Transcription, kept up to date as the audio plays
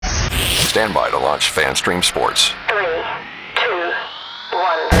Stand by to launch FanStream Sports. 3, 2, 1.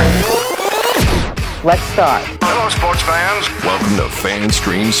 Let's start. Hello, sports fans. Welcome to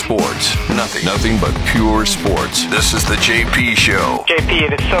FanStream Sports. Nothing but pure sports. This is the JP Show.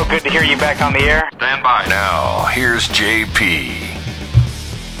 JP, it is so good to hear you back on the air. Stand by. Now, here's JP.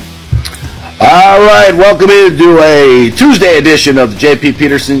 All right, welcome into a Tuesday edition of the JP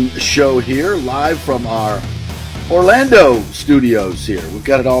Peterson Show here, live from our Orlando studios here. We've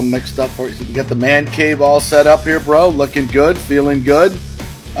got it all mixed up for you. We got the man cave all set up here, bro. Looking good, feeling good.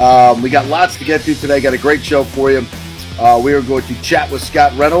 We got lots to get to today. Got a great show for you. We are going to chat with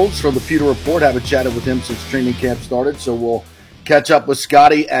Scott Reynolds from the Pewter Report. Haven't chatted with him since training camp started, so we'll catch up with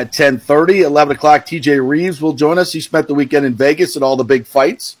Scotty at 10:30. 11 o'clock, TJ Reeves will join us. He spent the weekend in Vegas at all the big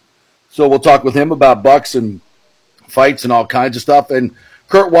fights. So we'll talk with him about bucks and fights and all kinds of stuff. And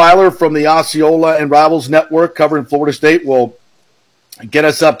Kurt Weiler from the Osceola and Rivals Network covering Florida State will get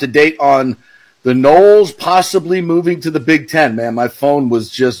us up to date on the Noles possibly moving to the Big Ten. Man, my phone was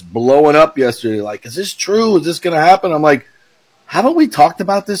just blowing up yesterday. Like, is this true? Is this going to happen? I'm like, haven't we talked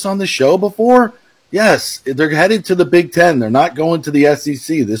about this on the show before? Yes, they're headed to the Big Ten. They're not going to the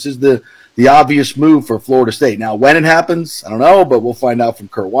SEC. This is the obvious move for Florida State. Now, when it happens, I don't know, but we'll find out from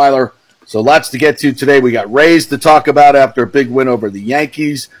Kurt Weiler. So lots to get to today. We got Rays to talk about after a big win over the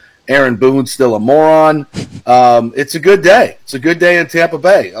Yankees. Aaron Boone's still a moron. It's a good day. It's a good day in Tampa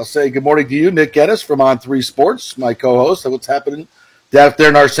Bay. I'll say good morning to you, Nick Geddes from On3 Sports, my co-host. What's happening down there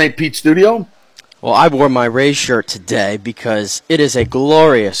in our St. Pete studio? Well, I wore my Rays shirt today because it is a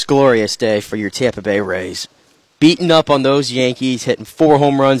glorious, glorious day for your Tampa Bay Rays. Beating up on those Yankees, hitting 4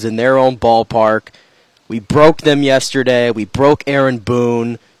 home runs in their own ballpark. We broke them yesterday. We broke Aaron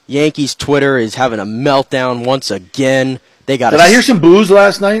Boone. Yankees Twitter is having a meltdown once again. Did I hear some boos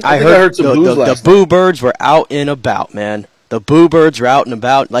last night? I heard some boos last night. The Boo Birds were out and about, man. The Boo Birds were out and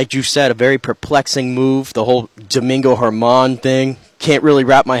about. Like you said, a very perplexing move. The whole Domingo Germán thing. Can't really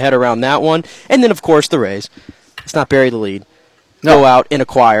wrap my head around that one. And then, of course, the Rays. Let's not bury the lead. Go out and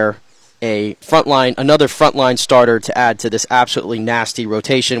acquire another frontline starter to add to this absolutely nasty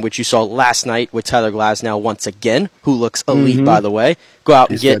rotation, which you saw last night with Tyler Glasnow once again, who looks elite, by the way. Go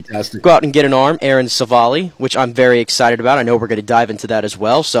out and get an arm, Aaron Civale, which I'm very excited about. I know we're going to dive into that as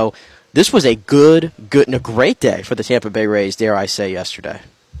well. So this was a good and a great day for the Tampa Bay Rays, dare I say, yesterday.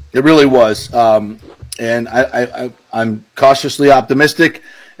 It really was, and I'm cautiously optimistic.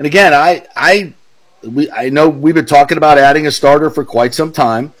 And again, I know we've been talking about adding a starter for quite some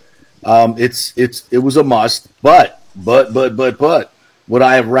time. It was a must, but would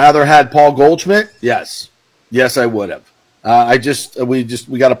I have rather had Paul Goldschmidt? Yes, I would have.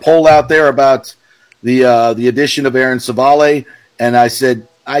 We got a poll out there about the addition of Aaron Civale, and I said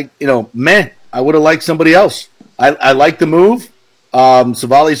I would have liked somebody else. I like the move.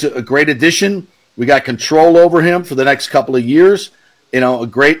 Civale's a great addition. We got control over him for the next couple of years. A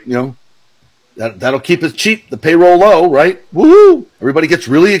great That'll keep us cheap, the payroll low, right? Woo! Everybody gets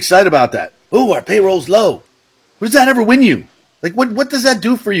really excited about that. Ooh, our payroll's low. What does that ever win you? Like, what does that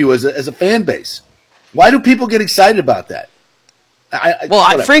do for you as a fan base? Why do people get excited about that?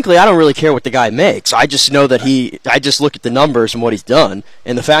 Frankly, I don't really care what the guy makes. I just know that I just look at the numbers and what he's done.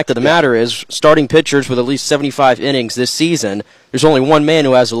 And the fact of the matter is, starting pitchers with at least 75 innings this season, there's only one man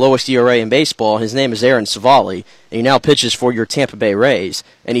who has the lowest ERA in baseball, and his name is Aaron Civale. And he now pitches for your Tampa Bay Rays.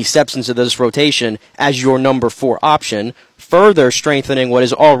 And he steps into this rotation as your number 4 option, further strengthening what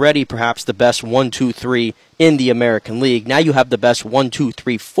is already perhaps the best 1-2-3 in the American League. Now you have the best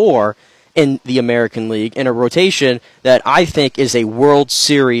 1-2-3-4 in the American League in a rotation that I think is a World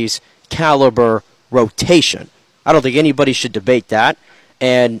Series caliber rotation. I don't think anybody should debate that.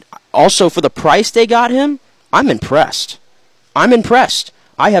 And also for the price they got him, I'm impressed.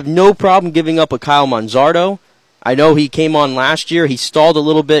 I have no problem giving up a Kyle Manzardo. I know he came on last year. He stalled a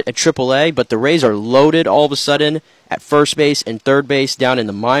little bit at AAA, but the Rays are loaded all of a sudden at first base and third base down in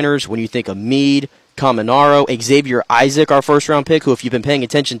the minors. When you think of Meade, Caminaro, Xavier Isaac, our first-round pick, who, if you've been paying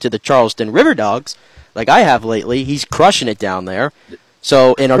attention to the Charleston River Dogs, like I have lately, he's crushing it down there.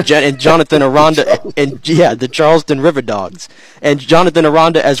 So, and Jonathan Aranda, the Charleston River Dogs. And Jonathan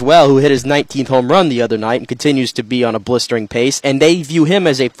Aranda as well, who hit his 19th home run the other night and continues to be on a blistering pace. And they view him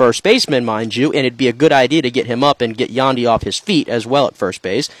as a first baseman, mind you, and it'd be a good idea to get him up and get Yandy off his feet as well at first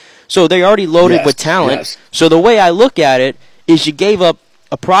base. So they already loaded with talent. Yes. So the way I look at it is you gave up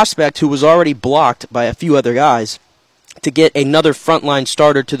a prospect who was already blocked by a few other guys to get another frontline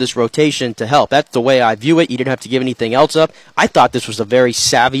starter to this rotation to help. That's the way I view it. You didn't have to give anything else up. I thought this was a very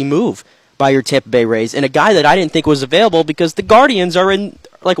savvy move by your Tampa Bay Rays, and a guy that I didn't think was available because the Guardians are in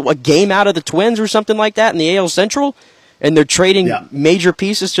like a game out of the Twins or something like that in the AL Central. and they're trading major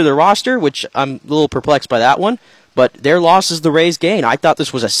pieces to their roster, which I'm a little perplexed by that one. But their loss is the Rays' gain. I thought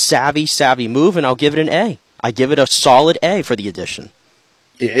this was a savvy move, and I'll give it an A. I give it a solid A for the addition.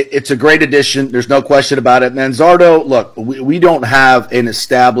 It's a great addition. There's no question about it. Manzardo, look, we don't have an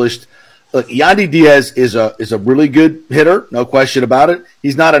established. Look, Yandy Diaz is a really good hitter, no question about it.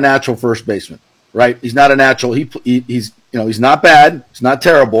 He's not a natural first baseman, right? He's not a natural. He's not bad. He's not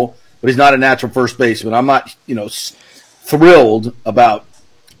terrible, but he's not a natural first baseman. I'm not thrilled about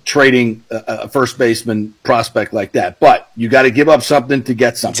trading a first baseman prospect like that. But you got to give up something to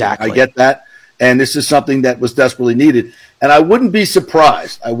get something. Exactly. I get that. And this is something that was desperately needed. And I wouldn't be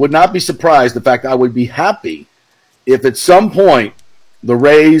surprised. I would not be surprised. In fact, I would be happy if at some point the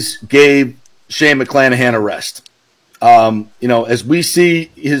Rays gave Shane McClanahan a rest. As we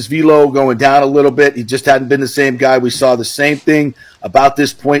see his velo going down a little bit, he just hadn't been the same guy. We saw the same thing about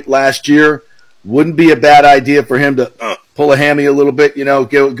this point last year. Wouldn't be a bad idea for him to pull a hammy a little bit,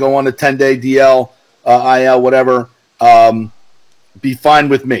 go on a 10-day DL, IL, whatever. Be fine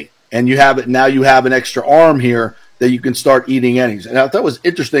with me. And you have it now. You have an extra arm here that you can start eating innings. And I thought it was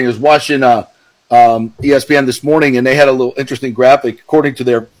interesting. I was watching ESPN this morning, and they had a little interesting graphic. According to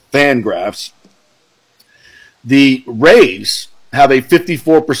their fan graphs, the Rays have a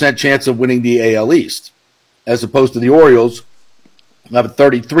 54% chance of winning the AL East, as opposed to the Orioles who have a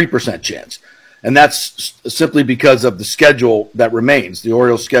 33% chance. And that's simply because of the schedule that remains. The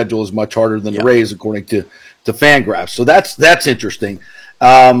Orioles' schedule is much harder than the Rays, according to Fangraphs. So that's interesting.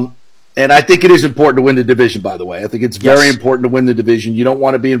 And I think it is important to win the division, by the way. I think it's very important to win the division. You don't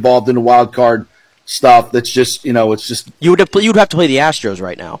want to be involved in the wild card stuff. That's just, it's just. You would have to play the Astros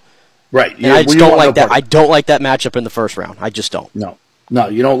right now. Right. And I just don't like that. I don't like that matchup in the first round. I just don't. No,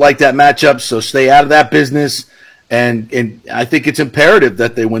 you don't like that matchup, so stay out of that business. And I think it's imperative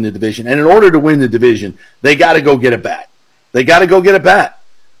that they win the division. And in order to win the division, they got to go get a bat.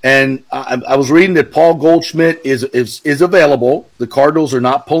 And I was reading that Paul Goldschmidt is available. The Cardinals are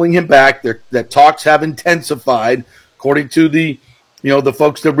not pulling him back. That talks have intensified, according to the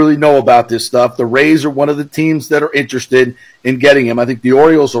folks that really know about this stuff. The Rays are one of the teams that are interested in getting him. I think the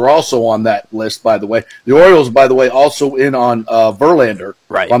Orioles are also on that list, by the way. The Orioles, by the way, also in on Verlander,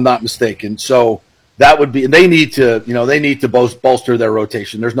 right? If I'm not mistaken. So that would be, and they need to bolster their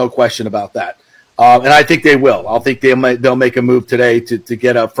rotation. There's no question about that. And I think they will. I think they'll make a move today to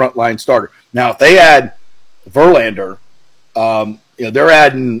get a frontline starter. Now, if they add Verlander, they're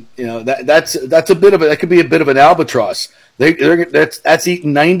adding. That's a bit of that could be a bit of an albatross. That's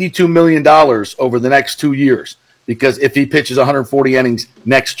eating $92 million over the next 2 years, because if he pitches 140 innings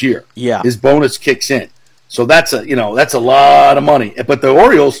next year, his bonus kicks in. So that's a lot of money. But the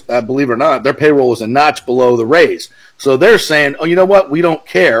Orioles, believe it or not, their payroll is a notch below the Rays. So they're saying, oh, you know what? We don't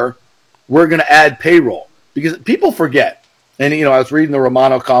care. We're going to add payroll, because people forget. And, I was reading the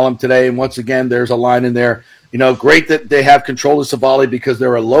Romano column today, and once again, there's a line in there. Great that they have control of Civale because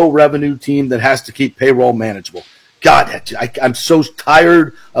they're a low-revenue team that has to keep payroll manageable. God, I'm so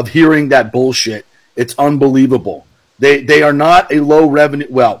tired of hearing that bullshit. It's unbelievable. They are not a low-revenue –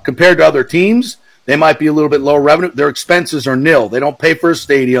 well, compared to other teams, they might be a little bit low revenue. Their expenses are nil. They don't pay for a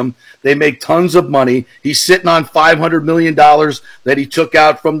stadium. They make tons of money. He's sitting on $500 million that he took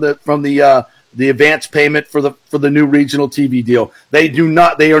out from the advance payment for the new regional TV deal.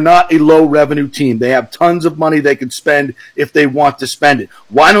 They are not a low revenue team. They have tons of money they can spend if they want to spend it.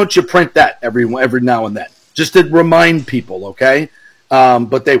 Why don't you print that every now and then, just to remind people, okay?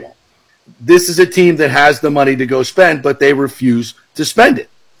 But they won't. This is a team that has the money to go spend, but they refuse to spend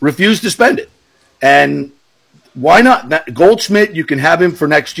it. And why not? Goldschmidt, you can have him for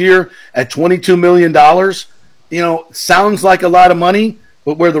next year at $22 million. Sounds like a lot of money,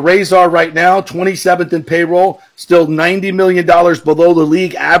 but where the Rays are right now, 27th in payroll, still $90 million below the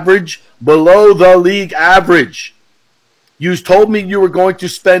league average. You told me you were going to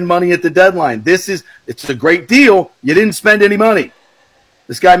spend money at the deadline. It's a great deal. You didn't spend any money.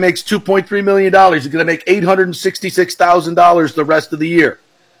 This guy makes $2.3 million. He's going to make $866,000 the rest of the year.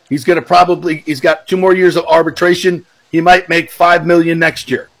 He's got 2 more years of arbitration. He might make $5 million next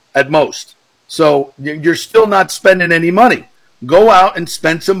year at most. So you're still not spending any money. Go out and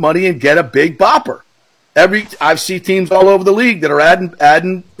spend some money and get a big bopper. I've seen teams all over the league that are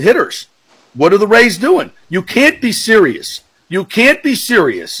adding hitters. What are the Rays doing? You can't be serious.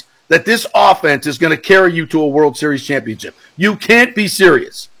 That this offense is going to carry you to a World Series championship. You can't be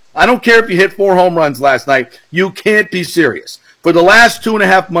serious. I don't care if you hit 4 home runs last night. You can't be serious. For the last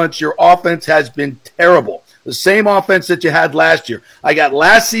 2.5 months, your offense has been terrible. The same offense that you had last year. I got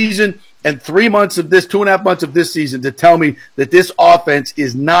last season and 3 months of this, 2.5 months of this season to tell me that this offense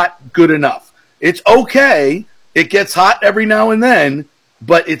is not good enough. It's okay It gets hot every now and then,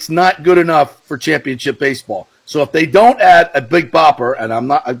 but it's not good enough for championship baseball. So if they don't add a big bopper, and I'm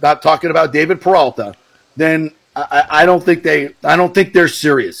not talking about David Peralta, then I don't think they're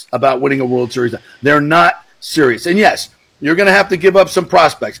serious about winning a World Series. They're not serious. And yes, you're going to have to give up some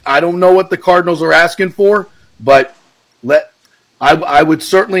prospects. I don't know what the Cardinals are asking for, but I would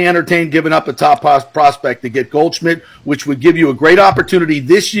certainly entertain giving up a top prospect to get Goldschmidt, which would give you a great opportunity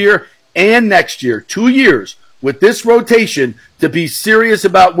this year and next year, 2 years, with this rotation to be serious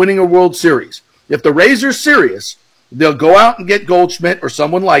about winning a World Series. If the Rays are serious, they'll go out and get Goldschmidt or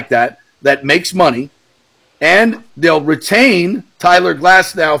someone like that makes money, and they'll retain Tyler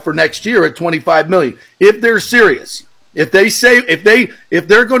Glasnow for next year at $25 million. If they're serious, if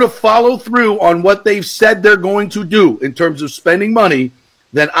they're going to follow through on what they've said they're going to do in terms of spending money,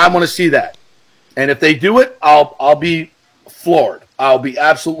 then I want to see that. And if they do it, I'll be floored. I'll be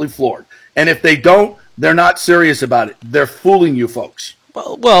absolutely floored. And if they don't, they're not serious about it. They're fooling you folks.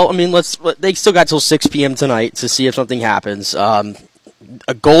 Well, I mean, they still got till 6 p.m. tonight to see if something happens.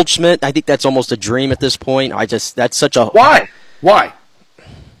 A Goldschmidt, I think that's almost a dream at this point. That's such a... Why?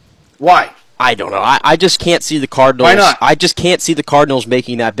 I don't know. I just can't see the Cardinals. Why not? I just can't see the Cardinals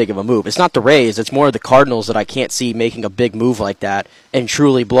making that big of a move. It's not the Rays. It's more the Cardinals that I can't see making a big move like that and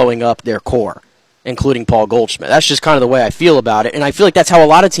truly blowing up their core, including Paul Goldschmidt. That's just kind of the way I feel about it, and I feel like that's how a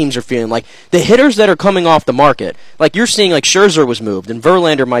lot of teams are feeling. Like, the hitters that are coming off the market, like you're seeing, like Scherzer was moved, and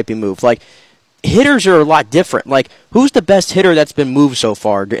Verlander might be moved. Like, hitters are a lot different. Like, who's the best hitter that's been moved so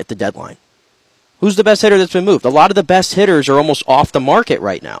far at the deadline? Who's the best hitter that's been moved? A lot of the best hitters are almost off the market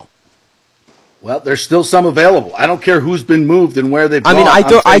right now. Well, there's still some available. I don't care who's been moved and where they've gone. I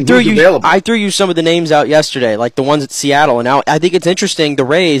mean, I threw you some of the names out yesterday, like the ones at Seattle. And now I think it's interesting. The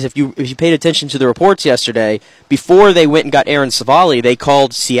Rays, if you paid attention to the reports yesterday, before they went and got Aaron Civale, they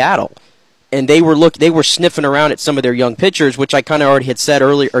called Seattle, and they were sniffing around at some of their young pitchers, which I kind of already had said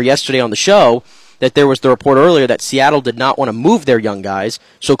earlier or yesterday on the show that there was the report earlier that Seattle did not want to move their young guys.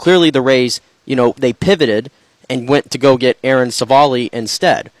 So clearly the Rays, they pivoted and went to go get Aaron Civale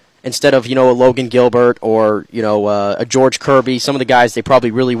instead of, a Logan Gilbert or, a George Kirby, some of the guys they probably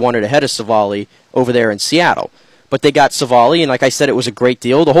really wanted ahead of Civale over there in Seattle. But they got Civale, and like I said, it was a great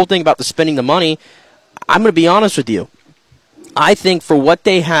deal. The whole thing about the spending the money, I'm going to be honest with you. I think for what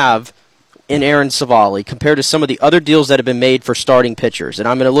they have in Aaron Civale compared to some of the other deals that have been made for starting pitchers, and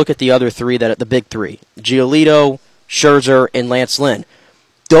I'm going to look at the other three, the big three, Giolito, Scherzer, and Lance Lynn.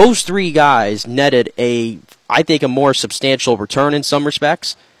 Those three guys netted I think, a more substantial return in some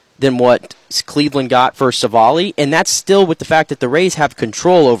respects than what Cleveland got for Civale, and that's still with the fact that the Rays have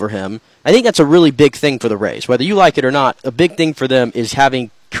control over him. I think that's a really big thing for the Rays. Whether you like it or not, a big thing for them is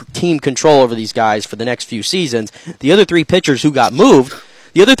having team control over these guys for the next few seasons. The other three pitchers who got moved,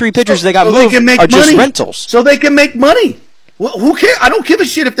 are just rentals. So they can make money. Well, who cares? I don't give a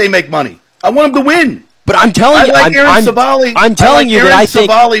shit if they make money. I want them to win. But I'm telling you, I'm telling you that I think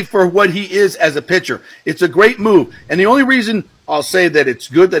Civale for what he is as a pitcher. It's a great move, and the only reason I'll say that it's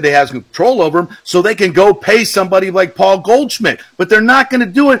good that they have control over him so they can go pay somebody like Paul Goldschmidt. But they're not going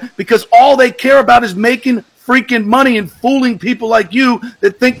to do it because all they care about is making freaking money and fooling people like you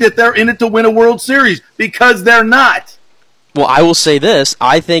that think that they're in it to win a World Series, because they're not. Well, I will say this.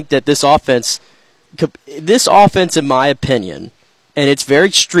 I think that this offense, in my opinion, and it's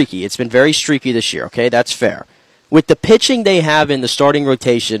very streaky. It's been very streaky this year, okay? That's fair. With the pitching they have in the starting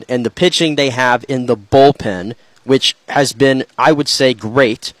rotation and the pitching they have in the bullpen, which has been, I would say,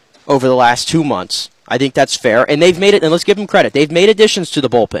 great over the last 2 months. I think that's fair. And they've made it, and let's give them credit. They've made additions to the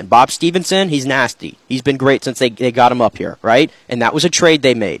bullpen. Bob Stevenson, he's nasty. He's been great since they got him up here, right? And that was a trade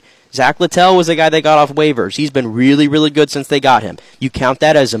they made. Zach Littell was the guy they got off waivers. He's been really, really good since they got him. You count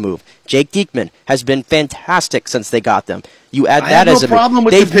that as a move. Jake Diekman has been fantastic since they got them. You add that as a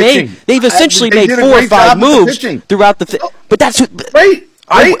move. They've essentially made 4 or 5 moves throughout the. But that's right.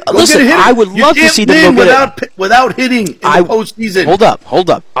 I would love to see them go get without hitting in the postseason. Hold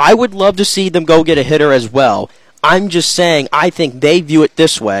up. I would love to see them go get a hitter as well. I'm just saying I think they view it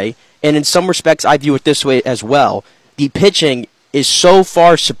this way, and in some respects I view it this way as well. The pitching is so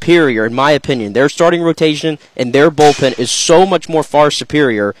far superior, in my opinion. Their starting rotation and their bullpen is so much more far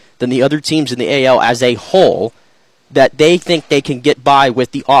superior than the other teams in the AL as a whole that they think they can get by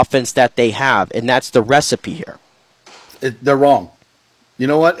with the offense that they have, and that's the recipe here. They're wrong. You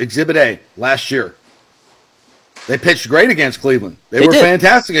know what? Exhibit A, last year. They pitched great against Cleveland. They were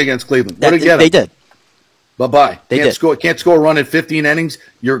fantastic against Cleveland. What did they get? They did. Bye-bye. Can't score a run in 15 innings,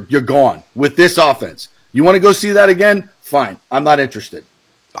 you're gone with this offense. You want to go see that again? Fine. I'm not interested.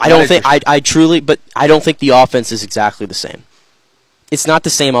 I don't think the offense is exactly the same. It's not the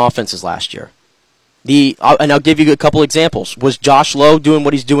same offense as last year. And I'll give you a couple examples. Was Josh Lowe doing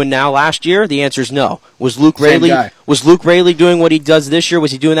what he's doing now last year? The answer is no. Was Luke Raley doing what he does this year?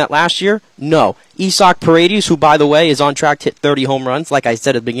 Was he doing that last year? No. Isaac Paredes, who, by the way, is on track to hit 30 home runs, like I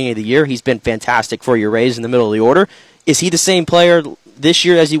said at the beginning of the year, he's been fantastic for your Rays in the middle of the order. Is he the same player this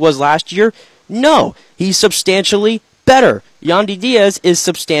year as he was last year? No. He's substantially better. Yandy Diaz is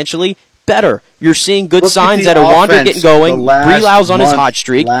substantially better. You're seeing good signs that Arwander getting going. Breelau's on his hot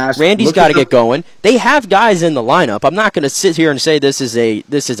streak. Randy's got to get going. They have guys in the lineup. I'm not going to sit here and say this is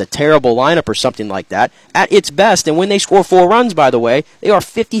a terrible lineup or something like that. At its best, and when they score 4 runs, by the way, they are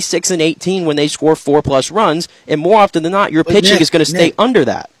 56-18 when they score 4+ runs, and more often than not, your pitching is going to stay under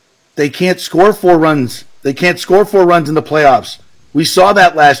that. They can't score 4 runs. They can't score 4 runs in the playoffs. We saw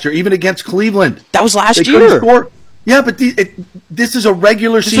that last year, even against Cleveland. That was last year. Yeah, but this is a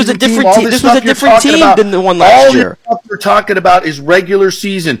regular season. This was a different team. This was a different team than the one last year. All the stuff you're talking about is regular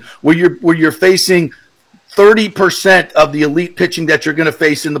season, where you're facing 30% of the elite pitching that you're going to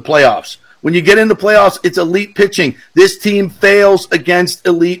face in the playoffs. When you get in the playoffs, it's elite pitching. This team fails against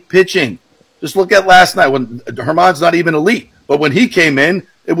elite pitching. Just look at last night when Herman's not even elite, but when he came in,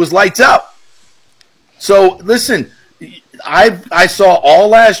 it was lights out. So listen, I saw all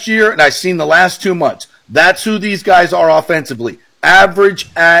last year, and I've seen the last 2 months. That's who these guys are offensively. Average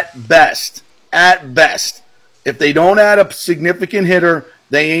at best. At best. If they don't add a significant hitter,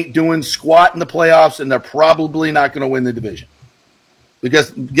 they ain't doing squat in the playoffs, and they're probably not going to win the division.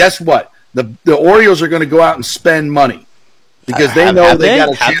 Because guess what? The Orioles are going to go out and spend money. Because they know they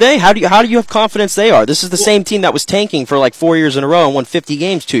got a chance. Have they? How do you have confidence they are? This is the same team that was tanking for like 4 years in a row and won 50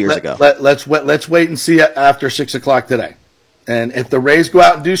 games 2 years ago. Let's wait and see after 6 o'clock today. And if the Rays go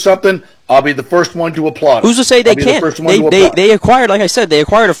out and do something, I'll be the first one to applaud. Who's to say they can't? They acquired, like I said, they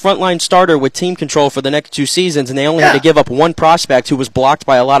acquired a frontline starter with team control for the next 2 seasons, and they only had to give up 1 prospect who was blocked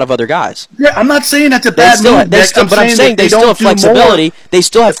by a lot of other guys. Yeah, I'm not saying that's a bad move. But I'm saying they still have flexibility. They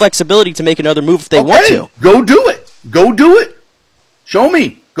still have flexibility to make another move if they want to. Go do it. Go do it. Show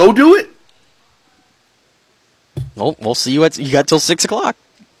me. Go do it. Well, we'll see you got till 6 o'clock.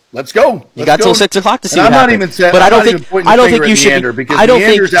 Let's go. You got till 6 o'clock to see what happens. But I don't think you should. Because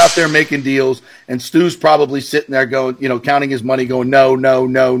Neander's out there making deals, and Stu's probably sitting there going, counting his money, going, no, no,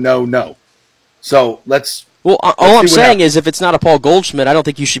 no, no, no. So let's. Well, all I'm saying is, if it's not a Paul Goldschmidt, I don't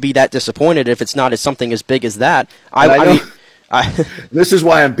think you should be that disappointed. If it's not something as big as that, this is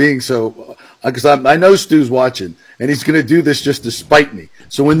why I'm being so. Because I know Stu's watching, and he's going to do this just to spite me.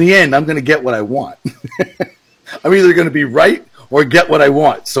 So in the end, I'm going to get what I want. I'm either going to be right or get what I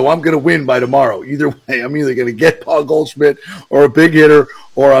want. So I'm going to win by tomorrow. Either way, I'm either going to get Paul Goldschmidt or a big hitter,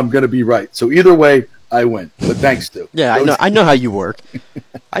 or I'm going to be right. So either way, I win. But thanks, Stu. Yeah, I know how you work.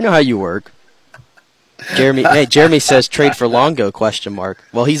 Jeremy says trade for Longo, ?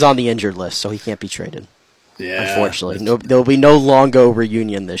 Well, he's on the injured list, so he can't be traded. Yeah. Unfortunately. There'll be no Longo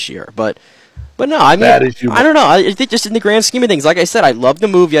reunion this year. But no, I mean, I don't know. I think just in the grand scheme of things, like I said, I love the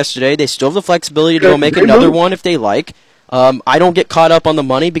move yesterday. They still have the flexibility to go make another one if they like. I don't get caught up on the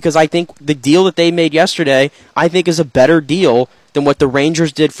money because I think the deal that they made yesterday, I think, is a better deal than what the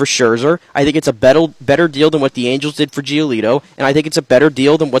Rangers did for Scherzer. I think it's a better deal than what the Angels did for Giolito, and I think it's a better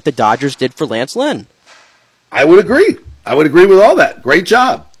deal than what the Dodgers did for Lance Lynn. I would agree. I would agree with all that. Great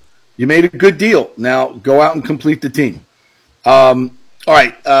job. You made a good deal. Now go out and complete the team. All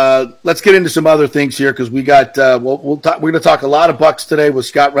right, let's get into some other things here because we got. We're going to talk a lot of Bucks today with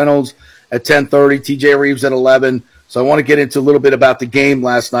Scott Reynolds at 10:30, TJ Reeves at 11. So I want to get into a little bit about the game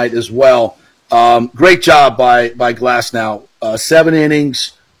last night as well. Great job by Glasnow. 7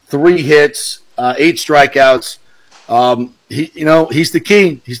 innings, 3 hits, 8 strikeouts. He's the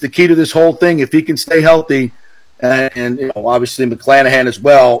key. He's the key to this whole thing. If he can stay healthy, and obviously McClanahan as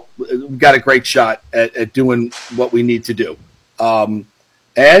well, we've got a great shot at doing what we need to do.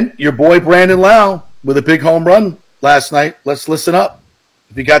 And your boy Brandon Lau with a big home run last night. Let's listen up.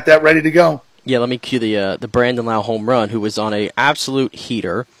 If you got that ready to go. Yeah, let me cue the Brandon Lau home run, who was on an absolute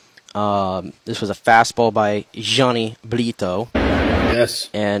heater. This was a fastball by Johnny Brito. Yes.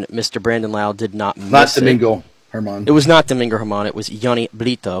 And Mr. Brandon Lau did not miss Not Domingo Herman. It was not Domingo Herman. It was Johnny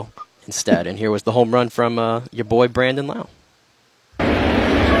Brito instead. And here was the home run from your boy Brandon Lau.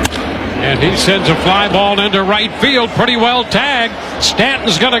 And he sends a fly ball into right field, pretty well tagged.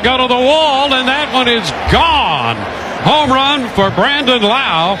 Stanton's going to go to the wall, and that one is gone. Home run for Brandon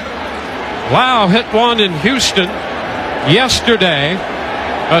Lau. Lau hit one in Houston yesterday,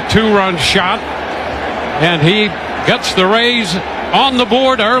 a 2-run shot, and he gets the Rays on the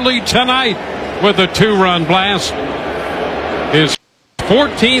board early tonight with a 2-run blast. His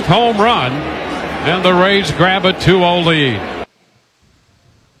 14th home run, and the Rays grab a 2-0 lead.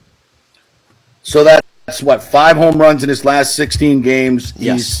 So that what, 5 home runs in his last 16 games.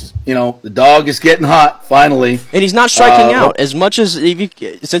 Yes. The dog is getting hot finally, and he's not striking out as much as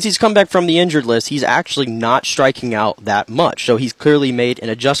since he's come back from the injured list. He's actually not striking out that much, so he's clearly made an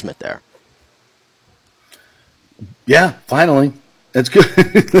adjustment there. Yeah, finally. That's good.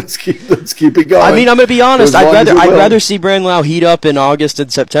 let's keep it going. I mean, I'm going to be honest. I'd rather see Brandon Lowe heat up in August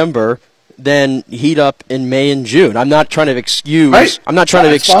and September than heat up in May and June. I'm not trying to excuse. Right. I'm not trying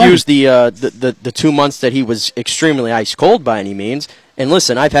to excuse the 2 months that he was extremely ice cold by any means. And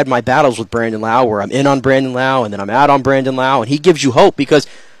listen, I've had my battles with Brandon Lowe where I'm in on Brandon Lowe and then I'm out on Brandon Lowe, and he gives you hope because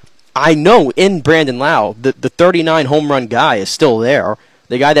I know in Brandon Lowe the 39 home run guy is still there.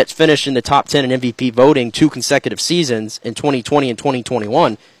 The guy that's finished in the top 10 in MVP voting 2 consecutive seasons in 2020 and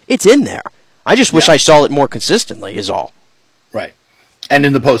 2021, it's in there. I just wish I saw it more consistently is all. Right. And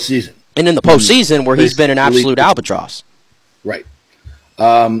in the postseason. And in the postseason where he's been an absolute albatross. Right.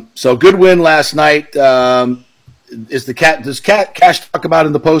 So good win last night. Does Cash talk about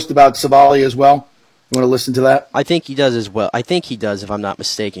in the post about Civale as well? You want to listen to that? I think he does as well. I think he does, if I'm not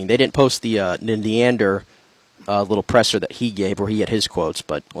mistaken. They didn't post the Neander little presser that he gave where he had his quotes,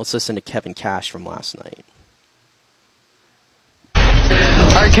 but let's listen to Kevin Cash from last night.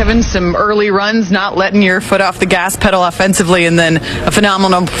 All right, Kevin, some early runs, not letting your foot off the gas pedal offensively, and then a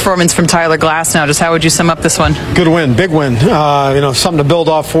phenomenal performance from Tyler Glass. Now, just how would you sum up this one? Good win, big win. Something to build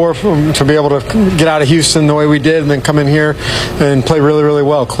off for to be able to get out of Houston the way we did and then come in here and play really, really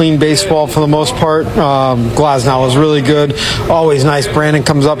well. Clean baseball for the most part. Glasnow was really good. Always nice. Brandon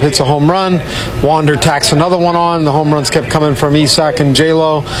comes up, hits a home run. Wander tacks another one on. The home runs kept coming from Isak and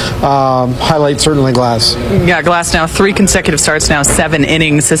J-Lo. Highlight certainly Glass. Yeah, Glass now 3 consecutive starts now, 7 innings.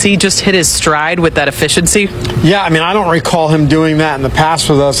 Has he just hit his stride with that efficiency? Yeah, I mean, I don't recall him doing that in the past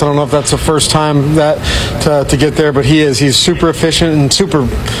with us. I don't know if that's the first time to get there, but he is. He's super efficient and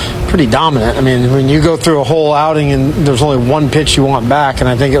pretty dominant. I mean, when you go through a whole outing and there's only one pitch you want back, and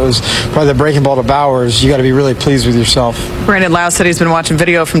I think it was probably the breaking ball to Bowers, you got to be really pleased with yourself. Brandon Lowe said he's been watching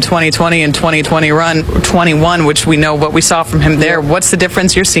video from 2020 and 2021, which we know what we saw from him there. What's the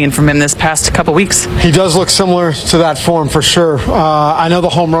difference you're seeing from him this past couple weeks? He does look similar to that form for sure. I know the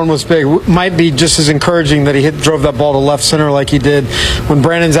home run was big. Might be just as encouraging that he drove that ball to left center like he did. When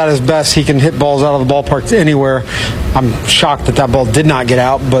Brandon's at his best, he can hit balls out of the ballpark anywhere. I'm shocked that ball did not get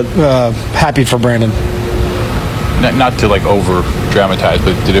out, but happy for Brandon. Not to over dramatize,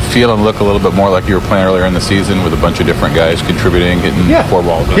 but did it feel and look a little bit more like you were playing earlier in the season with a bunch of different guys contributing, hitting 4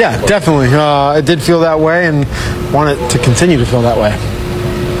 balls? Yeah, definitely. It did feel that way, and want it to continue to feel that way.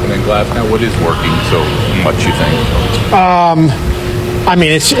 And then Glass, now what is working so much, you think? I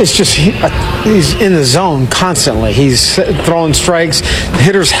mean, it's just he's in the zone constantly. He's throwing strikes. The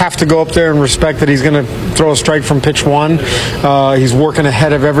hitters have to go up there and respect that he's going to throw a strike from pitch 1. He's working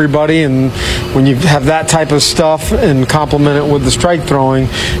ahead of everybody, and when you have that type of stuff and complement it with the strike throwing,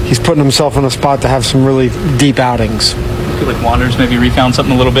 he's putting himself in a spot to have some really deep outings. I feel like Wanderers maybe refound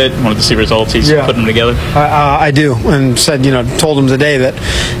something a little bit. Wanted to see results. He's putting them together. I do, and said, told him today that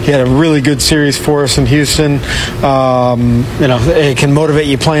he had a really good series for us in Houston. It can motivate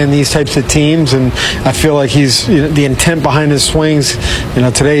you playing these types of teams, and I feel like he's the intent behind his swings.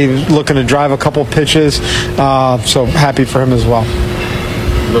 Today he was looking to drive a couple pitches, so happy for him as well.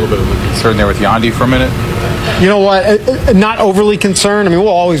 A little bit of a concern there with Yandy for a minute. You know what? Not overly concerned. I mean, we'll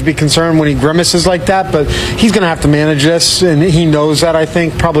always be concerned when he grimaces like that, but he's going to have to manage this, and he knows that, I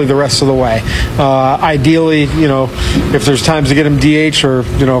think, probably the rest of the way. Ideally, if there's times to get him DH or,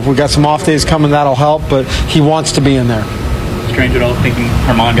 if we got some off days coming, that'll help, but he wants to be in there. Strange at all thinking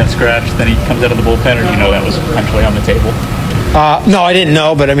Herman got scratched, then he comes out of the bullpen, or that was actually on the table? No, I didn't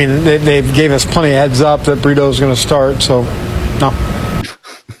know, but, I mean, they gave us plenty of heads up that Brito's going to start, so, no.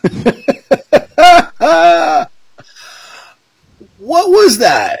 What was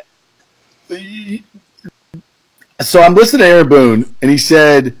that? So I'm listening to Aaron Boone, and he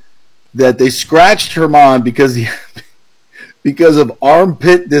said that they scratched Herman because of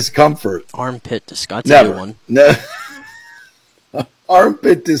armpit discomfort. Armpit discomfort. That's a good one. No.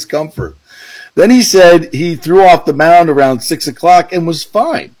 Armpit discomfort. Then he said he threw off the mound around 6 o'clock and was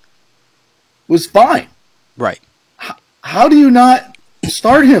fine. Right. How do you not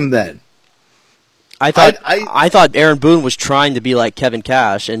start him then? I thought Aaron Boone was trying to be like Kevin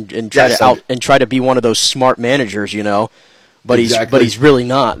Cash and try to be one of those smart managers, but he's really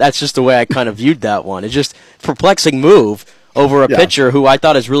not. That's just the way I kind of viewed that one. It's just a perplexing move over a pitcher who I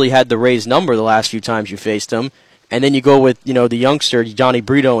thought has really had the Rays number the last few times you faced him, and then you go with the youngster Johnny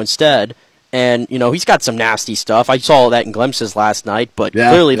Brito instead, and he's got some nasty stuff. I saw that in glimpses last night, but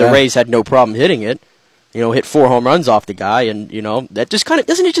clearly the Rays had no problem hitting it. Hit 4 home runs off the guy, and that just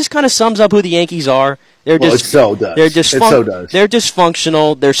kind of sums up who the Yankees are They're It so does. It so does. They're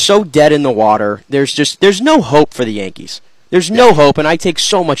dysfunctional. They're so dead in the water. There's no hope for the Yankees. There's no hope, and I take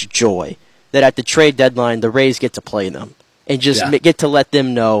so much joy that at the trade deadline, the Rays get to play them and just get to let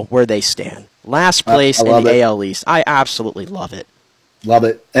them know where they stand. Last place in the AL East. I absolutely love it. Love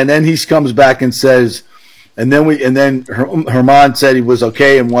it. And then he comes back and says, and then Herman said he was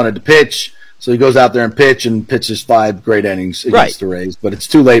okay and wanted to pitch. So he goes out there and pitches 5 great innings against the Rays, but it's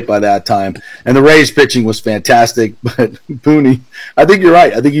too late by that time. And the Rays pitching was fantastic, but Booney, I think you're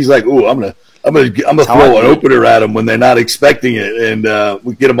right. I think he's like, "Ooh, I'm gonna throw an opener at them when they're not expecting it, and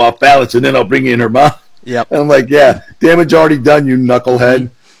we get them off balance, and then I'll bring in Herman." Yep. And I'm like, "Yeah, damage already done, you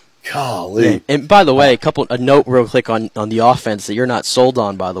knucklehead." Golly. Yeah. And by the way, a note real quick on the offense that you're not sold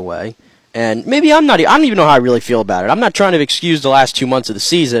on, by the way. And maybe I don't even know how I really feel about it. I'm not trying to excuse the last 2 months of the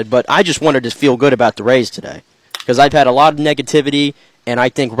season, but I just wanted to feel good about the Rays today because I've had a lot of negativity, and I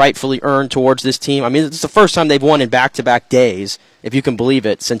think rightfully earned towards this team. I mean, it's the first time they've won in back-to-back days, if you can believe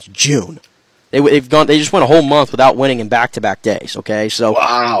it, since June. They just went a whole month without winning in back-to-back days, okay? So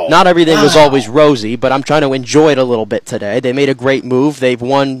not everything was always rosy, but I'm trying to enjoy it a little bit today. They made a great move. They've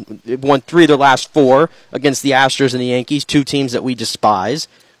won 3 of their last 4 against the Astros and the Yankees, 2 teams that we despise.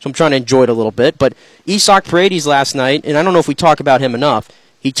 So I'm trying to enjoy it a little bit. But Isaac Paredes last night, and I don't know if we talk about him enough,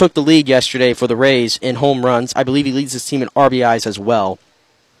 he took the lead yesterday for the Rays in home runs. I believe he leads his team in RBIs as well.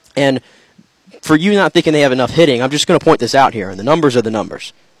 And for you not thinking they have enough hitting, I'm just going to point this out here, and the numbers are the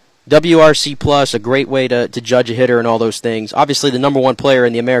numbers. WRC plus, a great way to judge a hitter and all those things. Obviously, the number 1 player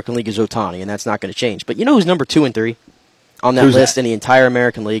in the American League is Ohtani, and that's not going to change. But you know who's number 2 and 3 on that list in the entire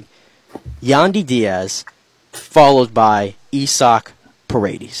American League? Yandy Diaz, followed by Isaac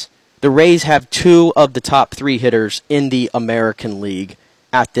Paredes. The Rays have 2 of the top 3 hitters in the American League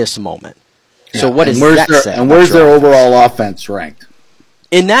at this moment. So what does that say? And where's their overall offense ranked?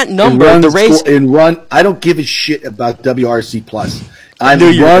 In that number, the Rays I don't give a shit about WRC plus. I knew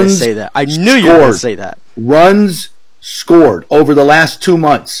you were going to say that. I knew you were going to say that. Runs scored over the last 2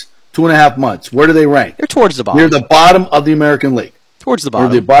 months, 2.5 months. Where do they rank? They're towards the bottom. Near the bottom of the American League. Towards the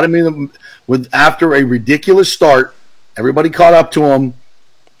bottom. Near the bottom after a ridiculous start. Everybody caught up to them,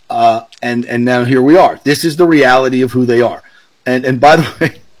 and now here we are. This is the reality of who they are. And by the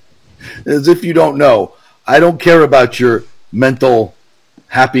way, as if you don't know, I don't care about your mental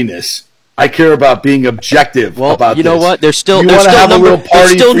happiness. I care about being objective about this. You know what? They're still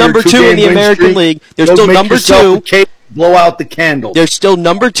number 2 in the American League. They're still number 2. Blow out the candle. They're still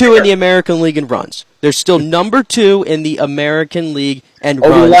number 2 in the American League in runs. They're still number 2 in the American League and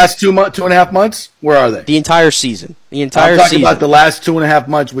runs. Over the last 2.5 months? Where are they? The entire season. I'm talking about the last 2.5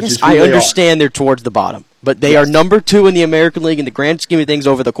 months, which is who I understand they're towards the bottom. But they are number 2 in the American League in the grand scheme of things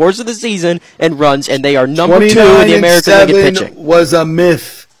over the course of the season and runs, and they are number 2 in the American League in pitching. Was a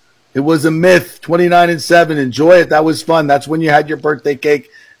myth. It was a myth. 29-7. Enjoy it. That was fun. That's when you had your birthday cake,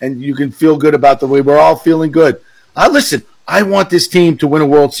 and you can feel good about the way we're all feeling good. Listen, I want this team to win a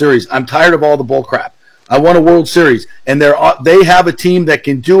World Series. I'm tired of all the bull crap. I want a World Series, and they have a team that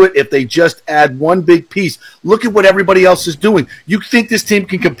can do it if they just add one big piece. Look at what everybody else is doing. You think this team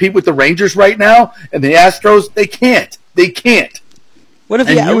can compete with the Rangers right now and the Astros? They can't. They can't. What if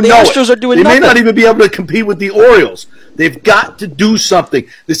the Astros are doing nothing? They may not even be able to compete with the Orioles. They've got to do something.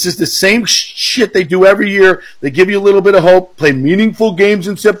 This is the same shit they do every year. They give you a little bit of hope, play meaningful games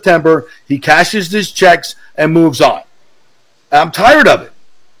in September. He cashes his checks and moves on. I'm tired of it.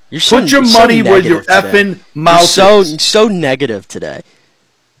 Put your money where your effing mouth is. You're so negative today.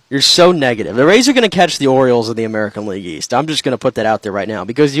 You're so negative. The Rays are going to catch the Orioles in the American League East. I'm just going to put that out there right now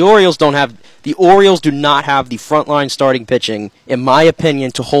because the Orioles do not have the frontline starting pitching, in my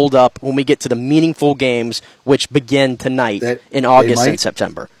opinion, to hold up when we get to the meaningful games which begin tonight in August and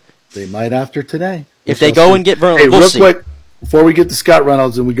September. They might after today. If they go and get Verlander, real quick, before we get to Scott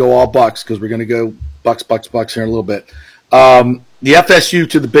Reynolds and we go all Bucks because we're going to go Bucks here in a little bit. The FSU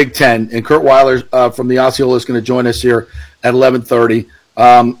to the Big Ten, and Kurt Weiler from the Osceola is going to join us here at 11:30.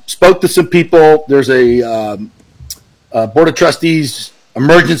 Spoke to some people. There's a Board of Trustees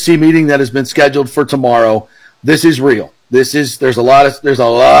emergency meeting that has been scheduled for tomorrow. This is real. There's a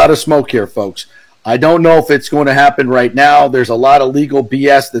lot of smoke here, folks. I don't know if it's going to happen right now. There's a lot of legal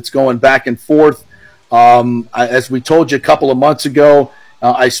BS that's going back and forth. As we told you a couple of months ago,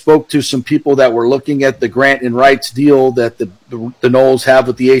 I spoke to some people that were looking at the grant and rights deal that the Noles have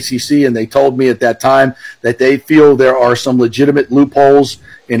with the ACC, and they told me at that time that they feel there are some legitimate loopholes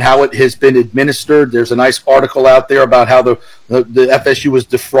in how it has been administered. There's a nice article out there about how the FSU was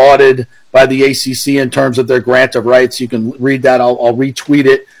defrauded by the ACC in terms of their grant of rights. You can read that. I'll retweet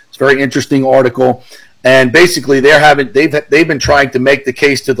it. It's a very interesting article. And basically, they've been trying to make the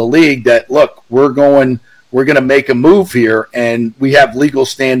case to the league that, look, we're going to make a move here, and we have legal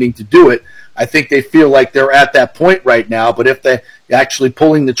standing to do it. I think they feel like they're at that point right now, but if they're actually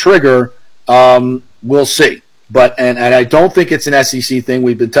pulling the trigger, we'll see. But and I don't think it's an SEC thing.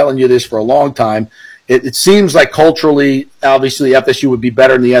 We've been telling you this for a long time. It seems like culturally, obviously, FSU would be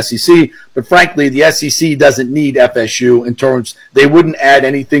better than the SEC, but frankly, the SEC doesn't need FSU in terms they wouldn't add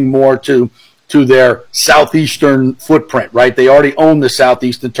anything more to their southeastern footprint, right? They already own the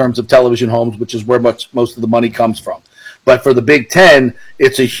Southeast in terms of television homes, which is where most of the money comes from. But for the Big Ten,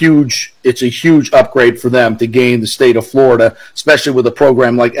 it's a huge upgrade for them to gain the state of Florida, especially with a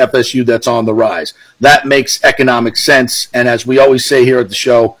program like FSU that's on the rise. That makes economic sense, and as we always say here at the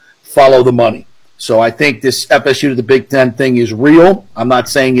show, follow the money. So I think this FSU to the Big Ten thing is real. I'm not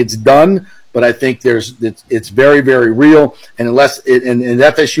saying it's done, but I think it's very, very real. And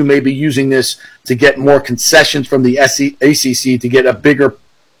FSU may be using this to get more concessions from the ACC to get a bigger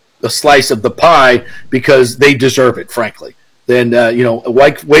slice of the pie because they deserve it, frankly. Then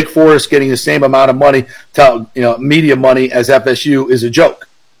Wake Forest getting the same amount of money, media money as FSU is a joke.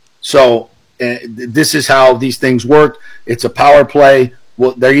 So this is how these things work. It's a power play.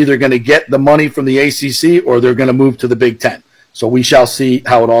 Well, they're either going to get the money from the ACC or they're going to move to the Big Ten. So we shall see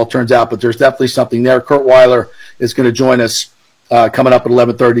how it all turns out. But there's definitely something there. Kurt Weiler is going to join us coming up at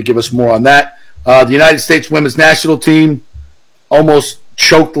 11:30 to give us more on that. The United States women's national team almost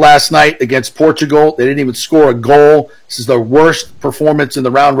choked last night against Portugal. They didn't even score a goal. This is the worst performance in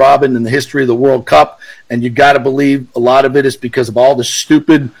the round robin in the history of the World Cup. And you got to believe a lot of it is because of all the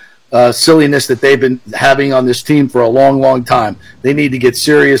stupid silliness that they've been having on this team for a long, long time. They need to get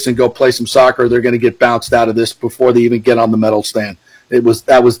serious and go play some soccer. They're going to get bounced out of this before they even get on the medal stand.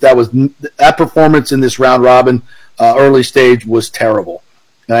 That performance in this round robin early stage was terrible.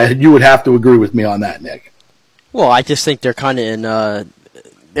 You would have to agree with me on that, Nick. Well, I just think they're kind of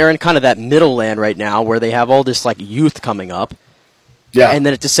in kind of that middle land right now where they have all this like youth coming up. Yeah. And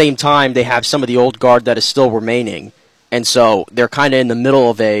then at the same time they have some of the old guard that is still remaining. And so they're kind of in the middle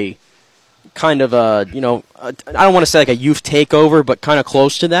of a kind of I don't want to say like a youth takeover, but kind of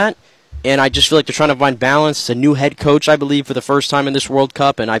close to that. And I just feel like they're trying to find balance. It's a new head coach, I believe, for the first time in this World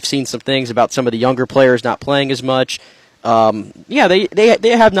Cup, and I've seen some things about some of the younger players not playing as much.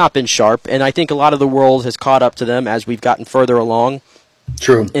 They have not been sharp, and I think a lot of the world has caught up to them as we've gotten further along.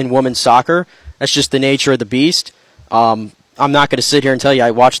 True. In women's soccer. That's just the nature of the beast. I'm not going to sit here and tell you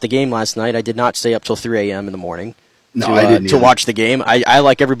I watched the game last night. I did not stay up till 3 a.m. in the morning. I didn't to watch the game. I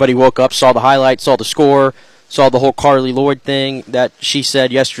like everybody woke up, saw the highlights, saw the score, saw the whole Carly Lloyd thing that she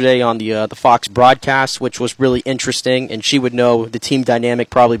said yesterday on the Fox broadcast, which was really interesting, and she would know the team dynamic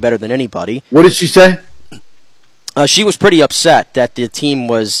probably better than anybody. What did she say? She was pretty upset that the team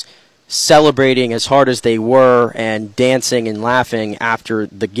was celebrating as hard as they were and dancing and laughing after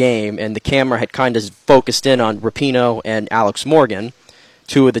the game, and the camera had kind of focused in on Rapinoe and Alex Morgan,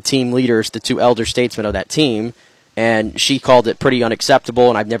 two of the team leaders, the two elder statesmen of that team. And she called it pretty unacceptable,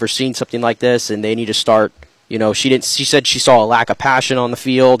 and I've never seen something like this, and they need to start, she said she saw a lack of passion on the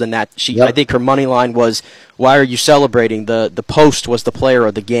field, and that I think her money line was, why are you celebrating? The post was the player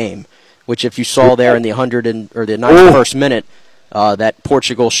of the game, which if you saw there in the 91st minute, that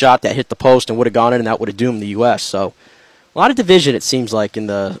Portugal shot that hit the post and would have gone in, and that would have doomed the U.S. So a lot of division, it seems like,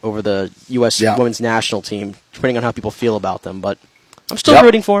 over the U.S. women's national team, depending on how people feel about them. But I'm still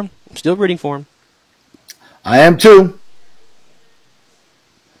rooting for them. I am too.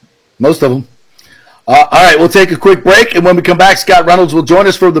 Most of them. All right, we'll take a quick break, and when we come back, Scott Reynolds will join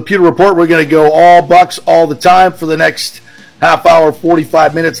us for the Pewter Report. We're going to go all Bucks all the time for the next half hour,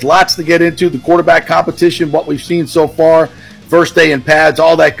 45 minutes. Lots to get into. The quarterback competition, what we've seen so far, first day in pads,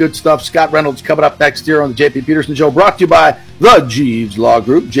 all that good stuff. Scott Reynolds coming up next here on the J.P. Peterson Show, brought to you by the Jeeves Law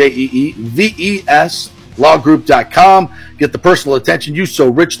Group, JEEVES. lawgroup.com. Get the personal attention you so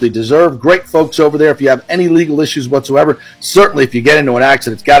richly deserve. Great folks over there. If you have any legal issues whatsoever, certainly if you get into an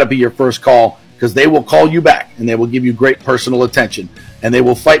accident, it's got to be your first call, because they will call you back and they will give you great personal attention, and they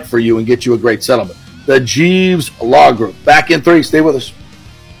will fight for you and get you a great settlement. The Jeeves Law Group. Back in 3. Stay with us.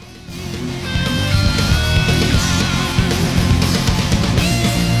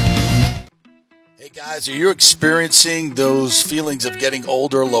 Guys, are you experiencing those feelings of getting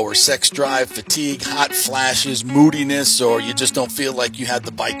older, lower sex drive, fatigue, hot flashes, moodiness, or you just don't feel like you had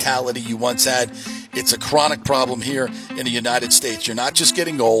the vitality you once had? It's a chronic problem here in the United States. You're not just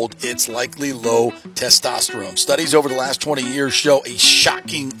getting old, it's likely low testosterone. Studies over the last 20 years show a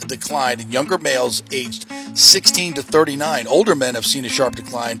shocking decline in younger males aged 16 to 39. Older men have seen a sharp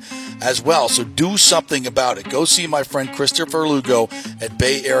decline as well, so do something about it. Go see my friend Christopher Lugo at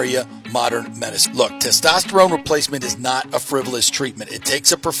Bay Area modern medicine. Look, testosterone replacement is not a frivolous treatment. It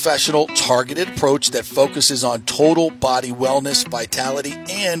takes a professional, targeted approach that focuses on total body wellness, vitality,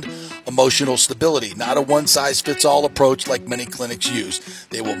 and emotional stability, not a one-size-fits-all approach like many clinics use.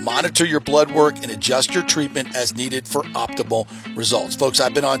 They will monitor your blood work and adjust your treatment as needed for optimal results. Folks,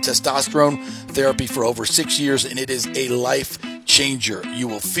 I've been on testosterone therapy for over 6 years, and it is a life changer. You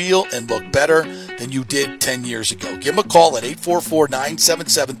will feel and look better than you did 10 years ago. Give them a call at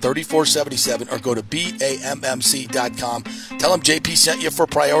 844-977-3477 or go to BAMMC.com. Tell them JP sent you for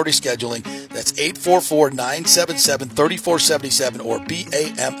priority scheduling. That's 844-977-3477 or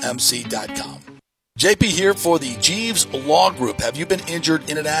BAMMC.com. JP here for the Jeeves Law Group. Have you been injured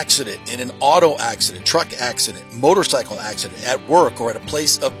in an accident, in an auto accident, truck accident, motorcycle accident, at work, or at a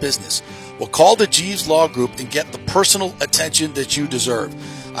place of business? Well, call the Jeeves Law Group and get the personal attention that you deserve.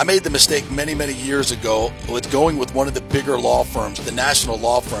 I made the mistake many, many years ago with going with one of the bigger law firms, the national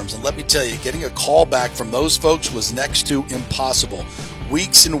law firms. And let me tell you, getting a call back from those folks was next to impossible.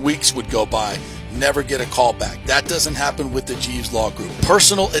 Weeks and weeks would go by, never get a call back. That doesn't happen with the Jeeves Law Group.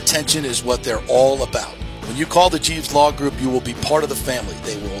 Personal attention is what they're all about. When you call the Jeeves Law Group, you will be part of the family.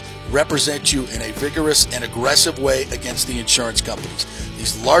 They will represent you in a vigorous and aggressive way against the insurance companies.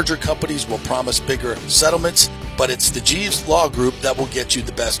 These larger companies will promise bigger settlements, but it's the Jeeves Law Group that will get you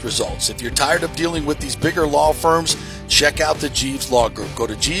the best results. If you're tired of dealing with these bigger law firms, check out the Jeeves Law Group. Go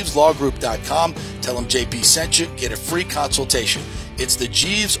to JeevesLawGroup.com, tell them JP sent you, get a free consultation. It's the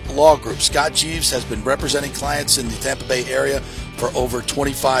Jeeves Law Group. Scott Jeeves has been representing clients in the Tampa Bay area for over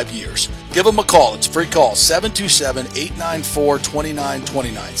 25 years. Give them a call. It's a free call, 727-894-2929,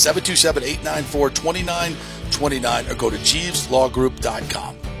 727-894-2929, or go to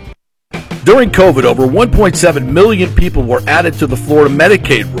JeevesLawGroup.com. During COVID, over 1.7 million people were added to the Florida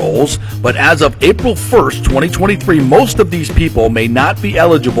Medicaid rolls, but as of April 1st, 2023, most of these people may not be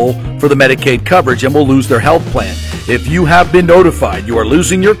eligible for the Medicaid coverage and will lose their health plan. If you have been notified you are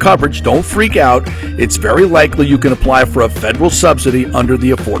losing your coverage, don't freak out. It's very likely you can apply for a federal subsidy under the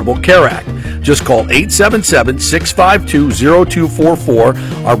Affordable Care Act. Just call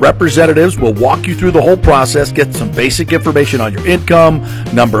 877-652-0244. Our representatives will walk you through the whole process, get some basic information on your income,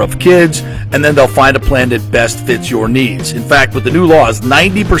 number of kids, and then they'll find a plan that best fits your needs. In fact, with the new laws,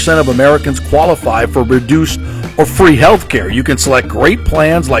 90% of Americans qualify for reduced or free health care. You can select great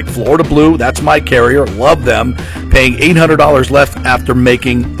plans like Florida Blue, that's my carrier, love them, paying $800 left after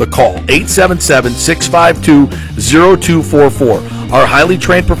making the call. 877-652-0244. Our highly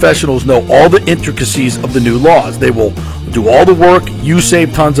trained professionals know all the intricacies of the new laws. They will do all the work, you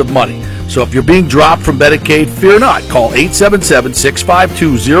save tons of money. So if you're being dropped from Medicaid, fear not. Call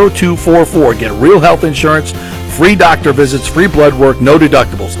 877-652-0244. Get real health insurance, free doctor visits, free blood work, no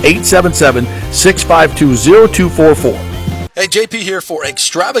deductibles. 877-652-0244. Hey, JP here for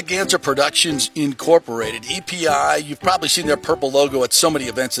Extravaganza Productions Incorporated, EPI. You've probably seen their purple logo at so many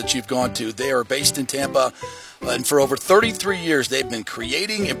events that you've gone to. They are based in Tampa. And for over 33 years, they've been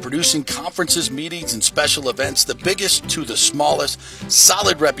creating and producing conferences, meetings, and special events, the biggest to the smallest.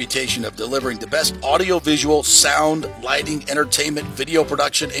 Solid reputation of delivering the best audio-visual, sound, lighting, entertainment, video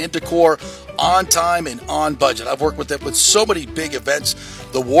production, and decor on time and on budget. I've worked with them with so many big events.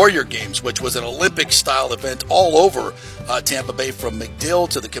 The Warrior Games, which was an Olympic-style event all over Tampa Bay, from McDill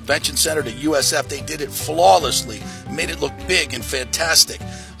to the Convention Center to USF. They did it flawlessly, made it look big and fantastic.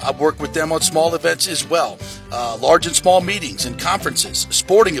 I've worked with them on small events as well, large and small meetings and conferences,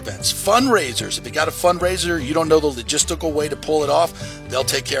 sporting events, fundraisers. If you got a fundraiser, you don't know the logistical way to pull it off, they'll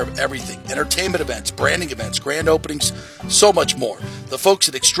take care of everything. Entertainment events, branding events, grand openings, so much more. The folks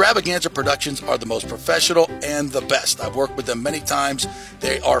at Extravaganza Productions are the most professional and the best. I've worked with them many times.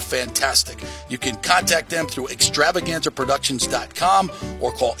 They are fantastic. You can contact them through extravaganzaproductions.com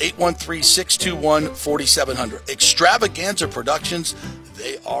or call 813-621-4700. Extravaganza Productions,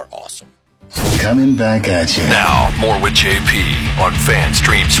 they are awesome. Coming back at you. Now, more with JP on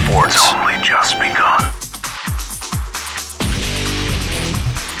FanStream Sports. It's only just begun.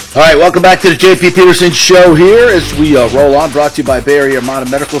 All right, welcome back to the JP Peterson Show here as we roll on, brought to you by Bay Area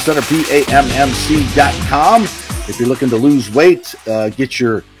Modern Medical Center, BAMMC.com. If you're looking to lose weight, get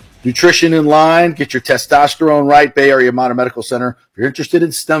your nutrition in line, get your testosterone right, Bay Area Modern Medical Center. If you're interested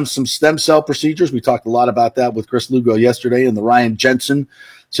in some stem cell procedures, we talked a lot about that with Chris Lugo yesterday in the Ryan Jensen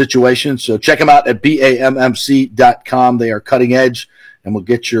situation. So check them out at BAMMC.com. They are cutting edge and will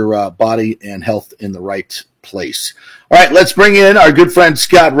get your body and health in the right place. All right, let's bring in our good friend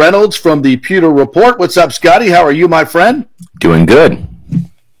Scott Reynolds from the Pewter Report. What's up, Scotty? How are you, my friend? Doing good.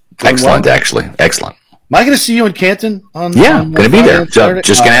 Excellent, well? Actually. Excellent. Am I going to see you in Canton? Yeah, going to be there. So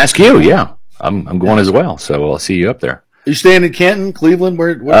just going to ask you. Yeah, I'm going as well. So I'll see you up there. You staying in Canton, Cleveland?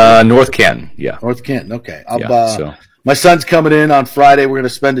 Where North Canton, yeah. North Canton, okay. So. My son's coming in on Friday. We're going to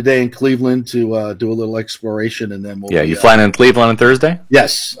spend a day in Cleveland to do a little exploration, and then we'll. Yeah, you flying in Cleveland on Thursday?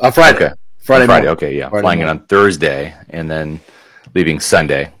 Yes, Friday. Okay, Friday. Okay, yeah. Friday flying morning. in on Thursday and then leaving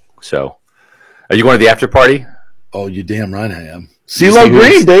Sunday. So, are you going to the after party? Oh, you damn right I am. CeeLo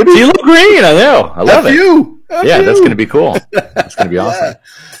Green, baby. CeeLo Green, I know. I love it. Yeah, that's going to be cool. That's going to be awesome.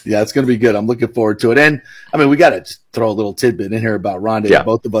 Yeah, it's going to be good. I'm looking forward to it. And I mean, we got to throw a little tidbit in here about Rondé. Yeah.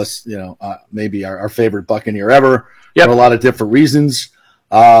 Both of us, maybe our favorite Buccaneer ever Yep. for a lot of different reasons.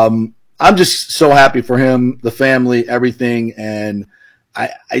 I'm just so happy for him, the family, everything. And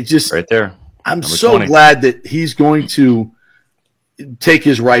I just right there. I'm Number so 20. glad that he's going to take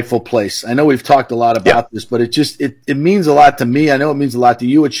his rightful place. I know we've talked a lot about this, but it means a lot to me. I know it means a lot to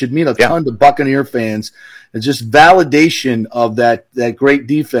you. It should mean a ton to Buccaneer fans. It's just validation of that great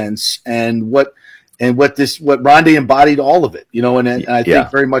defense and what Rondé embodied, all of it, and I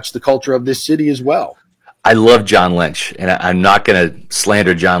think very much the culture of this city as well. I love John Lynch, and I'm not going to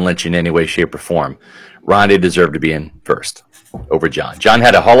slander John Lynch in any way, shape, or form. Rondé deserved to be in first over John. John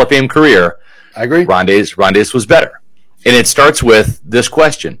had a Hall of Fame career. I agree. Rondé's was better. And it starts with this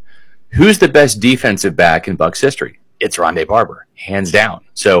question. Who's the best defensive back in Bucs history? It's Rondé Barber, hands down.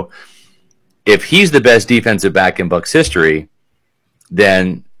 So if he's the best defensive back in Bucs history,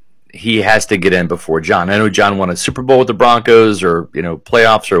 then he has to get in before John. I know John won a Super Bowl with the Broncos or,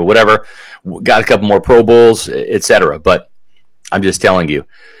 playoffs or whatever, got a couple more Pro Bowls, et cetera. But I'm just telling you,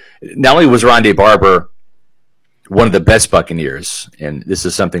 not only was Rondé Barber one of the best Buccaneers, and this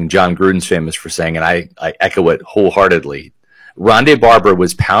is something John Gruden's famous for saying, and I echo it wholeheartedly. Rondé Barber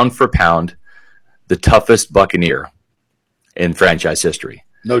was pound for pound the toughest Buccaneer in franchise history.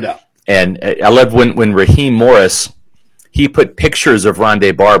 No doubt. And I love when Raheem Morris, he put pictures of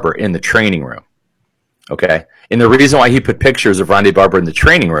Rondé Barber in the training room. Okay? And the reason why he put pictures of Rondé Barber in the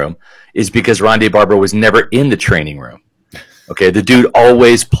training room is because Rondé Barber was never in the training room. Okay? The dude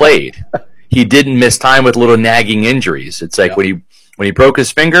always played. He didn't miss time with little nagging injuries. It's like when he broke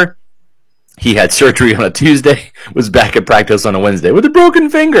his finger, he had surgery on a Tuesday, was back at practice on a Wednesday with a broken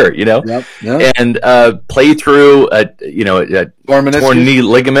finger, and played through a torn knee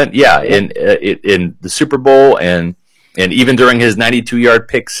ligament, in the Super Bowl and even during his 92-yard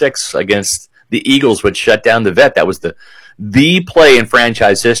pick six against the Eagles, which shut down the vet. That was the play in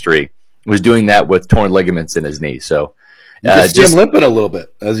franchise history, was doing that with torn ligaments in his knee. So. You can see him limping a little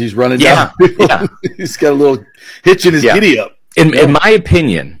bit as he's running down. Yeah. He's got a little hitch in his giddy up. In my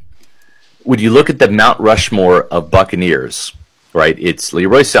opinion, when you look at the Mount Rushmore of Buccaneers, right, it's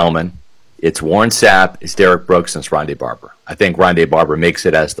Leroy Selman, it's Warren Sapp, it's Derek Brooks, and it's Rondé Barber. I think Rondé Barber makes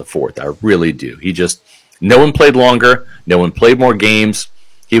it as the fourth. I really do. No one played longer. No one played more games.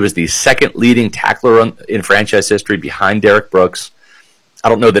 He was the second leading tackler in franchise history behind Derek Brooks. I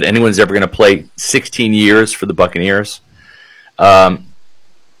don't know that anyone's ever going to play 16 years for the Buccaneers.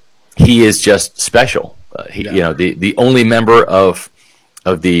 He is just special. The only member of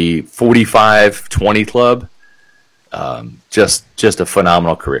the 45-20 club. Just a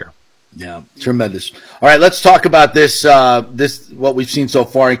phenomenal career. Yeah, tremendous. All right, let's talk about this. What we've seen so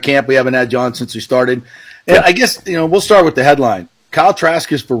far in camp. We haven't had John since we started. And I guess we'll start with the headline. Kyle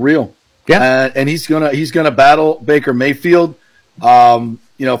Trask is for real. Yeah, and he's gonna battle Baker Mayfield. From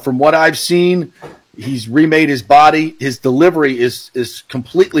what I've seen, he's remade his body. His delivery is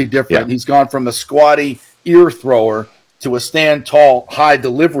completely different. Yeah. He's gone from a squatty ear thrower to a stand tall, high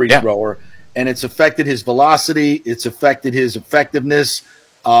delivery thrower, and it's affected his velocity. It's affected his effectiveness.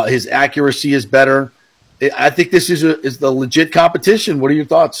 His accuracy is better. I think this is the legit competition. What are your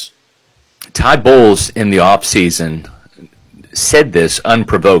thoughts? Todd Bowles in the offseason said this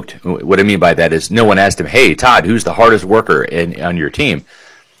unprovoked. What I mean by that is no one asked him, hey, Todd, who's the hardest worker on your team?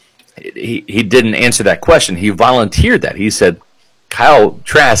 He didn't answer that question. He volunteered that. He said, Kyle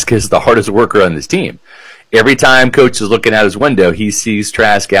Trask is the hardest worker on this team. Every time coach is looking out his window, he sees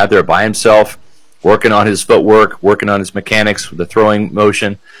Trask out there by himself, working on his footwork, working on his mechanics, the throwing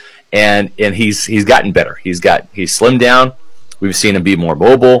motion, and he's gotten better. He's slimmed down. We've seen him be more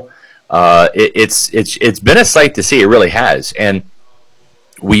mobile. It's been a sight to see. It really has. And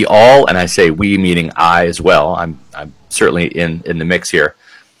we all, and I say we meaning I as well, I'm certainly in the mix here,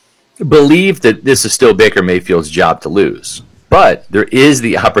 believe that this is still Baker Mayfield's job to lose. But there is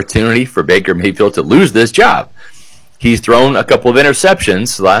the opportunity for Baker Mayfield to lose this job. He's thrown a couple of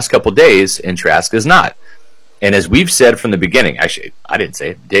interceptions the last couple of days, and Trask is not. And as we've said from the beginning, actually, I didn't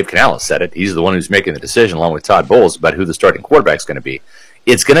say it, Dave Canales said it. He's the one who's making the decision along with Todd Bowles about who the starting quarterback is going to be.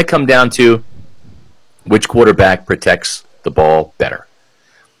 It's going to come down to which quarterback protects the ball better.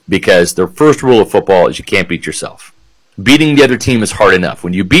 Because the first rule of football is you can't beat yourself. beating the other team is hard enough.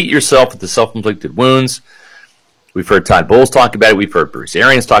 When you beat yourself with the self-inflicted wounds, we've heard Todd Bowles talk about it. We've heard Bruce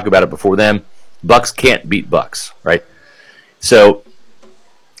Arians talk about it before them. Bucks can't beat Bucks, right? So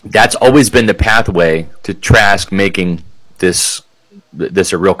that's always been the pathway to Trask making this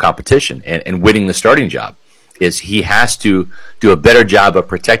a real competition and winning the starting job. Is he has to do a better job of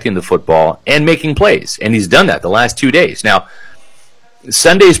protecting the football and making plays. And he's done that the last 2 days. Now,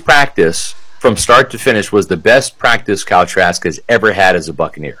 Sunday's practice from start to finish was the best practice Kyle Trask has ever had as a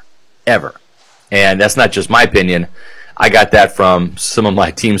Buccaneer. Ever. And that's not just my opinion. I got that from some of my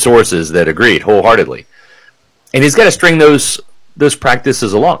team sources that agreed wholeheartedly. And he's got to string those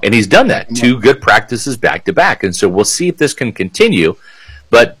practices along. And he's done that. 2 good practices back to back. And so we'll see if this can continue.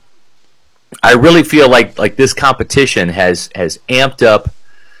 But I really feel like this competition has amped up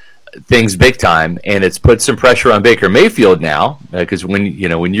things big time, and it's put some pressure on Baker Mayfield now, because when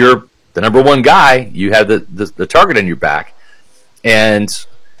you're the number one guy, you have the target on your back. And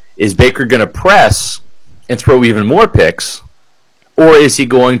is Baker going to press and throw even more picks, or is he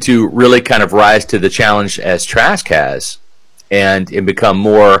going to really kind of rise to the challenge as Trask has and become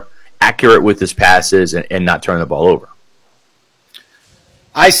more accurate with his passes and not turn the ball over?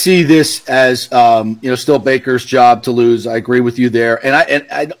 I see this as still Baker's job to lose. I agree with you there, and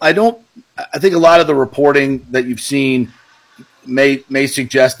I think a lot of the reporting that you've seen may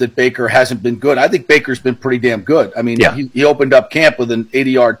suggest that Baker hasn't been good. I think Baker's been pretty damn good. I mean, he opened up camp with an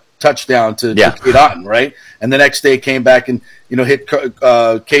 80-yard touchdown to Cade Otton, right? And the next day came back and hit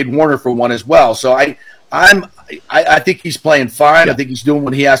Cade Warner for one as well. So I think he's playing fine. I think he's doing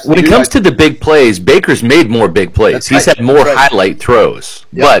what he has to do. When it comes to the big plays, Baker's made more big plays. He's had more highlight throws,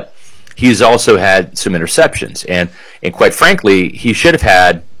 but he's also had some interceptions. And quite frankly, he should have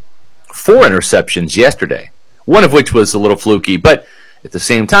had 4 interceptions yesterday, one of which was a little fluky. But at the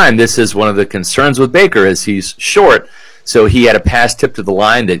same time, this is one of the concerns with Baker is he's short. So he had a pass tip to the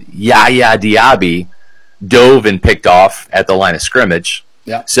line that Yaya Diaby dove and picked off at the line of scrimmage.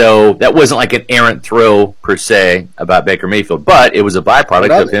 Yeah. So that wasn't like an errant throw per se about Baker Mayfield, but it was a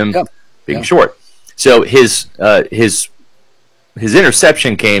byproduct of him being short. So his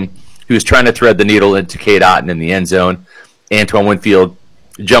interception came. He was trying to thread the needle into Cade Otton in the end zone. Antoine Winfield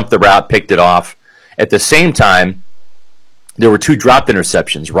jumped the route, picked it off. At the same time, there were 2 dropped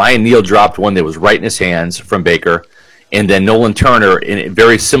interceptions. Ryan Neal dropped one that was right in his hands from Baker, and then Nolan Turner, in a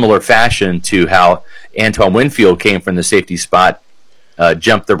very similar fashion to how Antoine Winfield came from the safety spot,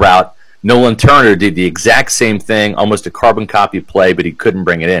 jumped the route. Nolan Turner did the exact same thing, almost a carbon copy play, but he couldn't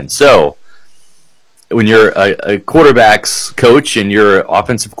bring it in. So when you're a quarterback's coach and you're an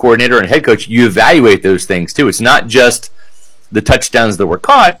offensive coordinator and head coach, you evaluate those things too. It's not just the touchdowns that were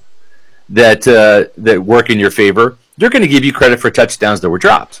caught that work in your favor. They're going to give you credit for touchdowns that were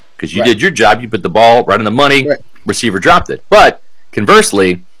dropped because you did your job. You put the ball right on the money. Right. Receiver dropped it. But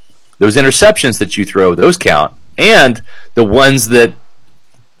conversely, those interceptions that you throw, those count. And the ones that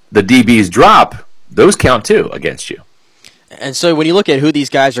the DBs drop, those count too against you. And so when you look at who these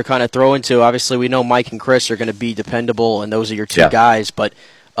guys are kind of throwing to, obviously we know Mike and Chris are going to be dependable, and those are your 2 guys. But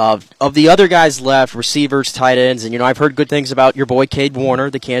of the other guys left, receivers, tight ends, and I've heard good things about your boy Cade Warner,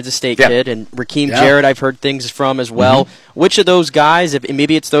 the Kansas State kid, and Raheem Jarrett I've heard things from as well. Mm-hmm. Which of those guys, if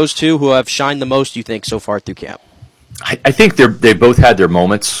maybe it's those 2 who have shined the most, you think, so far through camp? I think they both had their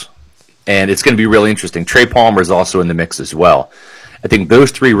moments, and it's going to be really interesting. Trey Palmer is also in the mix as well. I think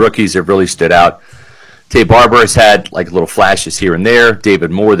those 3 rookies have really stood out. Tay Barber has had like little flashes here and there.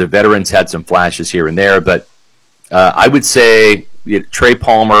 David Moore, the veterans, had some flashes here and there. But I would say Trey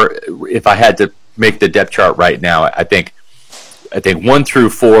Palmer, if I had to make the depth chart right now, I think 1 through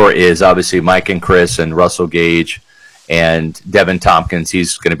 4 is obviously Mike and Chris and Russell Gage and Devin Tompkins.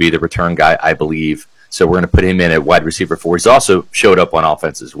 He's going to be the return guy, I believe. So we're going to put him in at wide receiver 4. He's also showed up on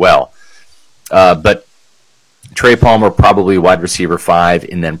offense as well. But Trey Palmer probably wide receiver 5,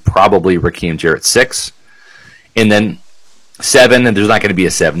 and then probably Raheem Jarrett 6. And then 7, and there's not going to be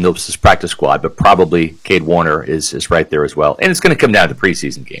a 7. This is practice squad, but probably Cade Warner is right there as well. And it's going to come down to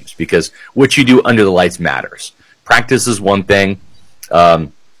preseason games because what you do under the lights matters. Practice is one thing. The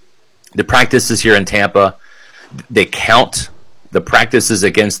practices here in Tampa, they count. The practices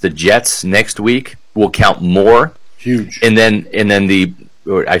against the Jets next week will count more. Huge. And then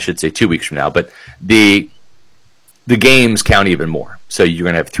or I should say 2 weeks from now, but the games count even more. So you're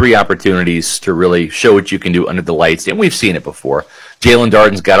going to have 3 opportunities to really show what you can do under the lights, and we've seen it before. Jalen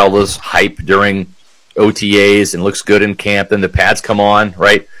Darden's got all this hype during OTAs and looks good in camp, then the pads come on,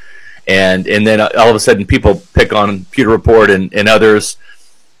 right? And then all of a sudden people pick on Pewter Report and others.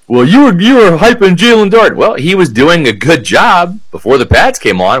 Well, you were hyping Jalen Darden. Well, he was doing a good job before the pads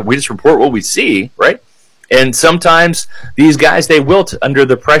came on. We just report what we see, right? And sometimes these guys, they wilt under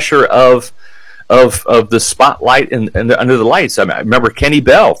the pressure of the spotlight and under the lights. I remember Kenny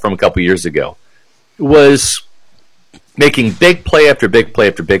Bell from a couple years ago was making big play after big play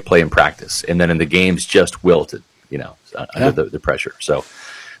after big play in practice, and then in the games just wilted, under the pressure. So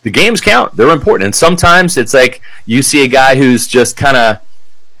the games count. They're important. And sometimes it's like you see a guy who's just kind of,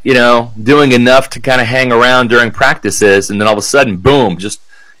 doing enough to kind of hang around during practices, and then all of a sudden, boom, just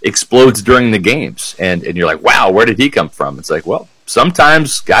explodes during the games. And you're like, wow, where did he come from? It's like, well,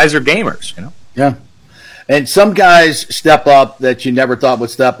 sometimes guys are gamers, Yeah. And some guys step up that you never thought would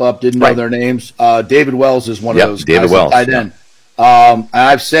step up, didn't know their names. David Wells is one of those David guys, Wells, tight end.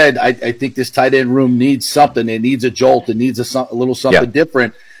 I've said I think this tight end room needs something. It needs a jolt. It needs a little something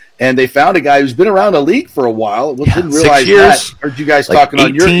different. And they found a guy who's been around the league for a while. Didn't realize 6 years. that. Heard you guys like talking 8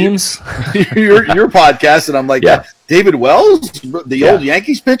 on your teams. your podcast, and I'm like, David Wells, the old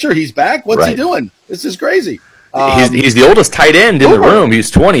Yankees pitcher, he's back. What's he doing? This is crazy. He's the oldest tight end in the room. He's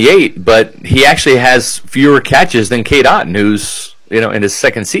 28, but he actually has fewer catches than Cade Otton, who's in his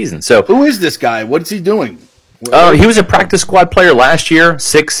second season. So who is this guy? What's he doing? He was a practice squad player last year,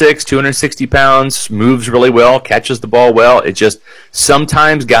 6'6", 260 pounds, moves really well, catches the ball well. It just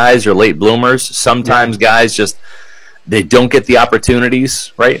sometimes guys are late bloomers. Sometimes guys just they don't get the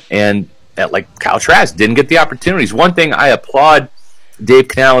opportunities, right? And like Kyle Trask didn't get the opportunities. One thing I applaud Dave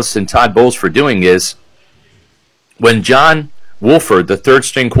Canales and Todd Bowles for doing is when John Wolford, the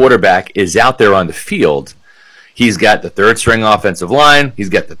third-string quarterback, is out there on the field, he's got the third-string offensive line, he's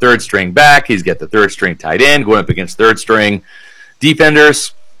got the third-string back, he's got the third-string tight end going up against third-string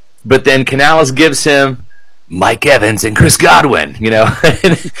defenders, but then Canales gives him Mike Evans and Chris Godwin,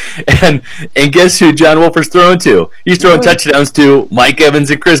 and guess who John Wolford's throwing to? He's throwing touchdowns to Mike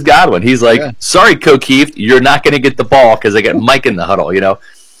Evans and Chris Godwin. He's like, sorry, Keith, you're not going to get the ball because I got Mike in the huddle,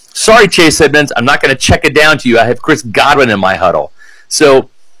 Sorry, Chase Edmonds, I'm not going to check it down to you. I have Chris Godwin in my huddle. So,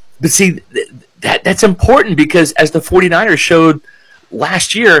 but see, that's important because as the 49ers showed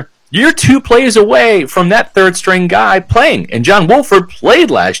last year, you're 2 plays away from that third-string guy playing. And John Wolford played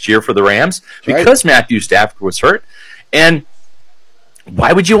last year for the Rams because Matthew Stafford was hurt. And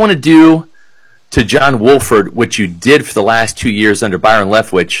why would you want to do to John Wolford what you did for the last 2 years under Byron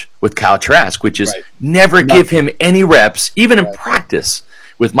Leftwich with Kyle Trask, which is never give him any reps, even in practice,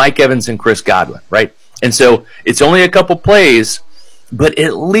 with Mike Evans and Chris Godwin, right? And so it's only a couple plays, but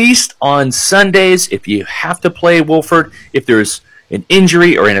at least on Sundays, if you have to play Wolford, if there's an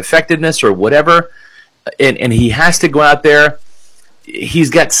injury or ineffectiveness or whatever, and he has to go out there, he's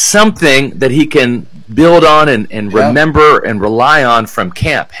got something that he can build on and remember and rely on from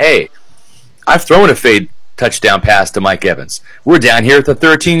camp. Hey, I've thrown a fade touchdown pass to Mike Evans. We're down here at the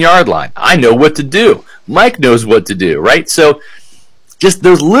 13-yard line. I know what to do. Mike knows what to do, right? So just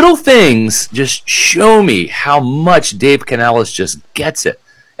those little things just show me how much Dave Canales just gets it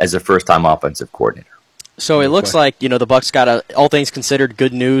as a first-time offensive coordinator. So it looks like, the Bucs got all things considered,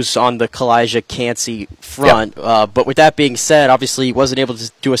 good news on the Kalijah Cansey front. But with that being said, obviously he wasn't able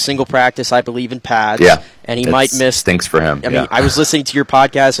to do a single practice, I believe, in pads. Yeah. And he might miss. Stinks for him. I mean, I was listening to your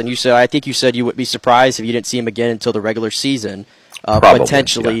podcast, and I think you said you would be surprised if you didn't see him again until the regular season.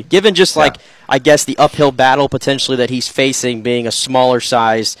 Potentially, given just I guess the uphill battle potentially that he's facing, being a smaller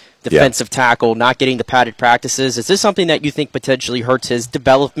size defensive tackle, not getting the padded practices. Is this something that you think potentially hurts his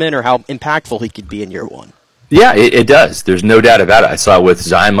development, or how impactful he could be in year one? Yeah, it does. There's no doubt about it. I saw it with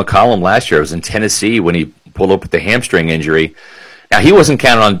Zion McCollum last year. I was in Tennessee when he pulled up with the hamstring injury. Now, he wasn't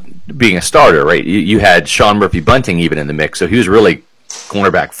counting on being a starter, right? You had Sean Murphy-Bunting even in the mix, so he was really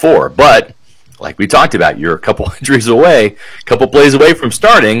cornerback 4. But like we talked about, you're a couple injuries away, a couple plays away from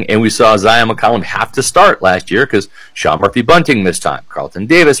starting, and we saw Zion McCollum have to start last year because Sean Murphy-Bunting missed time, Carlton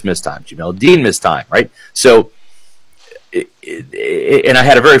Davis missed time, Jamel Dean missed time, right? So, and I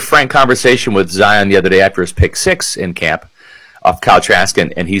had a very frank conversation with Zion the other day after his pick 6 in camp off Kyle Trask,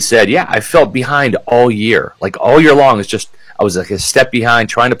 and he said, I felt behind all year. Like all year long, it's just I was like a step behind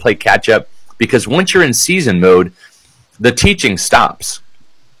trying to play catch-up because once you're in season mode, the teaching stops.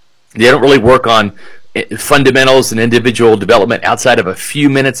 They don't really work on fundamentals and individual development outside of a few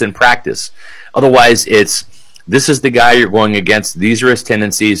minutes in practice. Otherwise, this is the guy you're going against. These are his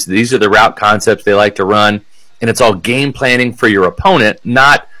tendencies. These are the route concepts they like to run. And it's all game planning for your opponent,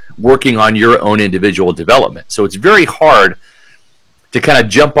 not working on your own individual development. So it's very hard to kind of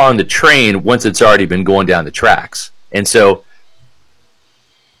jump on the train once it's already been going down the tracks. And so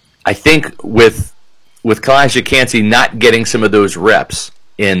I think with Kalijah Cansey not getting some of those reps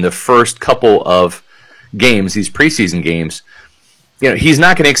in the first couple of games, these preseason games, he's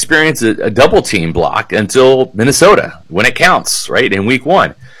not going to experience a double team block until Minnesota when it counts, right, in week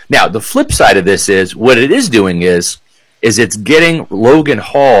 1. Now, the flip side of this is what it is doing is it's getting Logan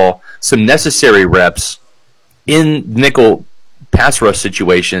Hall some necessary reps in nickel pass rush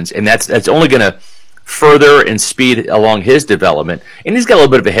situations, and that's only going to further and speed along his development. And he's got a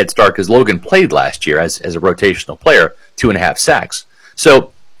little bit of a head start because Logan played last year as a rotational player, 2.5 sacks.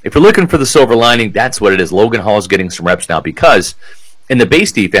 So if you're looking for the silver lining, that's what it is. Logan Hall is getting some reps now because in the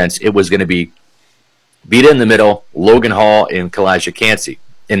base defense, it was going to be Vita in the middle, Logan Hall, and Kalijah Kancey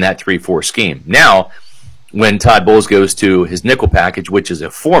in that 3-4 scheme. Now, when Todd Bowles goes to his nickel package, which is a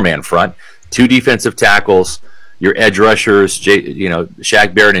 4-man front, 2 defensive tackles, your edge rushers,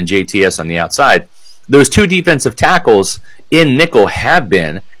 Shaq Barrett and JTS on the outside, those 2 defensive tackles in nickel have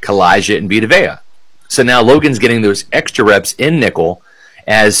been Kalijah and Vita Vea. So now Logan's getting those extra reps in nickel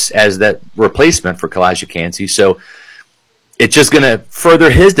as that replacement for Kalijah Kancey. So it's just going to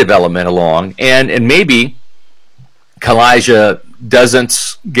further his development along, and maybe Kalijah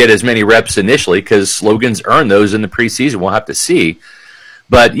doesn't get as many reps initially because Logan's earned those in the preseason. We'll have to see.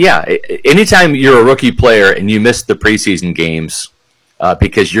 But yeah, anytime you're a rookie player and you miss the preseason games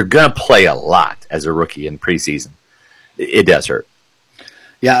because you're going to play a lot as a rookie in preseason, it does hurt.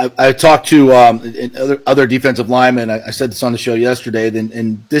 Yeah, I talked to other defensive linemen. I said this on the show yesterday,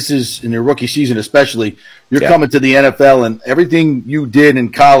 and this is in your rookie season especially. You're coming to the NFL, and everything you did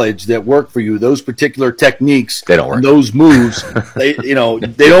in college that worked for you, those particular techniques, they don't work. And those moves, they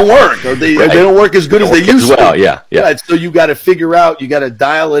don't work, or they don't work as good as they used to. Yeah. Right, so you got to figure out, you got to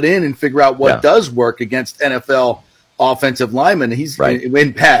dial it in and figure out what does work against NFL offensive linemen. He's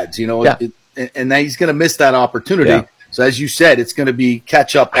in pads, and now he's going to miss that opportunity. Yeah. So as you said, it's going to be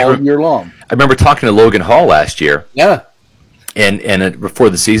catch up all year long. I remember talking to Logan Hall last year. Yeah. And before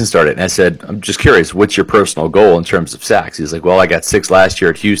the season started, and I said, I'm just curious, what's your personal goal in terms of sacks? He's like, well, I got 6 last year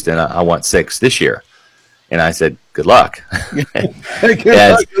at Houston. I want 6 this year. And I said, good luck. He kind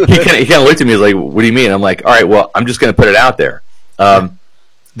of looked at me like, what do you mean? I'm like, all right, well, I'm just going to put it out there.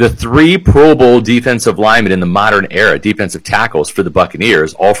 The 3 Pro Bowl defensive linemen in the modern era, defensive tackles for the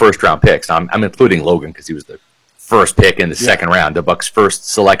Buccaneers, all first-round picks. I'm including Logan because he was the first pick in the second round, the Bucs' first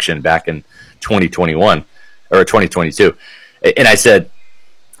selection back in 2021 or 2022. And I said,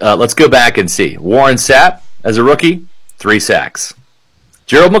 let's go back and see. Warren Sapp as a rookie, 3 sacks.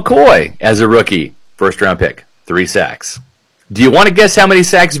 Gerald McCoy as a rookie, first-round pick, 3 sacks. Do you want to guess how many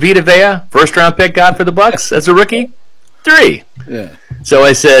sacks Vita Vea, first-round pick, got for the Bucs as a rookie? 3. Yeah. So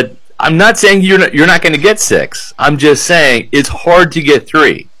I said, I'm not saying you're not going to get 6. I'm just saying it's hard to get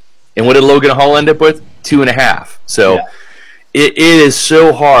 3. And what did Logan Hall end up with? 2.5. So it is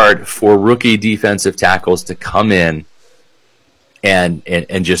so hard for rookie defensive tackles to come in and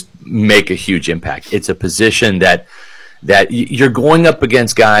just make a huge impact. It's a position that you're going up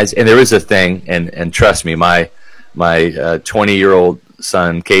against guys, and there is a thing, and trust me, my 20-year-old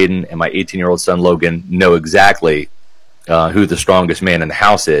son Caden and my 18-year-old son Logan know exactly who the strongest man in the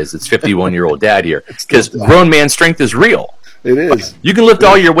house is. It's 51-year-old dad here, because grown man strength is real. It is. You can lift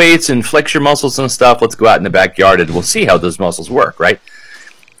all your weights and flex your muscles and stuff. Let's go out in the backyard and we'll see how those muscles work, right?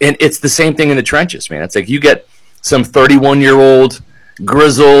 And it's the same thing in the trenches, man. It's like you get some 31-year-old,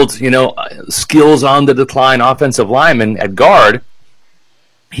 grizzled, skills on the decline offensive lineman at guard.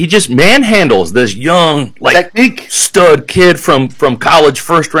 He just manhandles this young, technique stud kid from college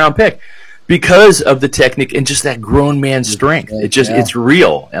first-round pick because of the technique and just that grown man strength. It's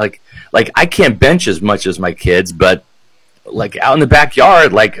real. Like I can't bench as much as my kids, but out in the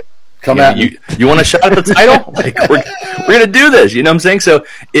backyard, come at me. You want a shot at the title? We're gonna do this. You know what I'm saying? So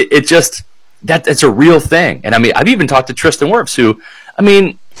it just that's a real thing. And I mean, I've even talked to Tristan Wirfs, who, I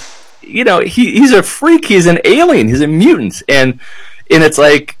mean, he's a freak. He's an alien. He's a mutant. And it's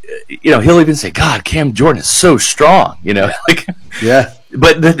like, he'll even say, God, Cam Jordan is so strong. Yeah.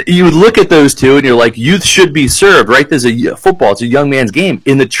 But you would look at those two, and you're like, youth should be served, right? There's football. It's a young man's game.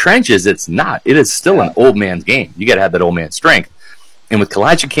 In the trenches, it's not. It is still an old man's game. You got to have that old man's strength. And with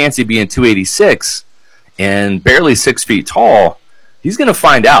Kalijah Kancey being 286 and barely 6 feet tall, he's going to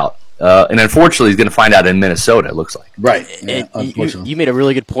find out. And unfortunately, he's going to find out in Minnesota, it looks like. Right. Yeah, you made a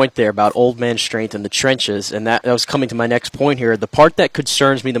really good point there about old man strength in the trenches, and that was coming to my next point here. The part that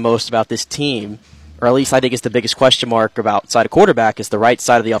concerns me the most about this team, or at least I think is the biggest question mark about outside of quarterback, is the right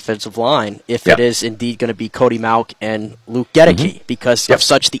side of the offensive line, if it is indeed going to be Cody Mauch and Luke Gedeke, because of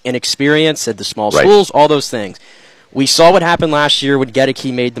such the inexperience and the small schools, all those things. We saw what happened last year when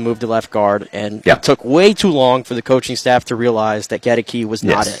Gedeke made the move to left guard, and it took way too long for the coaching staff to realize that Gedeke was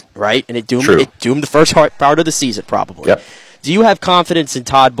not it, right? And it doomed the first part of the season, probably. Yep. Do you have confidence in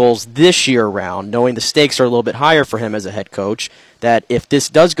Todd Bowles this year around, knowing the stakes are a little bit higher for him as a head coach, that if this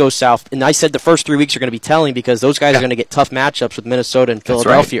does go south, and I said the first 3 weeks are going to be telling because those guys are going to get tough matchups with Minnesota and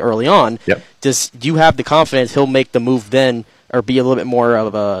Philadelphia early on. Yep. Do you have the confidence he'll make the move then, or be a little bit more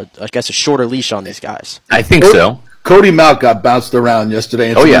of a shorter leash on these guys? I think so. Cody Mauch got bounced around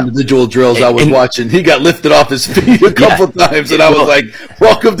yesterday in some individual drills I was watching. He got lifted off his feet a couple times, and I was like,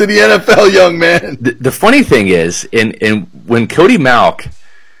 welcome to the NFL, young man. The funny thing is, when Cody Mauch,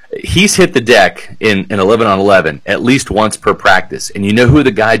 he's hit the deck in 11-on-11 at least once per practice. And you know who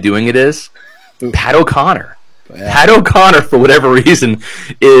the guy doing it is? Pat O'Connor. Yeah. Pat O'Connor, for whatever reason,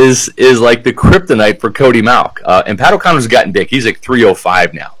 is like the kryptonite for Cody Mauch. And Pat O'Connor's gotten big. He's like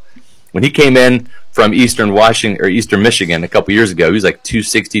 305 now. When he came in from Eastern Michigan a couple years ago, he was like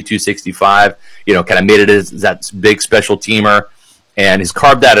 260, 265, kind of made it as that big special teamer, and has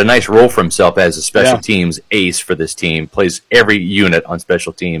carved out a nice role for himself as a special teams ace for this team, plays every unit on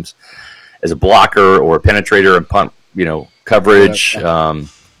special teams as a blocker or a penetrator and punt, coverage,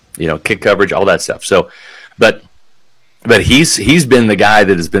 kick coverage, all that stuff. So, but he's been the guy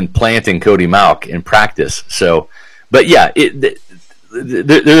that has been planting Cody Mauch in practice. So, but yeah,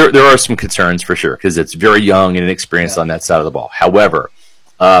 there are some concerns for sure because it's very young and inexperienced on that side of the ball. However,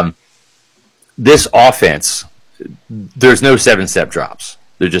 this offense, there's no 7-step drops.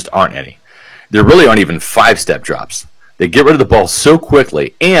 There just aren't any. There really aren't even 5-step drops. They get rid of the ball so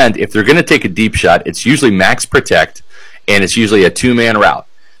quickly, and if they're going to take a deep shot, it's usually max protect, and it's usually a two-man route.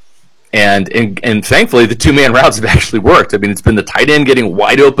 And thankfully, the two-man routes have actually worked. I mean, it's been the tight end getting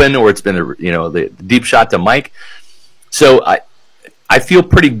wide open, or it's been the deep shot to Mike. So I feel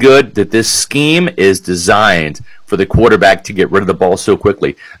pretty good that this scheme is designed for the quarterback to get rid of the ball so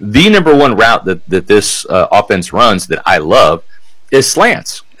quickly. The number one route that this offense runs that I love is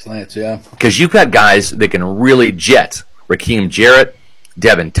slants. Slants, yeah. Because you've got guys that can really jet. Raheem Jarrett,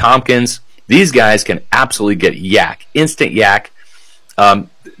 Devin Tompkins. These guys can absolutely get yak, instant yak.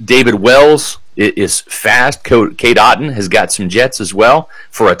 David Wells is fast. Cade Otton has got some jets as well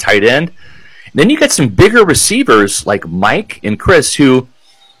for a tight end. Then you got some bigger receivers like Mike and Chris who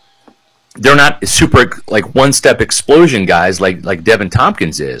they're not super like one-step explosion guys like Devin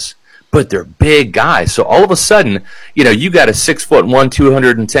Tompkins is, but they're big guys. So all of a sudden, you got a 6'1",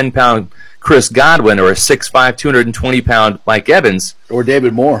 210-pound Chris Godwin or a 6'5", 220-pound Mike Evans. Or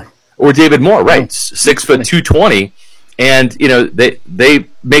David Moore. Right. 6 foot 220. And, they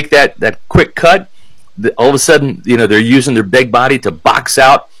make that quick cut. All of a sudden, they're using their big body to box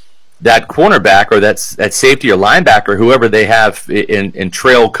out that cornerback or that safety or linebacker, whoever they have in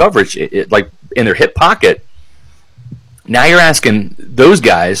trail coverage, like in their hip pocket. Now you're asking those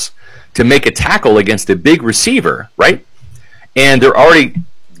guys to make a tackle against a big receiver, right? And they're already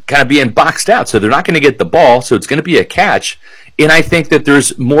kind of being boxed out, so they're not going to get the ball, so it's going to be a catch. And I think that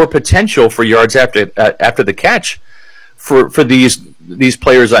there's more potential for yards after the catch for these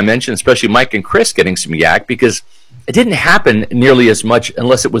players I mentioned, especially Mike and Chris getting some yak, because it didn't happen nearly as much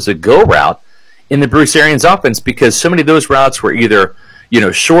unless it was a go route in the Bruce Arians offense, because so many of those routes were either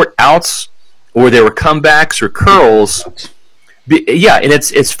short outs or they were comebacks or curls. Yeah, and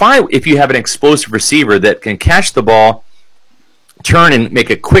it's fine if you have an explosive receiver that can catch the ball, turn and make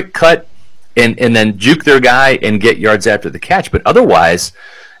a quick cut, and then juke their guy and get yards after the catch. But otherwise,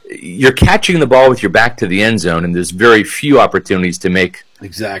 you're catching the ball with your back to the end zone, and there's very few opportunities to make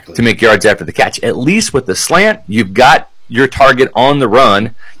yards after the catch. At least with the slant, you've got your target on the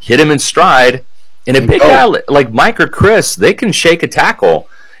run, hit him in stride, and a big guy like Mike or Chris, they can shake a tackle,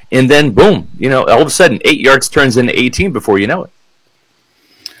 and then boom, all of a sudden 8 yards turns into 18 before you know it.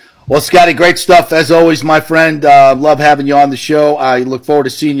 Well, Scotty, great stuff as always, my friend. Love having you on the show. I look forward to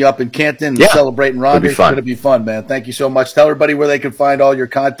seeing you up in Canton and celebrating Ron. It's going to be fun, man. Thank you so much. Tell everybody where they can find all your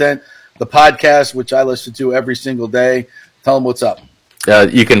content, the podcast, which I listen to every single day. Tell them what's up.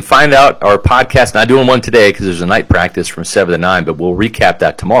 You can find out our podcast. Not doing one today because there's a night practice from 7 to 9, but we'll recap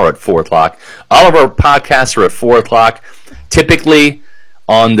that tomorrow at 4 o'clock. All of our podcasts are at 4 o'clock. Typically,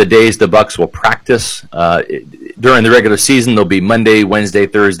 on the days the Bucs will practice during the regular season, there'll be Monday, Wednesday,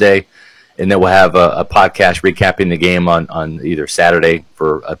 Thursday, and then we'll have a podcast recapping the game on either Saturday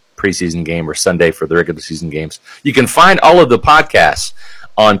for a preseason game or Sunday for the regular season games. You can find all of the podcasts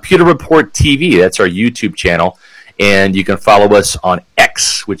on Pewter Report TV. That's our YouTube channel. And you can follow us on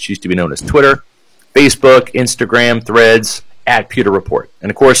X, which used to be known as Twitter, Facebook, Instagram, Threads, at Pewter Report. And,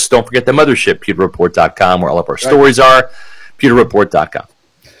 of course, don't forget the mothership, pewterreport.com, where all of our stories are, pewterreport.com.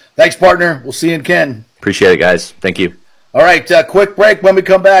 Thanks, partner. We'll see you in Ken. Appreciate it, guys. Thank you. All right, quick break. When we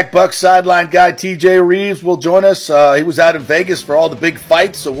come back, Bucs sideline guy TJ Reeves will join us. He was out in Vegas for all the big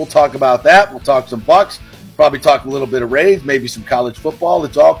fights, so we'll talk about that. We'll talk some Bucs. probably talk a little bit of Rays, maybe some college football.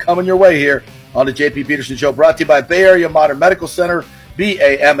 It's all coming your way here on the J.P. Peterson Show, brought to you by Bay Area Modern Medical Center,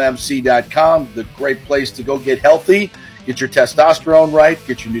 BAMMC.com, the great place to go get healthy, get your testosterone right,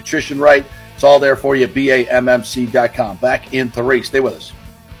 get your nutrition right. It's all there for you at BAMMC.com. Back in 3. Stay with us.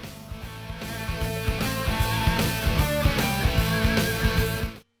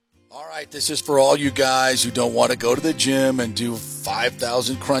 All right, this is for all you guys who don't want to go to the gym and do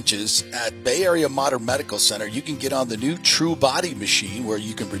 5,000 crunches. At Bay Area Modern Medical Center, you can get on the new True Body machine where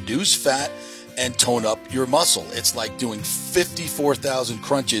you can reduce fat and tone up your muscle. It's like doing 54,000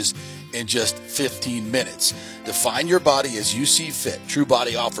 crunches in just 15 minutes. Define your body as you see fit. True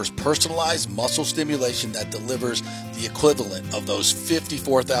Body offers personalized muscle stimulation that delivers the equivalent of those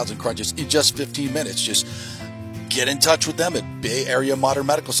 54,000 crunches in just 15 minutes. Just get in touch with them at Bay Area Modern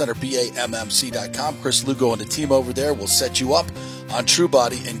Medical Center, BAMMC.com. Chris Lugo and the team over there will set you up on True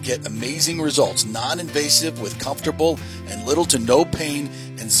Body and get amazing results. Non-invasive with comfortable and little to no pain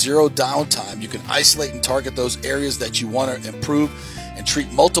and zero downtime. You can isolate and target those areas that you want to improve and treat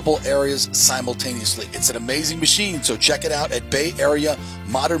multiple areas simultaneously. It's an amazing machine, so check it out at Bay Area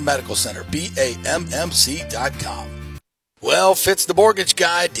Modern Medical Center, BAMMC.com. Well, Fitz the mortgage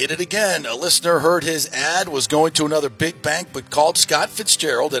guy did it again. A listener heard his ad, was going to another big bank, but called Scott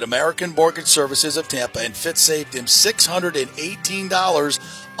Fitzgerald at American Mortgage Services of Tampa, and Fitz saved him $618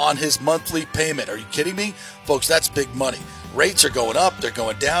 on his monthly payment. Are you kidding me? Folks, that's big money. Rates are going up, they're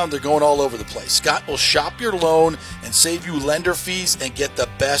going down, they're going all over the place. Scott will shop your loan and save you lender fees and get the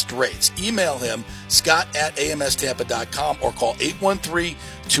best rates. Email him, scott@amstampa.com, or call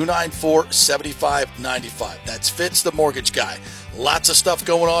 813-294-7595. That's Fitz the mortgage guy. Lots of stuff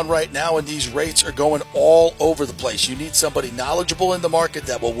going on right now, and these rates are going all over the place. You need somebody knowledgeable in the market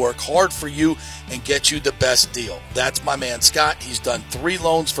that will work hard for you and get you the best deal. That's my man Scott. He's done 3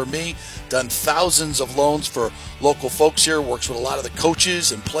 loans for me, done thousands of loans for local folks here, works with a lot of the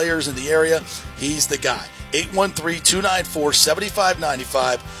coaches and players in the area. He's the guy.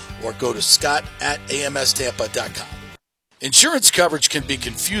 813-294-7595, or go to scott@amstampa.com. Insurance coverage can be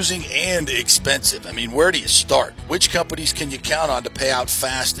confusing and expensive. I mean, where do you start? Which companies can you count on to pay out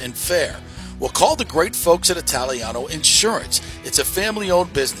fast and fair? Well, call the great folks at Italiano Insurance. It's a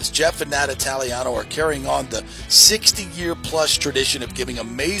family-owned business. Jeff and Nat Italiano are carrying on the 60-year-plus tradition of giving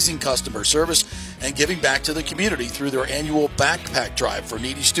amazing customer service and giving back to the community through their annual backpack drive for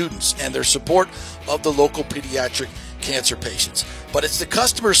needy students and their support of the local pediatric cancer patients. But it's the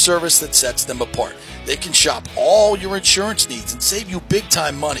customer service that sets them apart. They can shop all your insurance needs and save you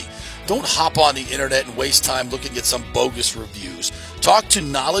big-time money. Don't hop on the internet and waste time looking at some bogus reviews. Talk to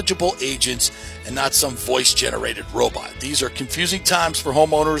knowledgeable agents and not some voice-generated robot. These are confusing times for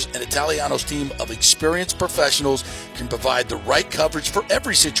homeowners, and Italiano's team of experienced professionals can provide the right coverage for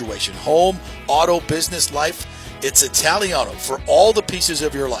every situation: home, auto, business, life. It's Italiano for all the pieces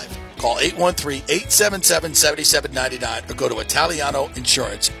of your life. Call 813-877-7799 or go to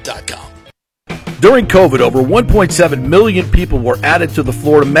ItalianoInsurance.com. During COVID, over 1.7 million people were added to the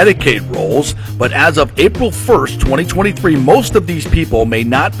Florida Medicaid rolls, but as of April 1st, 2023, most of these people may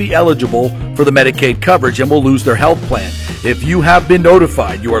not be eligible for the Medicaid coverage and will lose their health plan. If you have been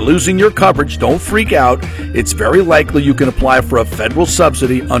notified you are losing your coverage, don't freak out. It's very likely you can apply for a federal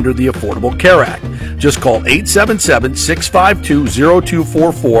subsidy under the Affordable Care Act. Just call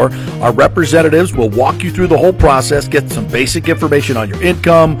 877-652-0244. Our representatives will walk you through the whole process, get some basic information on your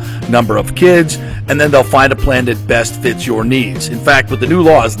income, number of kids, and then they'll find a plan that best fits your needs. In fact, with the new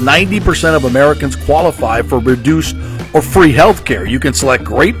laws, 90% of Americans qualify for reduced or free health care. You can select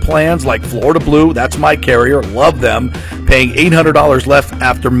great plans like Florida Blue, that's my carrier, love them, paying $800 left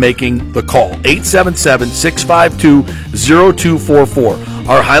after making the call. 877-652-0244.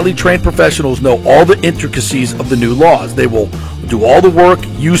 Our highly trained professionals know all the intricacies of the new laws. They will do all the work,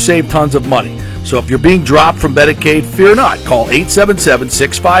 you save tons of money. So if you're being dropped from Medicaid, fear not. Call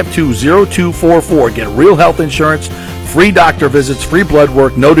 877-652-0244. Get real health insurance, free doctor visits, free blood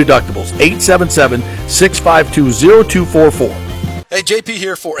work, no deductibles. 877-652-0244. Hey, JP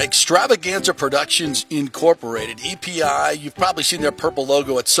here for Extravaganza Productions Incorporated, EPI. You've probably seen their purple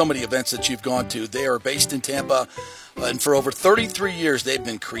logo at so many events that you've gone to. They are based in Tampa, and for over 33 years, they've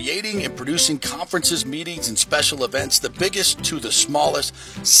been creating and producing conferences, meetings, and special events, the biggest to the smallest.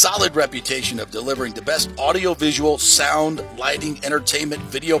 Solid reputation of delivering the best audio-visual, sound, lighting, entertainment,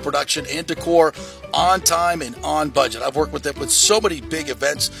 video production, and decor on time and on budget. I've worked with them with so many big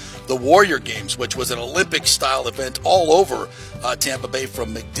events. The Warrior Games, which was an Olympic-style event all over Tampa Bay,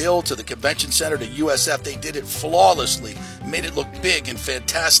 from McDill to the Convention Center to USF. They did it flawlessly, made it look big and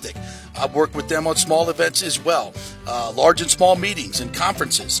fantastic. I've worked with them on small events as well. large and small meetings and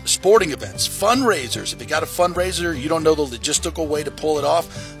conferences, sporting events, fundraisers. If you got a fundraiser, you don't know the logistical way to pull it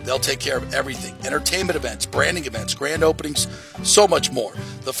off, they'll take care of everything. Entertainment events, branding events, grand openings, so much more.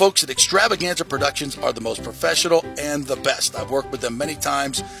 The folks at Extravaganza Productions are the most professional and the best. I've worked with them many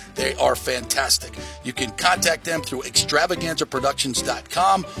times. They are fantastic. You can contact them through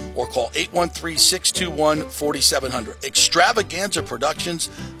extravaganzaproductions.com or call 813-621-4700. Extravaganza Productions,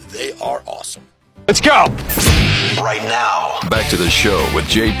 they are awesome. Let's go. Right now. Back to the show with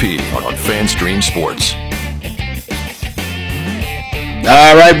JP on FanStream Sports.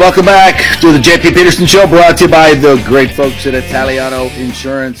 All right, welcome back to the JP Peterson Show, brought to you by the great folks at Italiano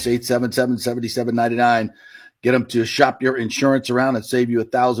Insurance, 877-7799. Get them to shop your insurance around and save you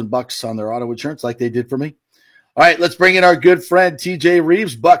 $1,000 on their auto insurance like they did for me. All right, let's bring in our good friend, TJ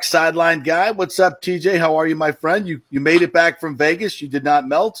Reeves, Bucs sideline guy. What's up, TJ? How are you, my friend? You made it back from Vegas. You did not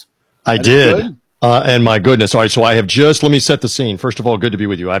melt. I did. And my goodness. All right. So I have just, let me set the scene. First of all, good to be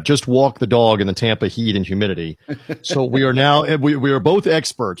with you. I've just walked the dog in the Tampa heat and humidity. So we are now, we are both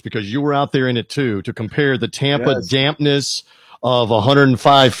experts because you were out there in it too, to compare the Tampa dampness of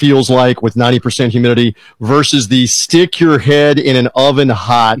 105 feels like with 90% humidity versus the stick your head in an oven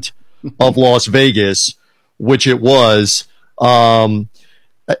hot of Las Vegas, which it was. And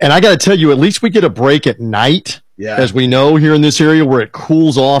I got to tell you, at least we get a break at night. Yeah. As we know here in this area where it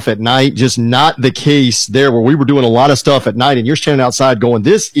cools off at night, just not the case there where we were doing a lot of stuff at night and you're standing outside going,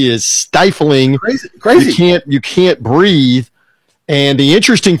 this is stifling. Crazy. You can't breathe. And the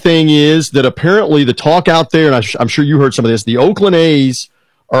interesting thing is that apparently the talk out there, and I'm sure you heard some of this, the Oakland A's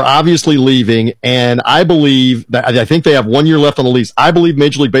are obviously leaving. And I believe that I think they have 1 year left on the lease. I believe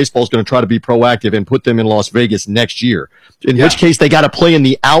Major League Baseball is going to try to be proactive and put them in Las Vegas next year. In which case they got to play in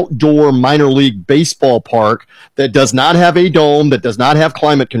the outdoor minor league baseball park that does not have a dome, that does not have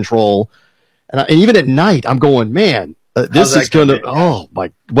climate control. And even at night, I'm going, man, this is going to, oh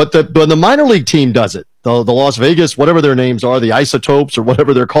my, but the minor league team does it. The Las Vegas, whatever their names are, the Isotopes or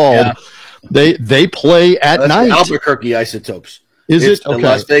whatever they're called, they play at night. The Albuquerque Isotopes. Is it?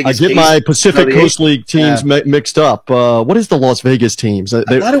 Okay. I get my Pacific Coast League teams mixed up. What is the Las Vegas teams? I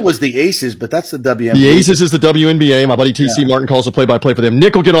thought it was the Aces, but that's the WNBA. The Aces is the WNBA. My buddy TC Martin calls the play-by-play for them.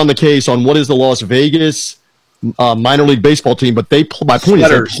 Nick will get on the case on what is the Las Vegas minor league baseball team, but my point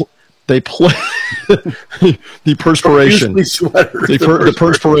is they play the perspiration. The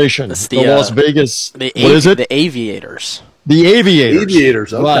perspiration. The Las Vegas. What is it? The Aviators. The Aviators.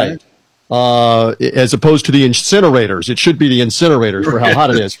 Aviators, okay. Right. As opposed to the incinerators. It should be the incinerators for how hot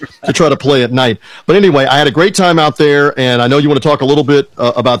it is to try to play at night. But anyway, I had a great time out there, and I know you want to talk a little bit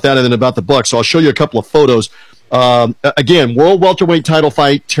about that and then about the Bucs. So I'll show you a couple of photos. Again, world welterweight title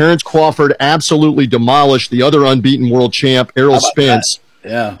fight. Terrence Crawford absolutely demolished the other unbeaten world champ, Errol Spence.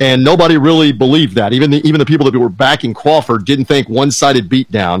 Yeah. And nobody really believed that. Even the people that were backing Crawford didn't think one-sided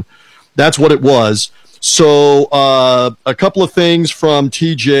beatdown. That's what it was. So a couple of things from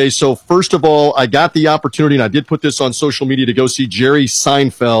TJ. So first of all, I got the opportunity, and I did put this on social media, to go see Jerry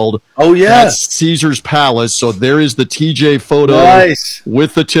Seinfeld at Caesar's Palace. So there is the TJ photo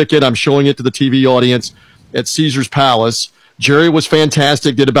with the ticket. I'm showing it to the TV audience at Caesar's Palace. Jerry was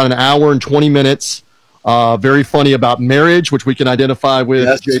fantastic, did about an hour and 20 minutes. Very funny about marriage, which we can identify with,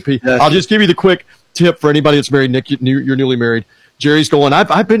 JP. Yes. I'll just give you the quick tip for anybody that's married. Nick, you're newly married. Jerry's going,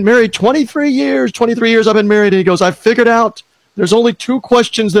 I've been married 23 years. 23 years I've been married. And he goes, I figured out there's only two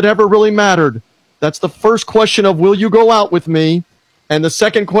questions that ever really mattered. That's the first question of, will you go out with me? And the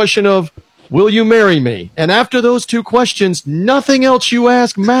second question of, will you marry me? And after those two questions, nothing else you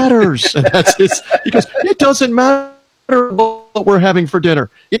ask matters. And that's it. He goes, it doesn't matter what we're having for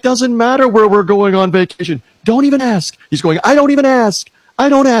dinner. It doesn't matter where we're going on vacation. Don't even ask. He's going, I don't even ask. I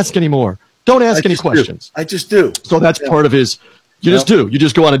don't ask anymore. Don't ask any questions. I just do. So that's part of his... You just do. You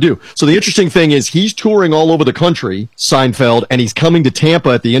just go on and do. So the interesting thing is he's touring all over the country, Seinfeld, and he's coming to Tampa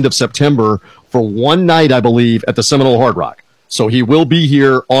at the end of September for one night, I believe, at the Seminole Hard Rock. So he will be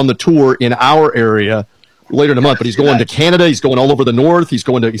here on the tour in our area later in the month. But he's going to Canada. He's going all over the north. He's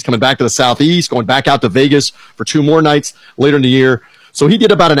coming back to the southeast, going back out to Vegas for 2 more nights later in the year. So he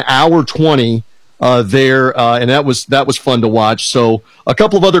did about an hour 20 there, and that was fun to watch. So a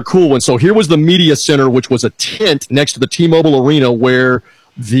couple of other cool ones. So here was the media center, which was a tent next to the T-Mobile Arena where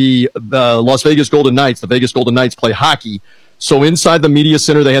the Las Vegas Golden Knights, the Vegas Golden Knights, play hockey. So inside the media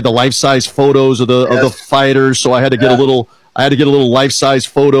center, they had the life-size photos of the fighters. So I had to get a little I had to get a little life-size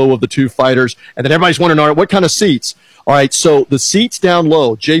photo of the two fighters. And then everybody's wondering, all right, what kind of seats? All right, so the seats down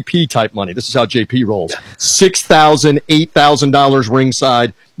low, JP type money. This is how JP rolls. $6,000, $8,000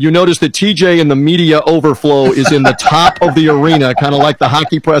 ringside. You notice that TJ in the media overflow is in the top of the arena, kind of like the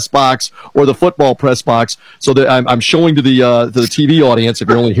hockey press box or the football press box. So that I'm showing to the TV audience, if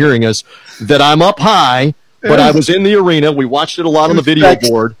you're only hearing us, that I'm up high, but I was in the arena. We watched it a lot on the video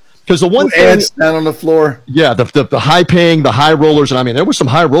board. Because the one thing down on the floor, the high paying, the high rollers, and I mean there were some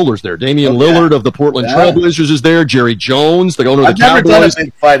high rollers there. Damian Lillard of the Portland Trailblazers is there. Jerry Jones, the owner of the Cowboys. I've never done a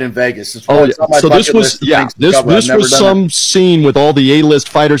big fight in Vegas. So this was some scene with all the A-list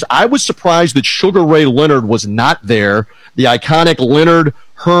fighters. I was surprised that Sugar Ray Leonard was not there. The iconic Leonard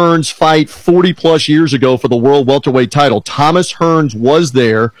Hearns fight 40-plus years ago for the world welterweight title. Thomas Hearns was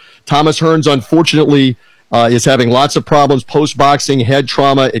there. Thomas Hearns, unfortunately, is having lots of problems, post-boxing, head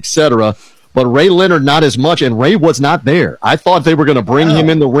trauma, etc. But Ray Leonard, not as much, and Ray was not there. I thought they were going to bring him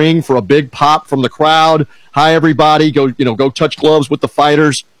in the ring for a big pop from the crowd. Hi, everybody. Go touch gloves with the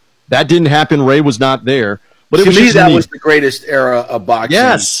fighters. That didn't happen. Ray was not there. But to me, that was the greatest era of boxing.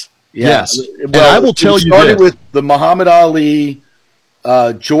 Yes. Well, and I will tell you started with the Muhammad Ali,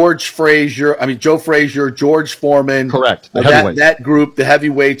 Joe Frazier, George Foreman. Correct. That group, the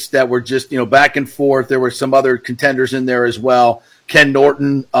heavyweights that were just, back and forth. There were some other contenders in there as well. Ken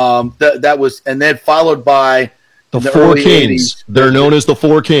Norton. That was, and then followed by the Four Kings. 80s. They're known as the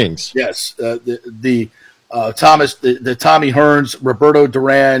Four Kings. Yes. Tommy Hearns, Roberto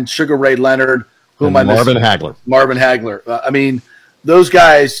Duran, Sugar Ray Leonard, Marvin Hagler. Marvin Hagler. Those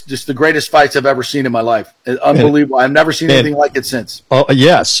guys, just the greatest fights I've ever seen in my life. Unbelievable. I've never seen anything like it since.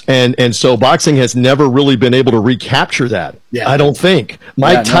 Yes. And so boxing has never really been able to recapture that. Yeah. I don't think.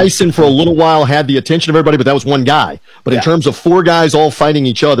 Mike Tyson for a little while had the attention of everybody, but that was one guy. But in terms of four guys all fighting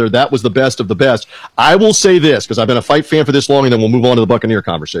each other, that was the best of the best. I will say this, because I've been a fight fan for this long, and then we'll move on to the Buccaneer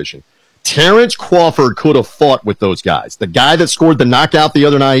conversation. Terrence Crawford could have fought with those guys. The guy that scored the knockout the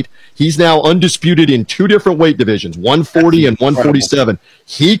other night, he's now undisputed in two different weight divisions, 140 and 147.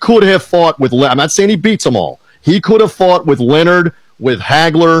 He could have fought with, I'm not saying he beats them all. He could have fought with Leonard, with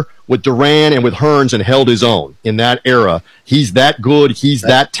Hagler, with Duran, and with Hearns and held his own in that era. He's that good. He's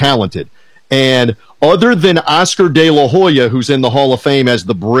that talented. And other than Oscar De La Hoya, who's in the Hall of Fame as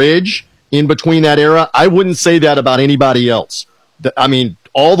the bridge in between that era, I wouldn't say that about anybody else.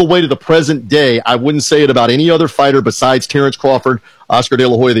 All the way to the present day, I wouldn't say it about any other fighter besides Terrence Crawford, Oscar De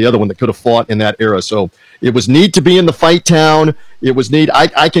La Hoya, the other one that could have fought in that era. So it was neat to be in the fight town. It was neat.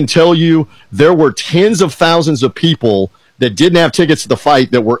 I can tell you there were tens of thousands of people that didn't have tickets to the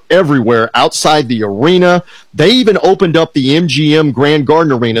fight that were everywhere outside the arena. They even opened up the MGM Grand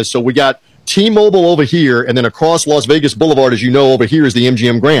Garden Arena. So we got T-Mobile over here, and then across Las Vegas Boulevard, as you know, over here is the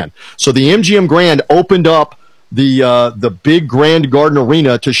MGM Grand. So the MGM Grand opened up the big Grand Garden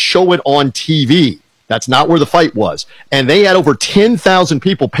Arena to show it on TV. That's not where the fight was. And they had over 10,000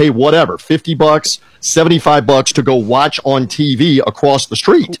 people pay whatever, $50, $75 to go watch on TV across the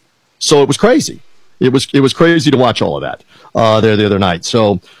street. So it was crazy. It was crazy to watch all of that there the other night.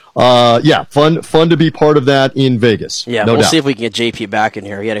 So fun to be part of that in Vegas. Yeah, no we'll doubt. See if we can get JP back in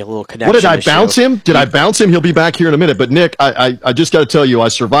here. He had a little connection. What did I bounce him? Did I bounce him? He'll be back here in a minute. But Nick, I just got to tell you, I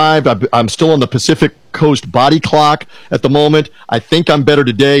survived. I'm still on the Pacific Coast body clock at the moment. I think I'm better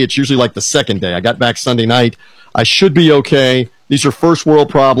today. It's usually like the second day. I got back Sunday night. I should be okay. These are first world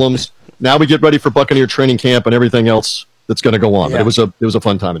problems. Now we get ready for Buccaneer training camp and everything else that's going to go on. Yeah. But it was a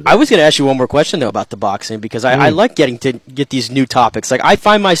fun time. I was going to ask you one more question though about the boxing, because I like getting to get these new topics. Like I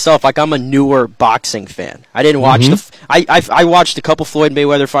find myself like I'm a newer boxing fan. I didn't watch I watched a couple Floyd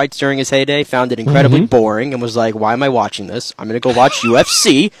Mayweather fights during his heyday, found it incredibly boring, and was like, why am I watching this? I'm going to go watch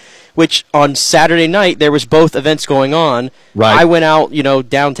UFC. Which on Saturday night there was both events going on. Right. I went out,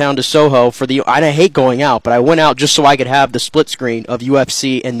 downtown to Soho I hate going out, but I went out just so I could have the split screen of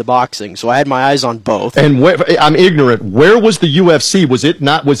UFC and the boxing. So I had my eyes on both. And I'm ignorant. Where was the UFC? Was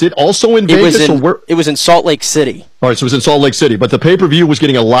it also in Vegas? It was in Salt Lake City. All right, so it was in Salt Lake City. But the pay-per-view was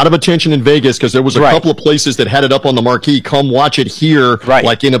getting a lot of attention in Vegas because there was a couple of places that had it up on the marquee. Come watch it here,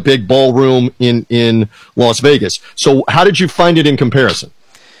 like in a big ballroom in Las Vegas. So how did you find it in comparison?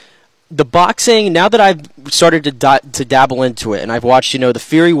 The boxing, now that I've started to dabble into it, and I've watched, the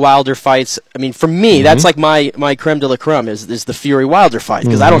Fury Wilder fights. I mean, for me, that's like my creme de la creme is the Fury Wilder fight,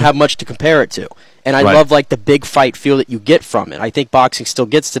 because I don't have much to compare it to, and I love like the big fight feel that you get from it. I think boxing still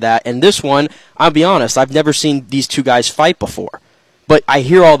gets to that, and this one, I'll be honest, I've never seen these two guys fight before. But I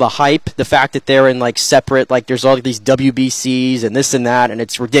hear all the hype, the fact that they're in like separate, like there's all these WBCs and this and that, and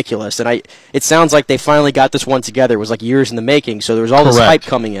it's ridiculous. And it sounds like they finally got this one together. It was like years in the making, so there was all this hype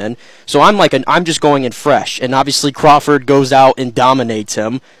coming in. So I'm just going in fresh. And obviously Crawford goes out and dominates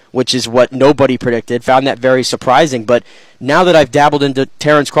him, which is what nobody predicted. Found that very surprising. But now that I've dabbled into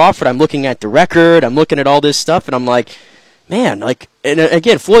Terrence Crawford, I'm looking at the record, I'm looking at all this stuff, and I'm like, man, like, and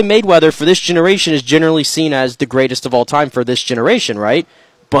again, Floyd Mayweather for this generation is generally seen as the greatest of all time for this generation, right?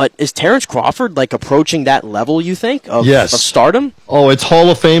 But is Terrence Crawford like approaching that level, you think, of stardom? Oh, it's Hall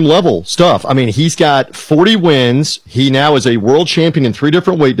of Fame level stuff. I mean, he's got 40 wins. He now is a world champion in 3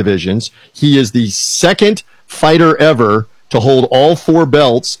 different weight divisions. He is the second fighter ever to hold all 4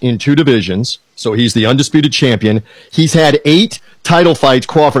 belts in 2 divisions. So he's the undisputed champion. He's had 8 title fights,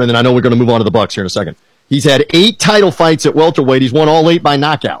 Crawford, and then I know we're going to move on to the Bucks here in a second. He's had 8 title fights at welterweight. He's won all 8 by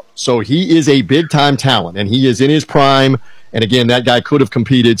knockout. So he is a big-time talent, and he is in his prime. And, again, that guy could have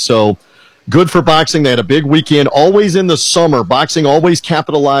competed. So good for boxing. They had a big weekend, always in the summer. Boxing always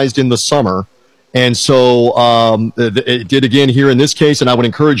capitalized in the summer. And so it did again here in this case, and I would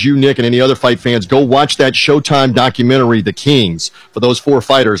encourage you, Nick, and any other fight fans, go watch that Showtime documentary, The Kings, for those 4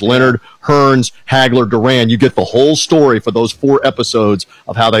 fighters, Leonard, Hearns, Hagler, Duran. You get the whole story for those 4 episodes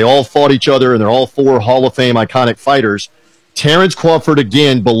of how they all fought each other, and they're all 4 Hall of Fame iconic fighters. Terrence Crawford,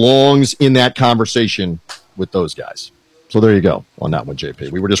 again, belongs in that conversation with those guys. So there you go on that one,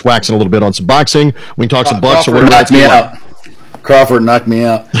 JP. We were just waxing a little bit on some boxing. We can talk some Bucks. Crawford knocked me out. Crawford knocked me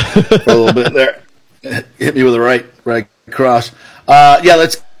out for a little bit there. Hit me with a right cross.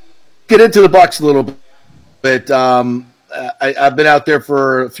 Let's get into the Bucks a little bit. I've been out there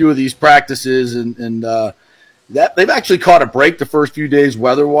for a few of these practices, and that they've actually caught a break the first few days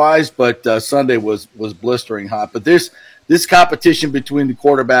weather-wise, but Sunday was blistering hot. But this competition between the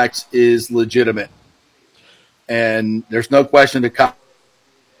quarterbacks is legitimate, and there's no question that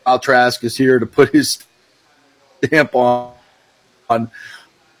Kyle Trask is here to put his stamp on.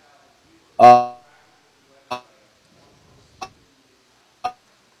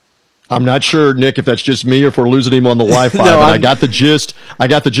 I'm not sure, Nick, if that's just me or if we're losing him on the Wi-Fi, but I got the gist. I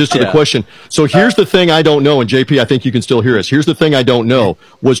got the gist of the question. So here's the thing I don't know, and JP, I think you can still hear us. Here's the thing I don't know.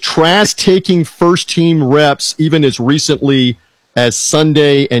 Was Trask taking first-team reps even as recently as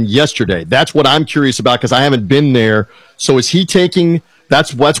Sunday and yesterday? That's what I'm curious about because I haven't been there. So is he taking –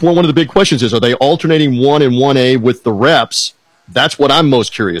 that's one of the big questions is, are they alternating 1 and 1A with the reps? That's what I'm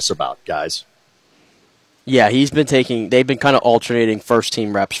most curious about, guys. Yeah, they've been kind of alternating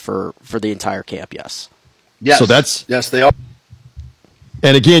first-team reps for the entire camp, yes. So yes, they are.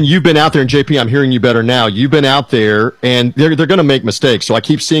 And again, you've been out there, and JP, I'm hearing you better now. You've been out there, and they're going to make mistakes. So I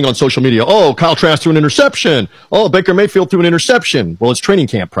keep seeing on social media, Kyle Trask threw an interception. Baker Mayfield threw an interception. Well, it's training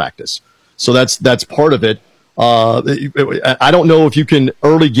camp practice. So that's part of it. I don't know if you can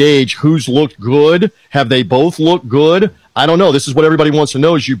early gauge who's looked good. Have they both looked good? I don't know. This is what everybody wants to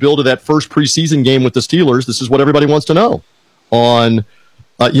know as you build to that first preseason game with the Steelers. This is what everybody wants to know on,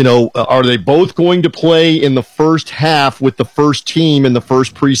 are they both going to play in the first half with the first team in the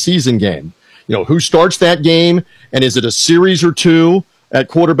first preseason game? Who starts that game, and is it a series or 2 at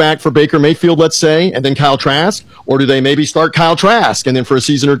quarterback for Baker Mayfield, let's say, and then Kyle Trask? Or do they maybe start Kyle Trask, and then for a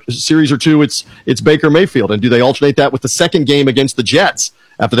series or 2, it's Baker Mayfield? And do they alternate that with the second game against the Jets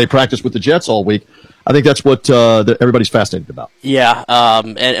after they practice with the Jets all week? I think that's what everybody's fascinated about. Yeah,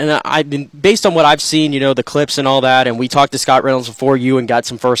 and I've been based on what I've seen, the clips and all that, and we talked to Scott Reynolds before you and got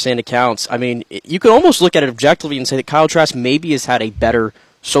some first-hand accounts. I mean, you could almost look at it objectively and say that Kyle Trask maybe has had a better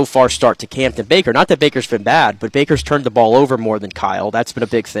so far start to camp than Baker. Not that Baker's been bad, but Baker's turned the ball over more than Kyle. That's been a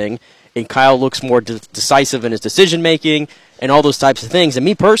big thing. And Kyle looks more decisive in his decision-making and all those types of things. And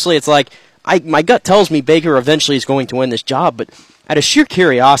me personally, it's like my gut tells me Baker eventually is going to win this job, but out of sheer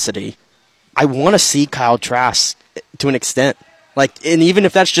curiosity, I want to see Kyle Trask to an extent. And even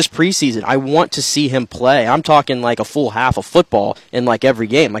if that's just preseason, I want to see him play. I'm talking like a full half of football in like every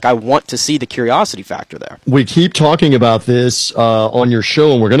game. I want to see the curiosity factor there. We keep talking about this on your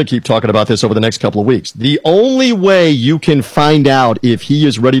show, and we're going to keep talking about this over the next couple of weeks. The only way you can find out if he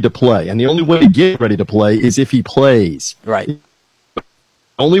is ready to play, and the only way to get ready to play, is if he plays. Right. The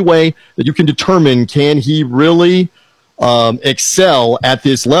only way that you can determine can he really excel at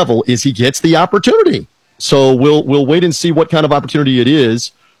this level is he gets the opportunity. So we'll wait and see what kind of opportunity it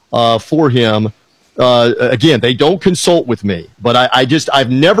is for him. Again, they don't consult with me, but I've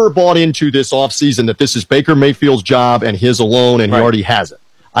never bought into this offseason that this is Baker Mayfield's job and his alone, and he already has it.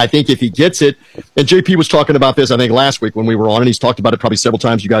 I think if he gets it, and JP was talking about this, I think, last week when we were on, and he's talked about it probably several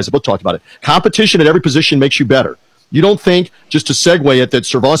times. You guys have both talked about it. Competition at every position makes you better. You don't think, just to segue it, that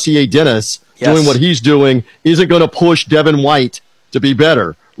Servassier Dennis doing what he's doing isn't going to push Devin White to be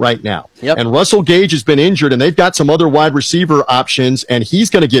better right now. Yep. And Russell Gage has been injured, and they've got some other wide receiver options, and he's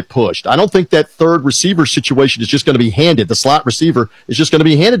going to get pushed. I don't think that third receiver situation is just going to be handed. The slot receiver is just going to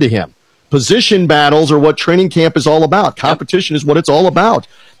be handed to him. Position battles are what training camp is all about. Competition is what it's all about.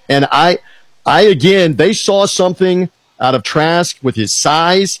 And I again, they saw something out of Trask with his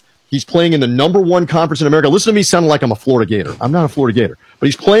size. He's playing in the number one conference in America. Listen to me sounding like I'm a Florida Gator. I'm not a Florida Gator. But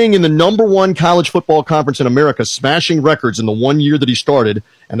he's playing in the number one college football conference in America, smashing records in the 1 year that he started,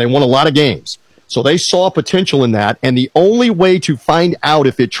 and they won a lot of games. So they saw potential in that, and the only way to find out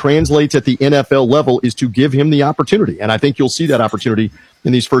if it translates at the NFL level is to give him the opportunity. And I think you'll see that opportunity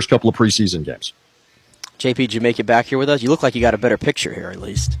in these first couple of preseason games. JP, did you make it back here with us? You look like you got a better picture here, at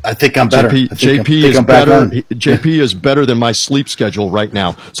least. I think I'm better. JP is better than my sleep schedule right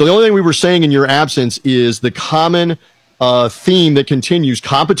now. So the only thing we were saying in your absence is the common theme that continues.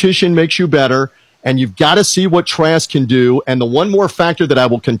 Competition makes you better, and you've got to see what Trask can do. And the one more factor that I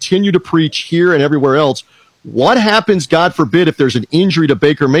will continue to preach here and everywhere else, what happens, God forbid, if there's an injury to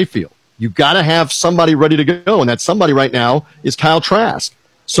Baker Mayfield? You've got to have somebody ready to go, and that somebody right now is Kyle Trask.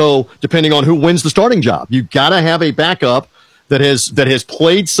 So depending on who wins the starting job, you've got to have a backup that has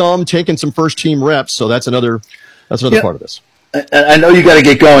played some, taken some first team reps. So that's another part of this. I know you got to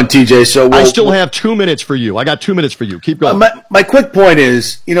get going, TJ. So I still have 2 minutes for you. I got 2 minutes for you. Keep going. My quick point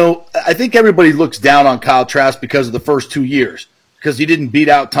is, I think everybody looks down on Kyle Trask because of the first 2 years because he didn't beat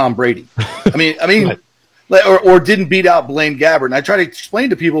out Tom Brady. I mean, right. or didn't beat out Blaine Gabbert. And I try to explain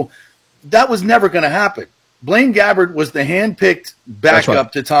to people that was never going to happen. Blaine Gabbert was the hand-picked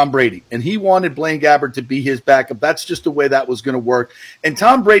backup to Tom Brady, and he wanted Blaine Gabbert to be his backup. That's just the way that was going to work. And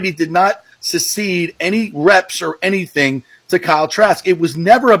Tom Brady did not secede any reps or anything to Kyle Trask. It was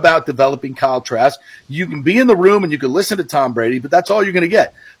never about developing Kyle Trask. You can be in the room and you can listen to Tom Brady, but that's all you're going to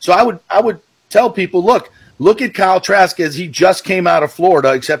get. So I would tell people, look at Kyle Trask as he just came out of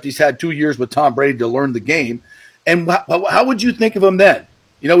Florida, except he's had 2 years with Tom Brady to learn the game. And how would you think of him then?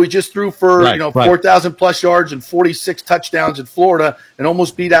 He just threw for 4,000 plus yards and 46 touchdowns in Florida and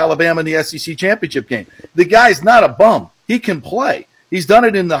almost beat Alabama in the SEC championship game. The guy's not a bum. He can play. He's done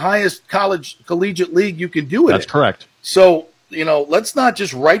it in the highest collegiate league you can do it. That's correct. So, let's not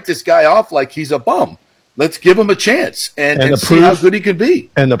just write this guy off like he's a bum. Let's give him a chance and see how good he can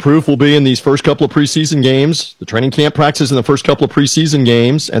be. And the proof will be in these first couple of preseason games, the training camp practices in the first couple of preseason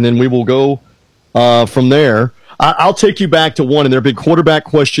games, and then we will go from there. I'll take you back to one, and there have been quarterback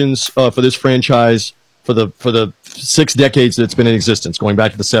questions for this franchise for the 6 decades that it's been in existence, going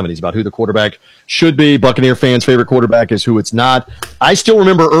back to the 70s, about who the quarterback should be. Buccaneer fans' favorite quarterback is who it's not. I still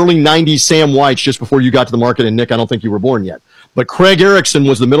remember early 90s Sam White just before you got to the market, and Nick, I don't think you were born yet. But Craig Erickson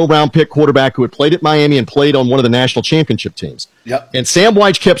was the middle-round pick quarterback who had played at Miami and played on one of the national championship teams. Yep. And Sam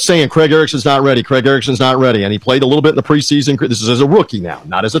White kept saying, Craig Erickson's not ready, Craig Erickson's not ready. And he played a little bit in the preseason. This is as a rookie now,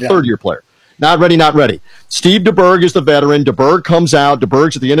 not as a third-year player. Not ready, not ready. Steve DeBerg is the veteran. DeBerg comes out.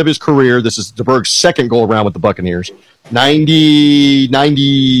 DeBerg's at the end of his career. This is DeBerg's second go-around with the Buccaneers.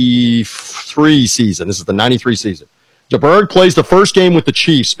 93 season. This is the 93 season. DeBerg plays the first game with the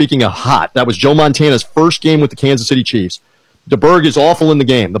Chiefs. Speaking of hot, that was Joe Montana's first game with the Kansas City Chiefs. DeBerg is awful in the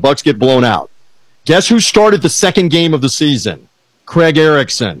game. The Bucs get blown out. Guess who started the second game of the season? Craig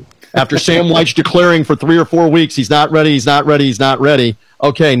Erickson. After Sam White's declaring for 3 or 4 weeks, he's not ready, he's not ready, he's not ready.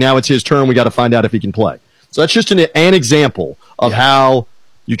 Okay, now it's his turn. We got to find out if he can play. So that's just an example of how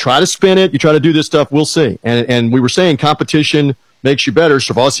you try to spin it, you try to do this stuff. We'll see. And we were saying competition makes you better.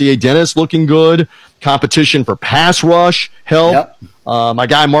 Savasier Dennis looking good. Competition for pass rush help. Yep. My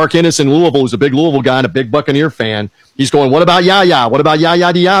guy Mark Ennis in Louisville, who's a big Louisville guy and a big Buccaneer fan. He's going, what about Yaya? What about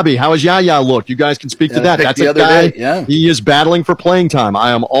Yaya Diaby? How has Yaya looked? You guys can speak to that. That's a guy. Yeah. He is battling for playing time.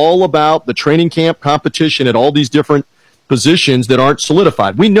 I am all about the training camp competition at all these different positions that aren't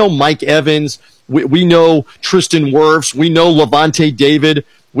solidified. We know Mike Evans. We know Tristan Wirfs. We know Levante David.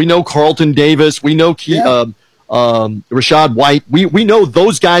 We know Carlton Davis. We know Rashad White. We know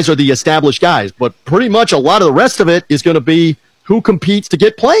those guys are the established guys, but pretty much a lot of the rest of it is going to be who competes to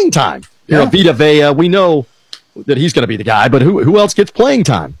get playing time. Yeah. Vita Vea, we know that he's going to be the guy, but who else gets playing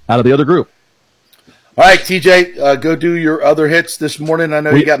time out of the other group? All right, TJ, go do your other hits this morning. I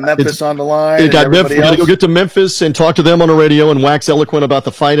know you got Memphis on the line. We got Memphis. We got to go get to Memphis and talk to them on the radio and wax eloquent about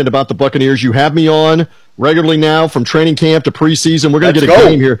the fight and about the Buccaneers. You have me on regularly now from training camp to preseason. We're going to get a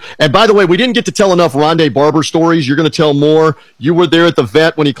game here. And by the way, we didn't get to tell enough Rondé Barber stories. You're going to tell more. You were there at the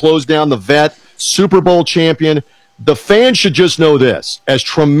Vet when he closed down the Vet, Super Bowl champion. The fans should just know this. As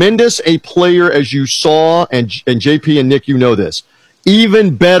tremendous a player as you saw, and JP and Nick, you know this,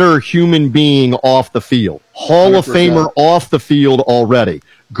 even better human being off the field. Hall 100%. Of Famer off the field already.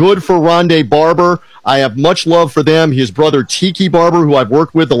 Good for Rondé Barber. I have much love for them. His brother Tiki Barber, who I've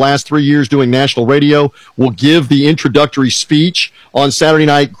worked with the last 3 years doing national radio, will give the introductory speech on Saturday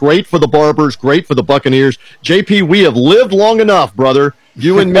night. Great for the Barbers, great for the Buccaneers. JP, we have lived long enough, brother,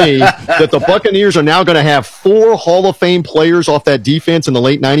 you and me, that the Buccaneers are now going to have 4 Hall of Fame players off that defense in the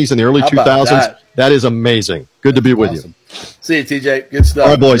late 90s and the early 2000s. That is amazing. Good to be with you. See you, TJ. Good stuff.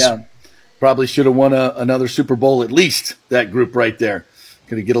 All right, boys. Yeah. Probably should have won another Super Bowl, at least, that group right there.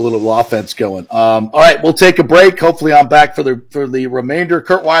 Going to get a little offense going. All right, we'll take a break. Hopefully I'm back for the remainder.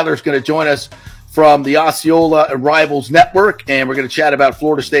 Kurt Weiler is going to join us from the Osceola and Rivals Network, and we're going to chat about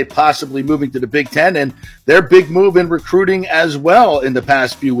Florida State possibly moving to the Big Ten and their big move in recruiting as well in the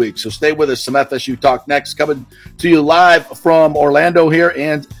past few weeks. So stay with us. Some FSU talk next, coming to you live from Orlando here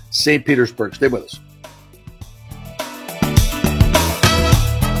and St. Petersburg. Stay with us.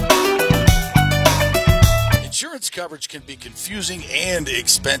 Insurance coverage can be confusing and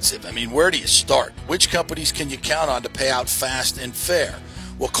expensive. I mean, where do you start? Which companies can you count on to pay out fast and fair?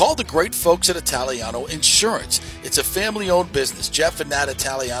 Well, call the great folks at Italiano Insurance. It's a family-owned business. Jeff and Nat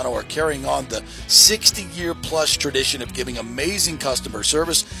Italiano are carrying on the 60-year-plus tradition of giving amazing customer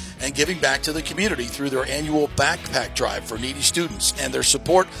service and giving back to the community through their annual backpack drive for needy students and their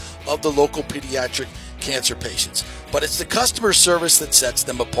support of the local pediatric cancer patients. But it's the customer service that sets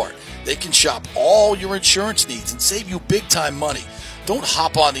them apart. They can shop all your insurance needs and save you big-time money. Don't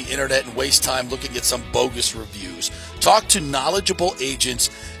hop on the internet and waste time looking at some bogus reviews. Talk to knowledgeable agents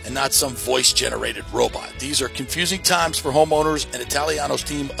and not some voice-generated robot. These are confusing times for homeowners, and Italiano's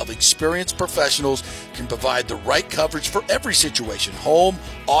team of experienced professionals can provide the right coverage for every situation: home,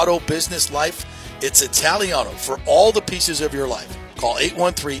 auto, business, life. It's Italiano for all the pieces of your life. Call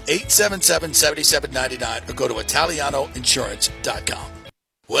 813-877-7799 or go to ItalianoInsurance.com.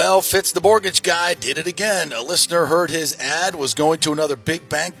 Well, Fitz the mortgage guy did it again. A listener heard his ad, was going to another big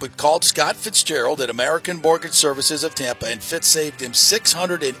bank, but called Scott Fitzgerald at American Mortgage Services of Tampa, and Fitz saved him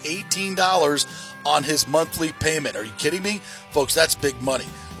 $618 on his monthly payment. Are you kidding me? Folks, that's big money.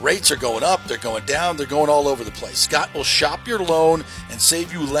 Rates are going up, they're going down, they're going all over the place. Scott will shop your loan and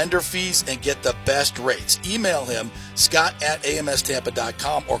save you lender fees and get the best rates. Email him,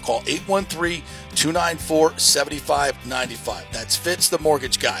 scott@amstampa.com, or call 813-294-7595. That's Fitz the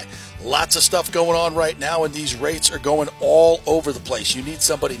mortgage guy. Lots of stuff going on right now, and these rates are going all over the place. You need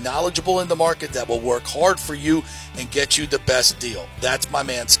somebody knowledgeable in the market that will work hard for you and get you the best deal. That's my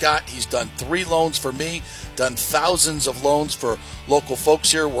man Scott. He's done 3 loans for me, done thousands of loans for local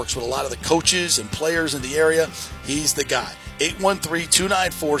folks here, works with a lot of the coaches and players in the area. He's the guy.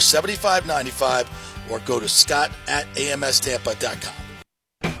 813-294-7595, or go to scott@amstampa.com.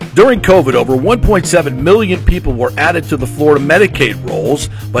 During COVID, over 1.7 million people were added to the Florida Medicaid rolls,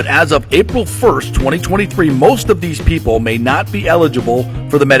 but as of April 1st, 2023, most of these people may not be eligible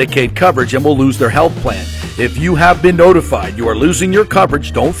for the Medicaid coverage and will lose their health plan. If you have been notified you are losing your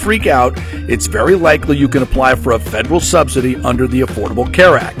coverage, don't freak out. It's very likely you can apply for a federal subsidy under the Affordable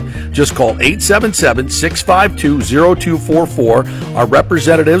Care Act. Just call 877-652-0244. Our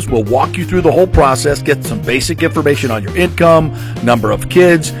representatives will walk you through the whole process, get some basic information on your income, number of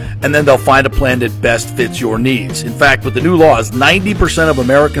kids, and then they'll find a plan that best fits your needs. In fact, with the new laws, 90% of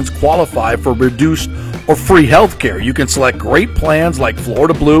Americans qualify for reduced or free health care. You can select great plans like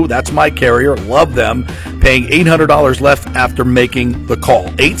Florida Blue, that's my carrier, love them, paying $800 left after making the call.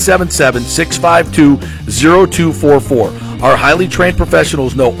 877-652-0244. Our highly trained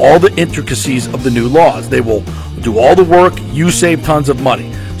professionals know all the intricacies of the new laws. They will do all the work. You save tons of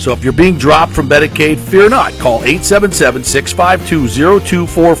money. So if you're being dropped from Medicaid, fear not. Call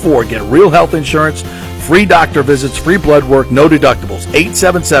 877-652-0244. Get real health insurance, free doctor visits, free blood work, no deductibles.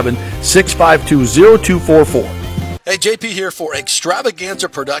 877-652-0244. Hey, JP here for Extravaganza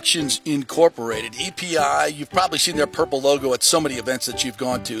Productions Incorporated, EPI. You've probably seen their purple logo at so many events that you've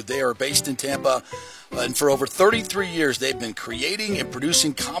gone to. They are based in Tampa, and for over 33 years, they've been creating and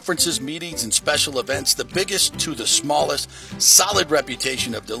producing conferences, meetings, and special events, the biggest to the smallest. Solid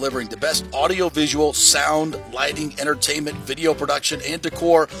reputation of delivering the best audio-visual, sound, lighting, entertainment, video production, and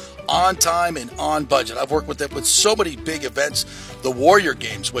decor on time and on budget. I've worked with them with so many big events. The Warrior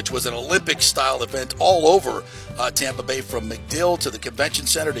Games, which was an Olympic-style event all over Tampa Bay, from McDill to the Convention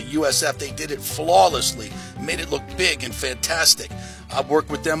Center to USF. They did it flawlessly, made it look big and fantastic. I've worked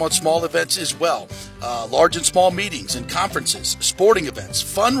with them on small events as well. Large and small meetings and conferences, sporting events,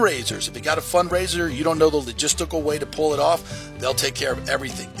 fundraisers. If you got a fundraiser, you don't know the logistical way to pull it off, they'll take care of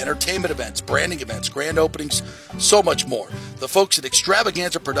everything. Entertainment events, branding events, grand openings, so much more. The folks at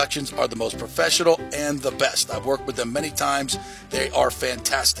Extravaganza Productions are the most professional and the best. I've worked with them many times. They are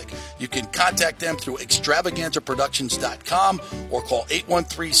fantastic. You can contact them through extravaganzaproductions.com or call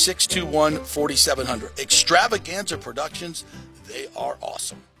 813-621-4700. Extravaganza Productions, they are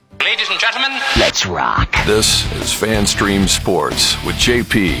awesome. Ladies and gentlemen, let's rock. This is FanStream Sports with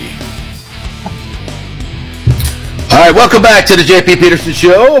JP. All right, welcome back to the JP Peterson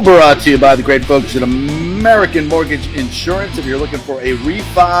Show, brought to you by the great folks at American Mortgage Insurance. If you're looking for a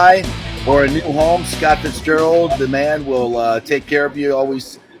refi or a new home, Scott Fitzgerald, the man, will take care of you,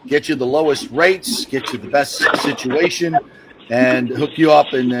 always get you the lowest rates, get you the best situation, and hook you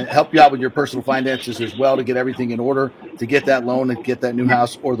up and help you out with your personal finances as well to get everything in order to get that loan and get that new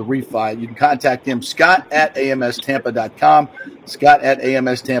house or the refi. You can contact him, Scott at amstampa.com, Scott at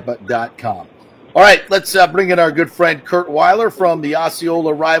amstampa.com. All right, let's bring in our good friend Kurt Weiler from the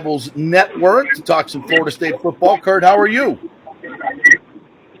Osceola Rivals Network to talk some Florida State football. Kurt, how are you?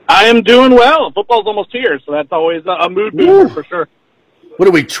 I am doing well. Football's almost here, so that's always a mood booster for sure. What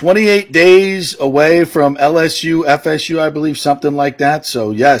are we, 28 days away from LSU, FSU, I believe, something like that?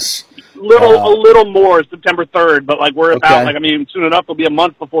 So, yes. A little more, September 3rd, but we're about, soon enough, it'll be a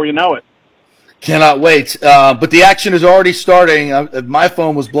month before you know it. Cannot wait. But the action is already starting. My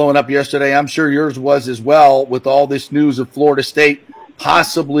phone was blowing up yesterday. I'm sure yours was as well with all this news of Florida State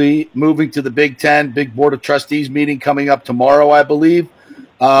possibly moving to the Big Ten, big Board of Trustees meeting coming up tomorrow, I believe.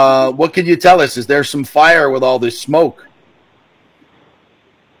 What can you tell us? Is there some fire with all this smoke?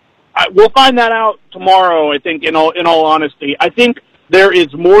 We'll find that out tomorrow, I think, in all honesty. I think there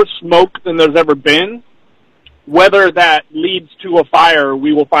is more smoke than there's ever been. Whether that leads to a fire,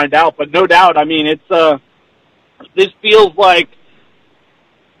 we will find out. But no doubt, this feels like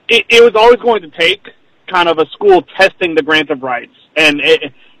it was always going to take kind of a school testing the grant of rights. And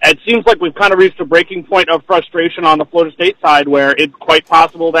it seems like we've kind of reached a breaking point of frustration on the Florida State side where it's quite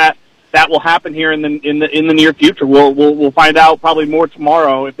possible that will happen here in the near future. We'll find out probably more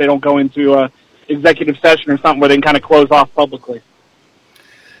tomorrow if they don't go into a executive session or something where they can kind of close off publicly.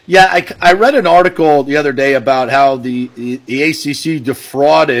 Yeah, I read an article the other day about how the ACC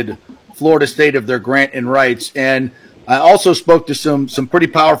defrauded Florida State of their grant and rights, and I also spoke to some pretty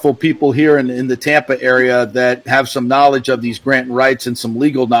powerful people here in the Tampa area that have some knowledge of these grant and rights and some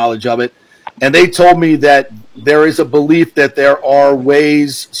legal knowledge of it, and they told me that there is a belief that there are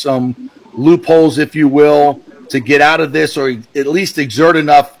ways, some loopholes, if you will, to get out of this or at least exert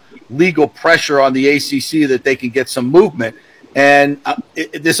enough legal pressure on the ACC that they can get some movement. And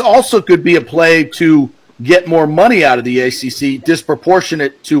this also could be a play to get more money out of the ACC,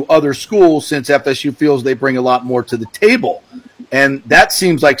 disproportionate to other schools, since FSU feels they bring a lot more to the table. And that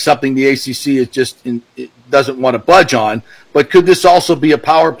seems like something the ACC is it doesn't want to budge on. But could this also be a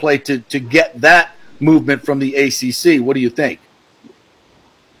power play to get that movement from the ACC? What do you think?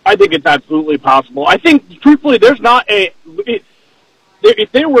 I think it's absolutely possible. I think, truthfully, there's not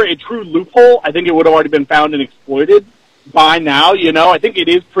if there were a true loophole, I think it would have already been found and exploited by now. I think it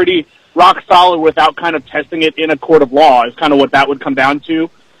is pretty rock solid without kind of testing it in a court of law is kind of what that would come down to.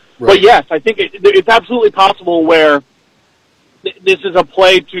 Right. But yes, I think it's absolutely possible where this is a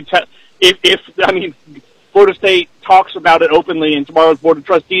play to test. If Florida State talks about it openly in tomorrow's Board of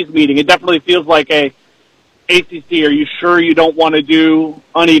Trustees meeting, it definitely feels like a ACC. Are you sure you don't want to do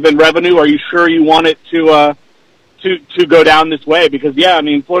uneven revenue? Are you sure you want it to go down this way? Because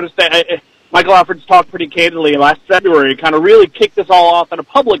Florida State. Michael Alfred's talked pretty candidly last February, kind of really kicked this all off in a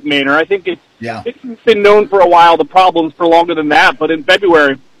public manner. I think it's been known for a while, the problems for longer than that. But in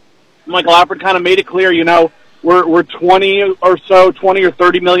February, Michael Alfred kind of made it clear, we're 20 or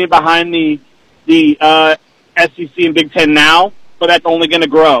 30 million behind the SEC and Big Ten now, but that's only going to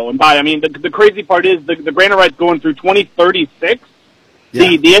grow. And the crazy part is the grant of rights going through 2036.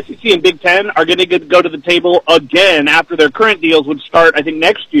 Yeah. The SEC and Big Ten are going to go to the table again after their current deals would start, I think,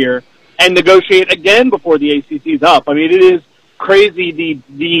 next year, and negotiate again before the ACC's up. It is crazy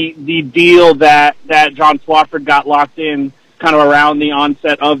the deal that John Swofford got locked in kind of around the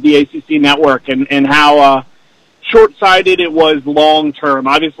onset of the ACC network and how short-sighted it was long-term.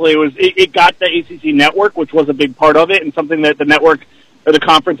 Obviously, it got the ACC network, which was a big part of it and something that the network or the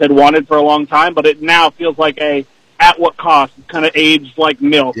conference had wanted for a long time, but it now feels like at what cost? It's kind of aged like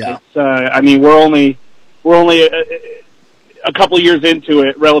milk. Yeah. It's, we're only a couple of years into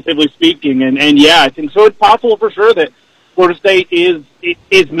it, relatively speaking, and I think so. It's possible for sure that Florida State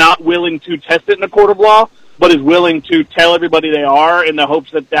is not willing to test it in a court of law, but is willing to tell everybody they are in the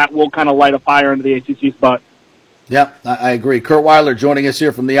hopes that that will kind of light a fire under the ACC's butt. Yeah, I agree. Kurt Weiler joining us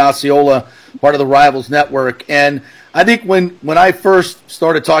here from the Osceola, part of the Rivals Network. And I think when I first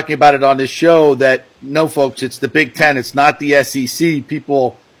started talking about it on this show that, no, folks, it's the Big Ten. It's not the SEC.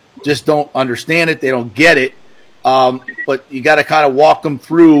 People just don't understand it. They don't get it. But you got to kind of walk them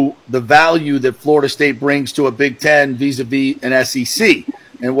through the value that Florida State brings to a Big Ten vis-a-vis an SEC.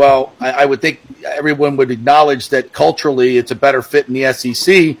 And, well, I would think everyone would acknowledge that culturally it's a better fit in the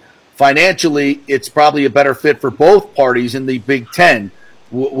SEC. Financially, it's probably a better fit for both parties in the Big Ten.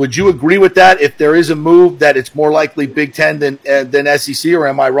 Would you agree with that? If there is a move that it's more likely Big Ten than SEC, or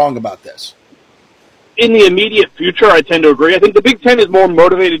am I wrong about this? In the immediate future, I tend to agree. I think the Big Ten is more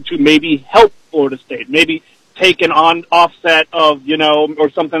motivated to maybe help Florida State, maybe take an offset of, or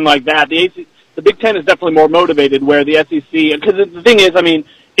something like that. The Big Ten is definitely more motivated, where the SEC, because the thing is, I mean,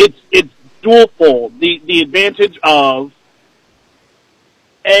 it's dual-fold. The advantage of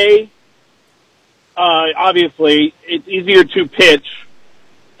obviously, it's easier to pitch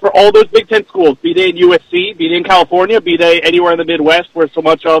for all those Big Ten schools, be they in USC, be they in California, be they anywhere in the Midwest where so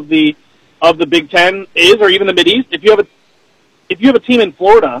much of the Big Ten is, or even the Mideast. If you have a team in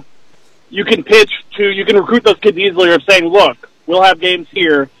Florida, you can recruit those kids easily of saying, look, we'll have games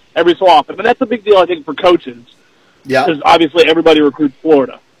here every so often. But that's a big deal, I think, for coaches. Yeah. Because obviously everybody recruits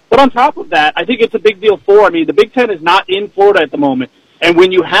Florida. But on top of that, I think it's a big deal the Big Ten is not in Florida at the moment. And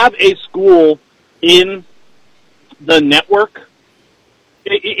when you have a school in the network,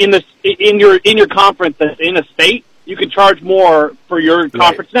 in your conference that's in a state, you can charge more for your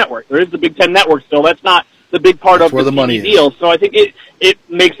conference network. There is the Big Ten network still. That's not the big part of the money deal. So I think it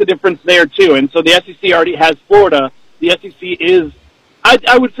makes a difference there too. And so the SEC already has Florida. The SEC is,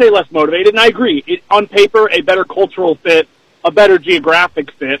 I would say, less motivated. And I agree. On paper, a better cultural fit, a better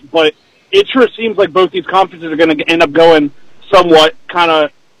geographic fit. But it sure seems like both these conferences are going to end up going somewhat kind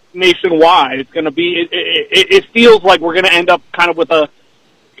of nationwide. It's going to be, it feels like we're going to end up kind of with a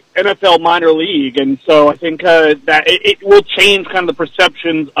NFL minor league. And so I think that it will change kind of the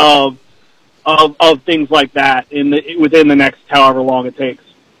perceptions of things like that within the next however long it takes.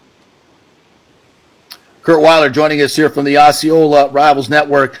 Kurt Weiler joining us here from the Osceola Rivals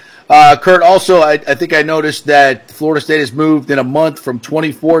Network. Kurt, also, I think I noticed that Florida State has moved in a month from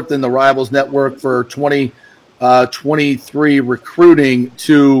 24th in the Rivals Network for 2023 recruiting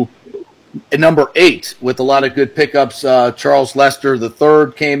to number 8 with a lot of good pickups. Charles Lester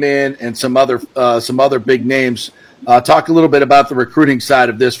III came in, and some other big names. Talk a little bit about the recruiting side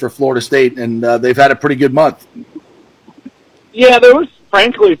of this for Florida State, and they've had a pretty good month. Yeah, there was,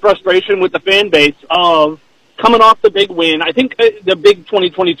 frankly, frustration with the fan base of coming off the big win. I think the big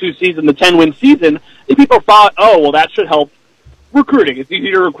 2022 season, the 10-win season, people thought, oh, well, that should help recruiting. It's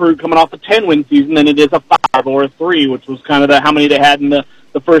easier to recruit coming off a 10-win season than it is a 5 or a 3, which was kind of how many they had in the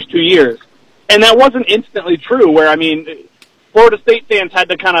first 2 years. And that wasn't instantly true, where, I mean, Florida State fans had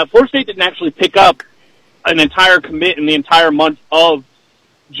to Florida State didn't actually pick up an entire commit in the entire month of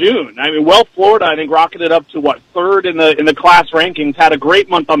June. I mean, Florida, I think, rocketed up to, 3rd in the class rankings, had a great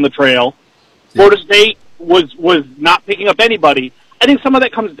month on the trail. Yeah. Florida State was not picking up anybody. I think some of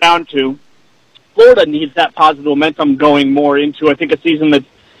that comes down to Florida needs that positive momentum going more into, I think, a season that's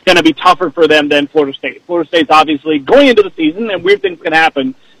going to be tougher for them than Florida State. Florida State's obviously going into the season, and weird things can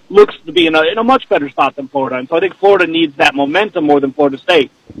happen, looks to be in a much better spot than Florida. And so I think Florida needs that momentum more than Florida State.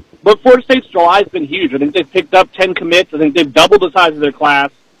 But Florida State's July has been huge. I think they've picked up 10 commits. I think they've doubled the size of their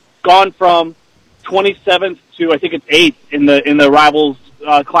class, gone from 27th to, I think it's 8th in the Rivals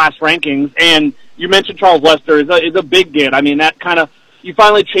class rankings. And you mentioned Charles Lester is a big get. I mean, that kind of, you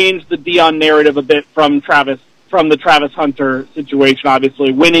finally changed the Dion narrative a bit from the Travis Hunter situation.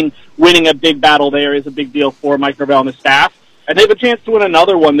 Obviously, winning a big battle there is a big deal for Mike Norvell and his staff. And they have a chance to win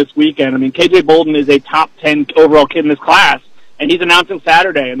another one this weekend. I mean, KJ Bolden is a top 10 overall kid in this class, and he's announcing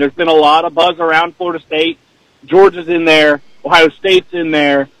Saturday. And there's been a lot of buzz around Florida State. Georgia's in there. Ohio State's in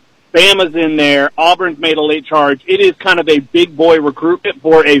there. Bama's in there. Auburn's made a late charge. It is kind of a big boy recruitment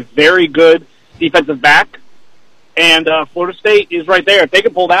for a very good defensive back. And Florida State is right there. If they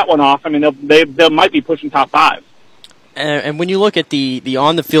can pull that one off, I mean, they might be pushing top 5. And when you look at the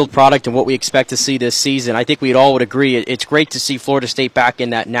on-the-field product and what we expect to see this season, I think we all would agree it's great to see Florida State back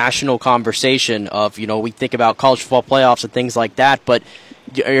in that national conversation of, we think about college football playoffs and things like that, but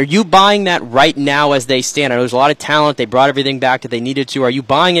are you buying that right now as they stand? I know there's a lot of talent. They brought everything back that they needed to. Are you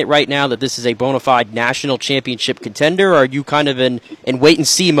buying it right now that this is a bona fide national championship contender, or are you kind of in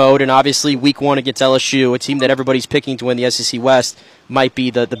wait-and-see mode, and obviously week 1 against LSU, a team that everybody's picking to win the SEC West, might be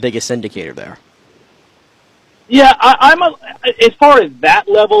the biggest indicator there? Yeah, as far as that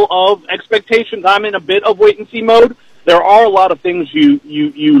level of expectations, I'm in a bit of wait-and-see mode. There are a lot of things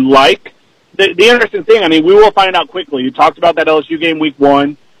you like. The interesting thing, I mean, we will find out quickly. You talked about that LSU game week 1,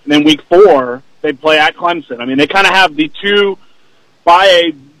 and then week 4, they play at Clemson. I mean, they kind of have the two, by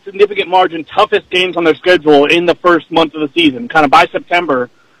a significant margin, toughest games on their schedule in the first month of the season. Kind of by September,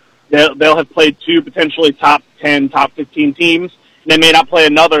 they'll have played two potentially top 10, top 15 teams, and they may not play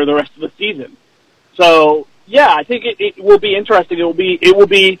another the rest of the season. So, yeah, I think it will be interesting. It will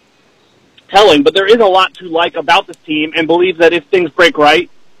be telling, but there is a lot to like about this team, and believe that if things break right,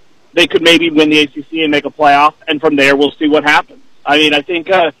 they could maybe win the ACC and make a playoff, and from there we'll see what happens. I mean, I think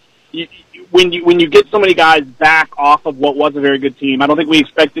when you get so many guys back off of what was a very good team, I don't think we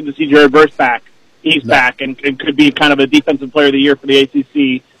expected to see Jared Verse back. He's back and could be kind of a defensive player of the year for the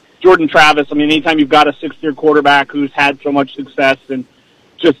ACC. Jordan Travis, I mean, anytime you've got a sixth-year quarterback who's had so much success and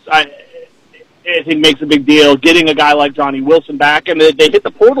just I think makes a big deal. Getting a guy like Johnny Wilson back, and they hit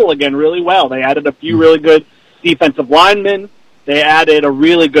the portal again really well. They added a few really good defensive linemen. They added a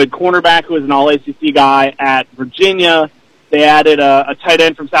really good cornerback who was an all-ACC guy at Virginia. They added a tight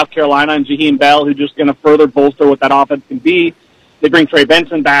end from South Carolina and Jaheim Bell, who's just going to further bolster what that offense can be. They bring Trey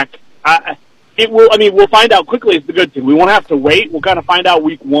Benson back. We'll find out quickly is the good thing. We won't have to wait. We'll kind of find out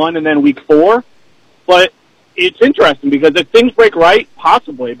week 1 and then week 4. But it's interesting because if things break right,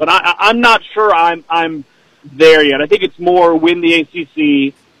 possibly. But I'm not sure I'm there yet. I think it's more win the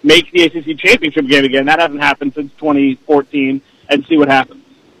ACC, make the ACC championship game again. That hasn't happened since 2014, and see what happens.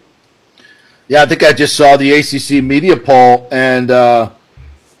 Yeah, I think I just saw the ACC media poll, and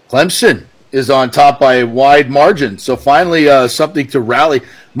Clemson is on top by a wide margin. So finally something to rally.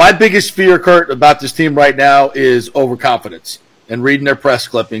 My biggest fear, Kurt, about this team right now is overconfidence and reading their press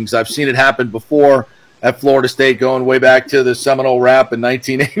clippings. I've seen it happen before at Florida State, going way back to the Seminole Rap in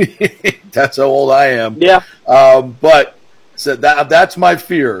 1988. That's how old I am. Yeah. But so that's my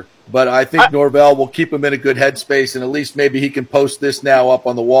fear. But I think Norvell will keep him in a good headspace, and at least maybe he can post this now up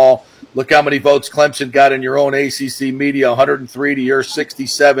on the wall. Look how many votes Clemson got in your own ACC media, 103 to your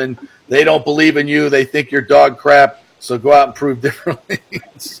 67. They don't believe in you. They think you're dog crap. So go out and prove differently.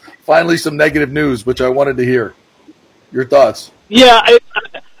 Finally, some negative news, which I wanted to hear. Your thoughts? Yeah,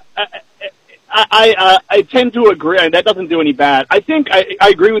 I tend to agree, and that doesn't do any bad. I think I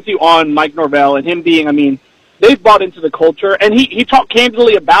agree with you on Mike Norvell and him being, I mean, they've bought into the culture, and he talked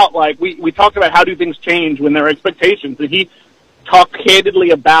candidly about, like, we talked about how do things change when there are expectations, and he talked candidly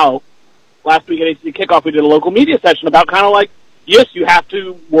about, last week at ACC Kickoff, we did a local media session about kind of like, yes, you have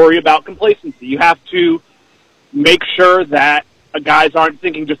to worry about complacency. You have to make sure that guys aren't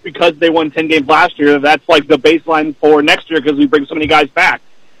thinking just because they won 10 games last year, that's like the baseline for next year because we bring so many guys back.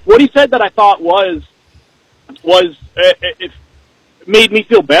 What he said that I thought was it made me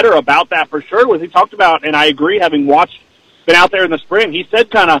feel better about that for sure was he talked about, and I agree, having been out there in the spring, he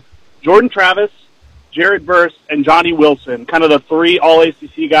said kind of Jordan Travis, Jared Verse, and Johnny Wilson, kind of the three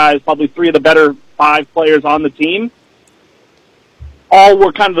all-ACC guys, probably three of the better 5 players on the team, all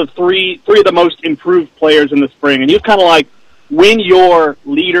were kind of the three of the most improved players in the spring. And he was kind of like, when your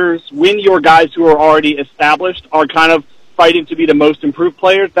leaders, when your guys who are already established are kind of fighting to be the most improved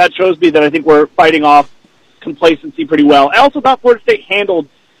players, that shows me that I think we're fighting off complacency pretty well. I also thought Florida State handled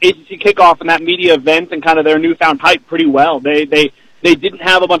ACC Kickoff and that media event and kind of their newfound hype pretty well. They didn't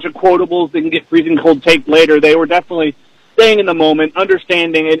have a bunch of quotables. They can get freezing cold take later. They were definitely staying in the moment,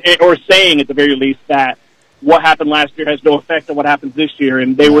 understanding, or saying at the very least that what happened last year has no effect on what happens this year.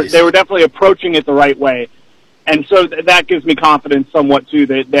 And they were definitely approaching it the right way. And so that gives me confidence somewhat too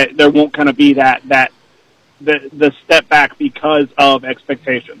that there won't kind of be the step back because of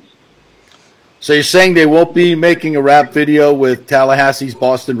expectations. So you're saying they won't be making a rap video with Tallahassee's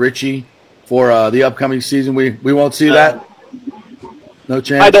Boston Richie for the upcoming season? We won't see that? No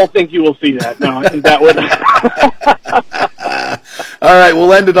chance? I don't think you will see that. No, I think that would. All right,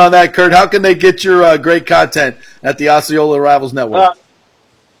 we'll end it on that, Kurt. How can they get your great content at the Osceola Rivals Network?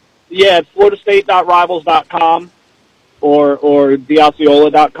 Yeah, it's floridastate.rivals.com or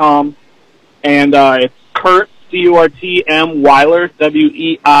theosceola.com. And it's Kurt, C-U-R-T-M, Weiler,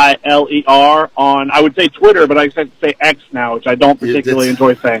 W-E-I-L-E-R, on, I would say Twitter, but I expect to say X now, which I don't particularly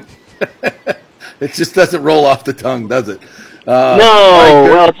enjoy saying. It just doesn't roll off the tongue, does it?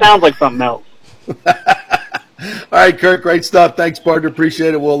 Well, it sounds like something else. All right, Kurt, great stuff. Thanks, partner.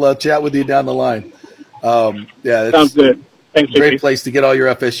 Appreciate it. We'll chat with you down the line. Sounds good. Thanks, great place to get all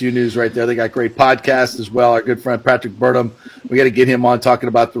your FSU news right there. They got great podcasts as well. Our good friend Patrick Burnham, we got to get him on talking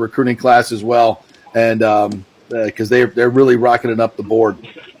about the recruiting class as well, and because they're really rocking it up the board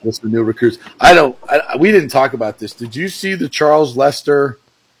with the new recruits. We didn't talk about this. Did you see the Charles Lester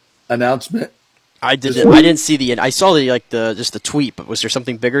announcement I didn't see the. I saw just the tweet, but was there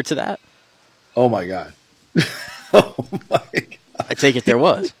something bigger to that? Oh my god! Oh my god! I take it there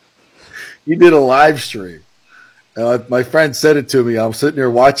was. He did a live stream. My friend said it to me. I'm sitting there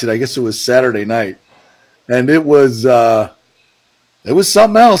watching. I guess it was Saturday night, and it was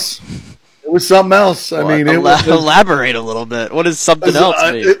something else. It was something else. Well, elaborate a little bit. What does something else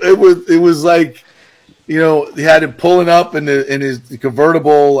mean? It was like, he had him pulling up in his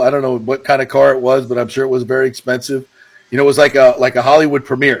convertible. I don't know what kind of car it was, but I'm sure it was very expensive. It was like a Hollywood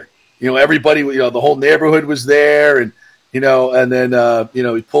premiere. Everybody, the whole neighborhood was there, and and then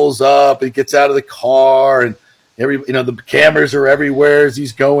he pulls up, he gets out of the car, and the cameras are everywhere as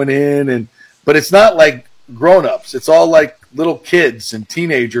he's going in, but it's not like grown-ups. It's all like little kids and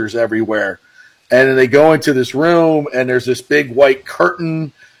teenagers everywhere. And then they go into this room, and there's this big white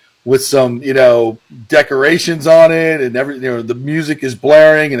curtain with some, decorations on it, and the music is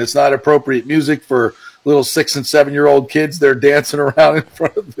blaring, and it's not appropriate music for little 6 and 7-year-old kids. They're dancing around in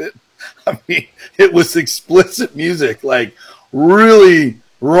front of it. I mean, it was explicit music, like really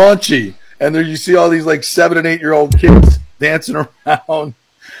raunchy. And there you see all these like 7 and 8-year-old kids dancing around.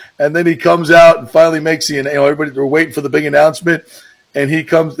 And then he comes out and finally makes everybody, they're waiting for the big announcement. And he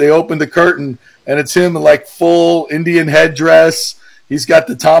comes, they open the curtain, and it's him in like full Indian headdress. He's got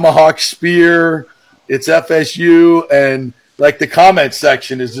the tomahawk spear. It's FSU. And like the comment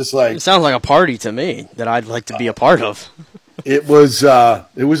section is just like. It sounds like a party to me that I'd like to be a part of. It was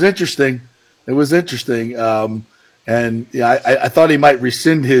interesting. It was interesting. And I thought he might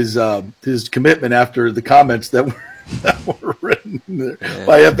rescind his commitment after the comments that were written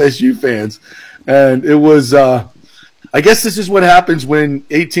by FSU fans. And it was, I guess this is what happens when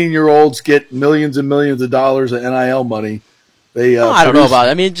 18-year-olds get millions and millions of dollars of NIL money. I don't know about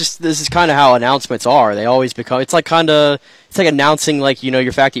it. I mean, this is kind of how announcements are. They always become. It's like announcing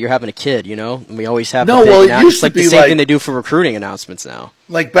your fact that you're having a kid. And we always have. It's like the same thing they do for recruiting announcements now.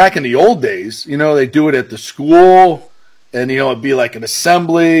 Like back in the old days, they do it at the school, and it'd be like an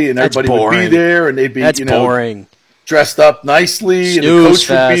assembly, and everybody would be there, and they'd be boring, dressed up nicely, and the coach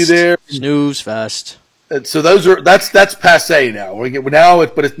would be there. Snooze fest. And so that's passe now. Now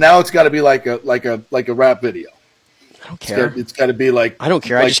it's got to be like a rap video. I don't care. It's got to be like. I don't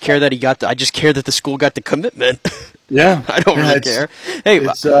care. I just care that I just care that the school got the commitment. Yeah, I don't really care. Hey,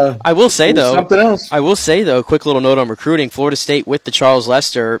 I will say though. Something else. I will say though. Quick little note on recruiting. Florida State with the Charles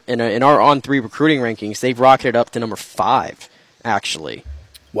Lester in our on-3 recruiting rankings, they've rocketed up to number 5. Actually,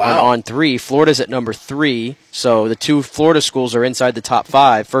 wow. On 3, Florida's at number 3. So the 2 Florida schools are inside the top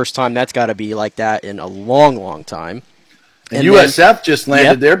 5. First time that's got to be like that in a long, long time. And USF just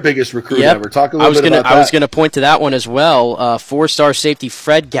landed their biggest recruit ever. Talk a little bit about that. I was going to point to that one as well. 4-star safety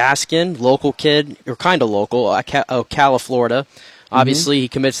Fred Gaskin, local kid, or kind of local, Ocala, Florida. Obviously, he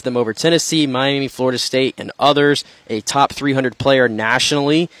commits to them over Tennessee, Miami, Florida State, and others. A top 300 player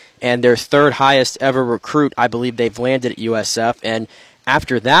nationally, and their 3rd highest ever recruit, I believe they've landed at USF. And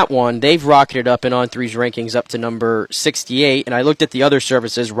after that one, they've rocketed up in On3's rankings up to number 68. And I looked at the other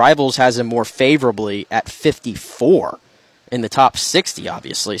services. Rivals has him more favorably at 54. In the top 60,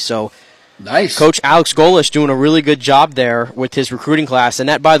 obviously. So, nice. Coach Alex Golish doing a really good job there with his recruiting class. And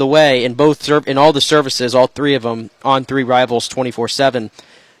that, by the way, in all the services, all 3 of them, on 3 Rivals 24/7,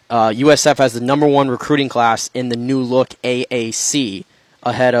 USF has the number 1 recruiting class in the new look AAC,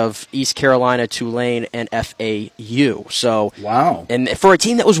 ahead of East Carolina, Tulane, and FAU. So, wow. And for a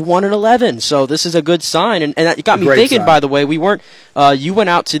team that was 1-11, so this is a good sign. And it got me thinking. Sign. By the way, we weren't. You went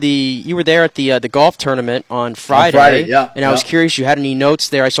out to you were there at the golf tournament on Friday. And I was curious. You had any notes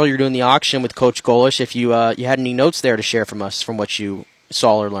there? I saw you were doing the auction with Coach Golish. If you had any notes there to share from us from what you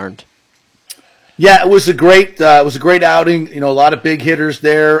saw or learned. Yeah, it was a great outing. A lot of big hitters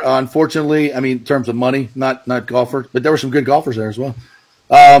there. Unfortunately, I mean, in terms of money, not golfers, but there were some good golfers there as well.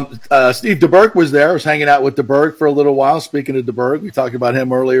 Steve DeBerg was there. I was hanging out with DeBerg for a little while. Speaking of DeBerg, we talked about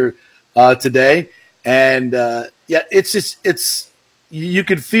him earlier today, and it's you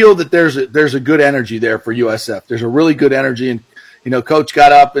could feel that there's a good energy there for USF. There's a really good energy, and Coach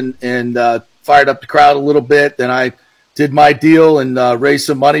got up and fired up the crowd a little bit. Then I did my deal and raised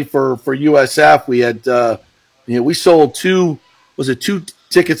some money for USF. We had we sold 2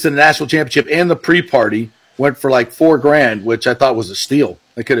 tickets to the national championship and the pre-party. Went for like $4,000, which I thought was a steal.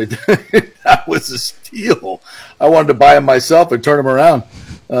 I could have. That was a steal. I wanted to buy them myself and turn them around,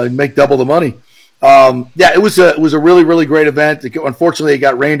 make double the money. It was a really, really great event. Unfortunately, it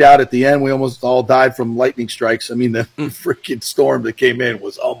got rained out at the end. We almost all died from lightning strikes. I mean, the freaking storm that came in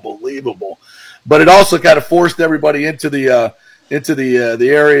was unbelievable. But it also kind of forced everybody into the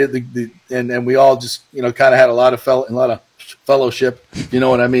area, and we all just kind of had a lot of fellowship. You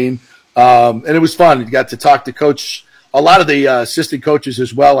know what I mean? And it was fun. You got to talk to coach, a lot of the assistant coaches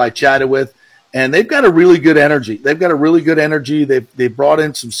as well I chatted with, and they've got a really good energy. They've brought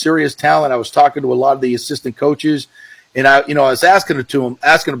in some serious talent. I was talking to a lot of the assistant coaches, and I was asking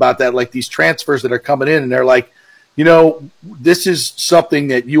about that, like these transfers that are coming in, and they're like, this is something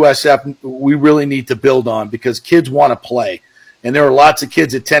that USF, we really need to build on because kids want to play. And there are lots of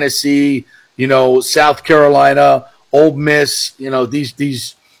kids at Tennessee, South Carolina, Ole Miss,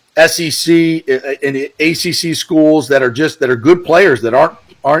 these SEC and ACC schools that are good players that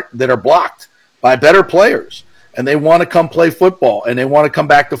are blocked by better players, and they want to come play football and they want to come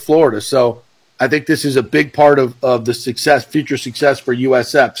back to Florida. So I think this is a big part of the future success for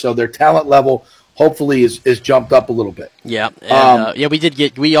USF. So their talent level hopefully is jumped up a little bit. Yeah,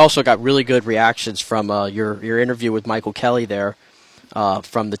 and, we also got really good reactions from your interview with Michael Kelly there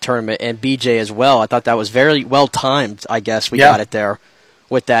from the tournament, and BJ as well. I thought that was very well timed. I guess we got it there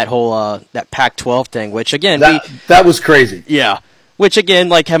with that whole that Pac-12 thing, which again that was crazy. Yeah, which again,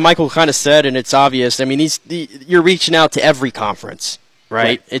 like Michael kind of said, and it's obvious. I mean, you're reaching out to every conference,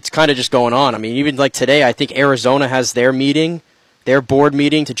 right? It's kind of just going on. I mean, even like today, I think Arizona has their board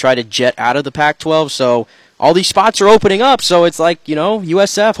meeting to try to jet out of the Pac-12. So all these spots are opening up. So it's like,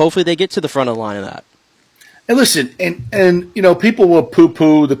 USF, hopefully they get to the front of the line of that. And listen, and people will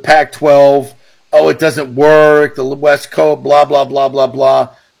poo-poo the Pac-12. Oh, it doesn't work. The West Coast, blah, blah, blah, blah, blah.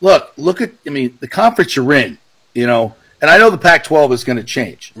 Look at, the conference you're in, and I know the Pac-12 is going to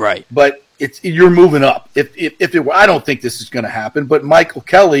change. Right. But you're moving up. If it were, I don't think this is going to happen, but Michael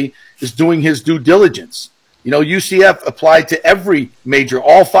Kelly is doing his due diligence. UCF applied to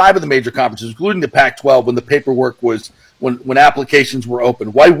all 5 of the major conferences, including the Pac-12, when the paperwork was, when applications were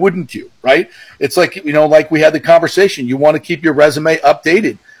open. Why wouldn't you, right? It's like, like we had the conversation. You want to keep your resume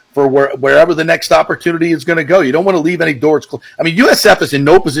updated for wherever the next opportunity is going to go. You don't want to leave any doors closed. I mean, USF is in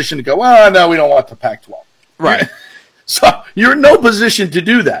no position to go, no, we don't want the Pac-12. Right. So you're in no position to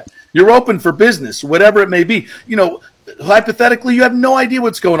do that. You're open for business, whatever it may be. Hypothetically, you have no idea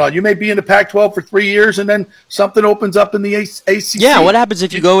what's going on. You may be in the Pac-12 for 3 years, and then something opens up in the ACC. Yeah, what happens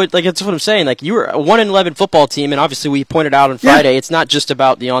if you go? That's what I'm saying. Like, you were a 1-11 football team, and obviously we pointed out on Friday, it's not just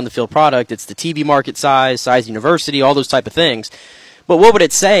about the on-the-field product. It's the TV market size university, all those type of things. But what would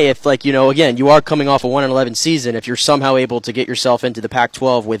it say if, again, you are coming off a 1-11 season, if you're somehow able to get yourself into the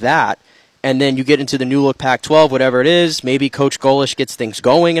Pac-12 with that, and then you get into the new look Pac-12, whatever it is, maybe Coach Golish gets things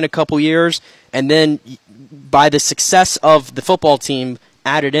going in a couple years, and then by the success of the football team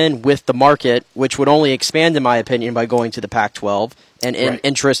added in with the market, which would only expand, in my opinion, by going to the Pac-12 and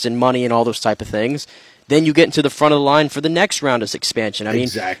interest and money and all those type of things, then you get into the front of the line for the next round of expansion.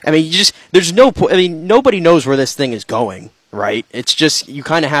 Nobody knows where this thing is going. Right? It's just, you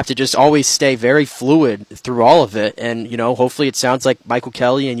kind of have to just always stay very fluid through all of it. And, hopefully it sounds like Michael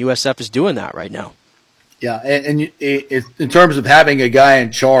Kelly and USF is doing that right now. Yeah. And in terms of having a guy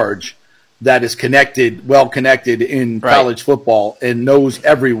in charge that is well connected in college football and knows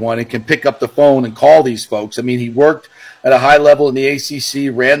everyone and can pick up the phone and call these folks. I mean, he worked at a high level in the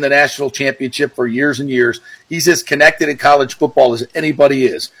ACC, ran the national championship for years and years. He's as connected in college football as anybody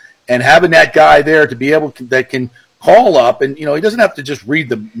is. And having that guy there to be able to, that can call up, and he doesn't have to just read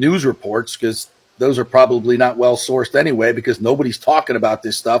the news reports, because those are probably not well sourced anyway, because nobody's talking about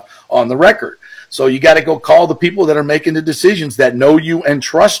this stuff on the record. So you got to go call the people that are making the decisions, that know you and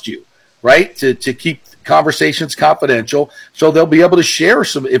trust you, right? To keep conversations confidential, so they'll be able to share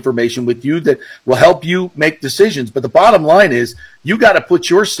some information with you that will help you make decisions. But the bottom line is, you got to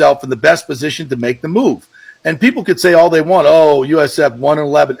put yourself in the best position to make the move. And people could say all they want, USF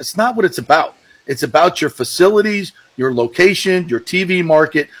 1-11. It's not what it's about. It's about your facilities, your location, your TV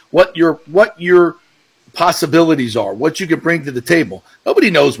market, what your possibilities are, what you can bring to the table. Nobody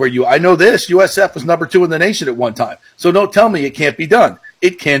knows where I know this. USF was number 2 in the nation at one time. So don't tell me it can't be done.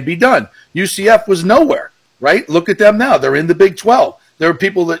 It can be done. UCF was nowhere, right? Look at them now. They're in the Big 12. There are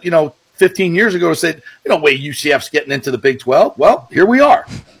people that, 15 years ago said, no way UCF's getting into the Big 12. Well, here we are,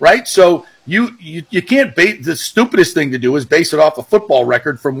 right? So you can't the stupidest thing to do is base it off a football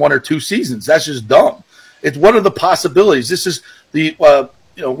record from 1 or 2 seasons. That's just dumb. It's what are the possibilities? This is the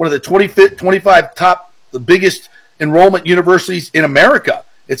one of the 25 top, the biggest enrollment universities in America.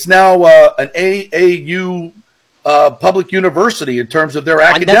 It's now an AAU public university in terms of their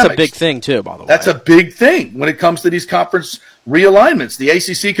academics. That's a big thing too, by the way. That's a big thing when it comes to these conference realignments. The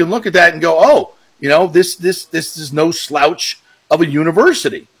ACC can look at that and go, this is no slouch of a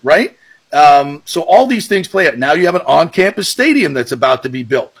university, right? So all these things play out. Now you have an on-campus stadium that's about to be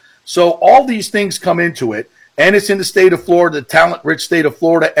built. So all these things come into it, and it's in the state of Florida, the talent-rich state of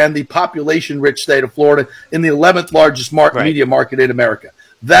Florida, and the population-rich state of Florida, in the 11th largest media market in America.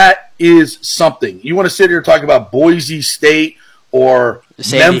 That is something. You want to sit here and talk about Boise State or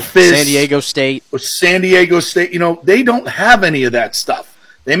Memphis, San Diego State. Or San Diego State. You know, they don't have any of that stuff.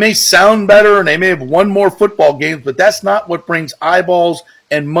 They may sound better and they may have won more football games, but that's not what brings eyeballs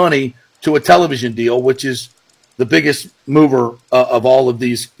and money to a television deal, which is the biggest mover of all of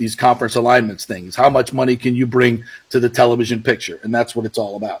these conference alignments things. How much money can you bring to the television picture? And that's what it's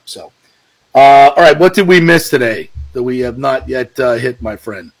all about. So, all right, what did we miss today that we have not yet hit, my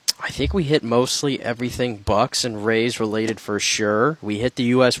friend? I think we hit mostly everything Bucks and Rays related for sure. We hit the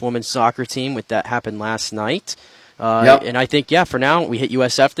U.S. women's soccer team with that happened last night. And I think, for now, we hit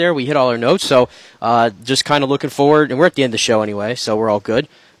USF there. We hit all our notes. So just kind of looking forward. And we're at the end of the show anyway, so we're all good.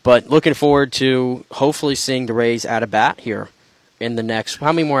 But looking forward to hopefully seeing the Rays at a bat here in the next –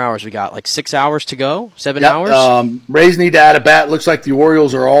 how many more hours we got? Like 6 hours to go? 7 hours? Rays need to add a bat. Looks like the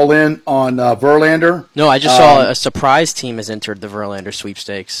Orioles are all in on Verlander. No, I just saw a surprise team has entered the Verlander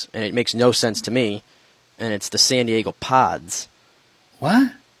sweepstakes, and it makes no sense to me. And it's the San Diego Pods.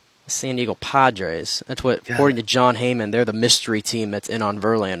 What? The San Diego Padres. That's what, according to John Heyman, they're the mystery team that's in on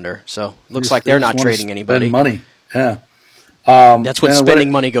Verlander. So looks like they're not trading anybody. Spend money, yeah. That's when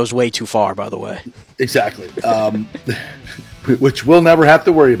spending money goes way too far, by the way. Exactly. Which we'll never have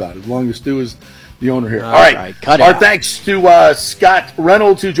to worry about as long as Stu is the owner here. All right. Our thanks to Scott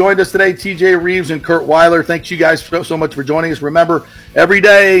Reynolds, who joined us today, TJ Reeves, and Kurt Weiler. Thanks you guys so much for joining us. Remember, every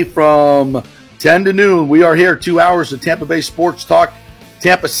day from 10 to noon, we are here, 2 hours of Tampa Bay sports talk,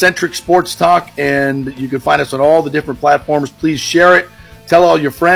 Tampa-centric sports talk, and you can find us on all the different platforms. Please share it. Tell all your friends.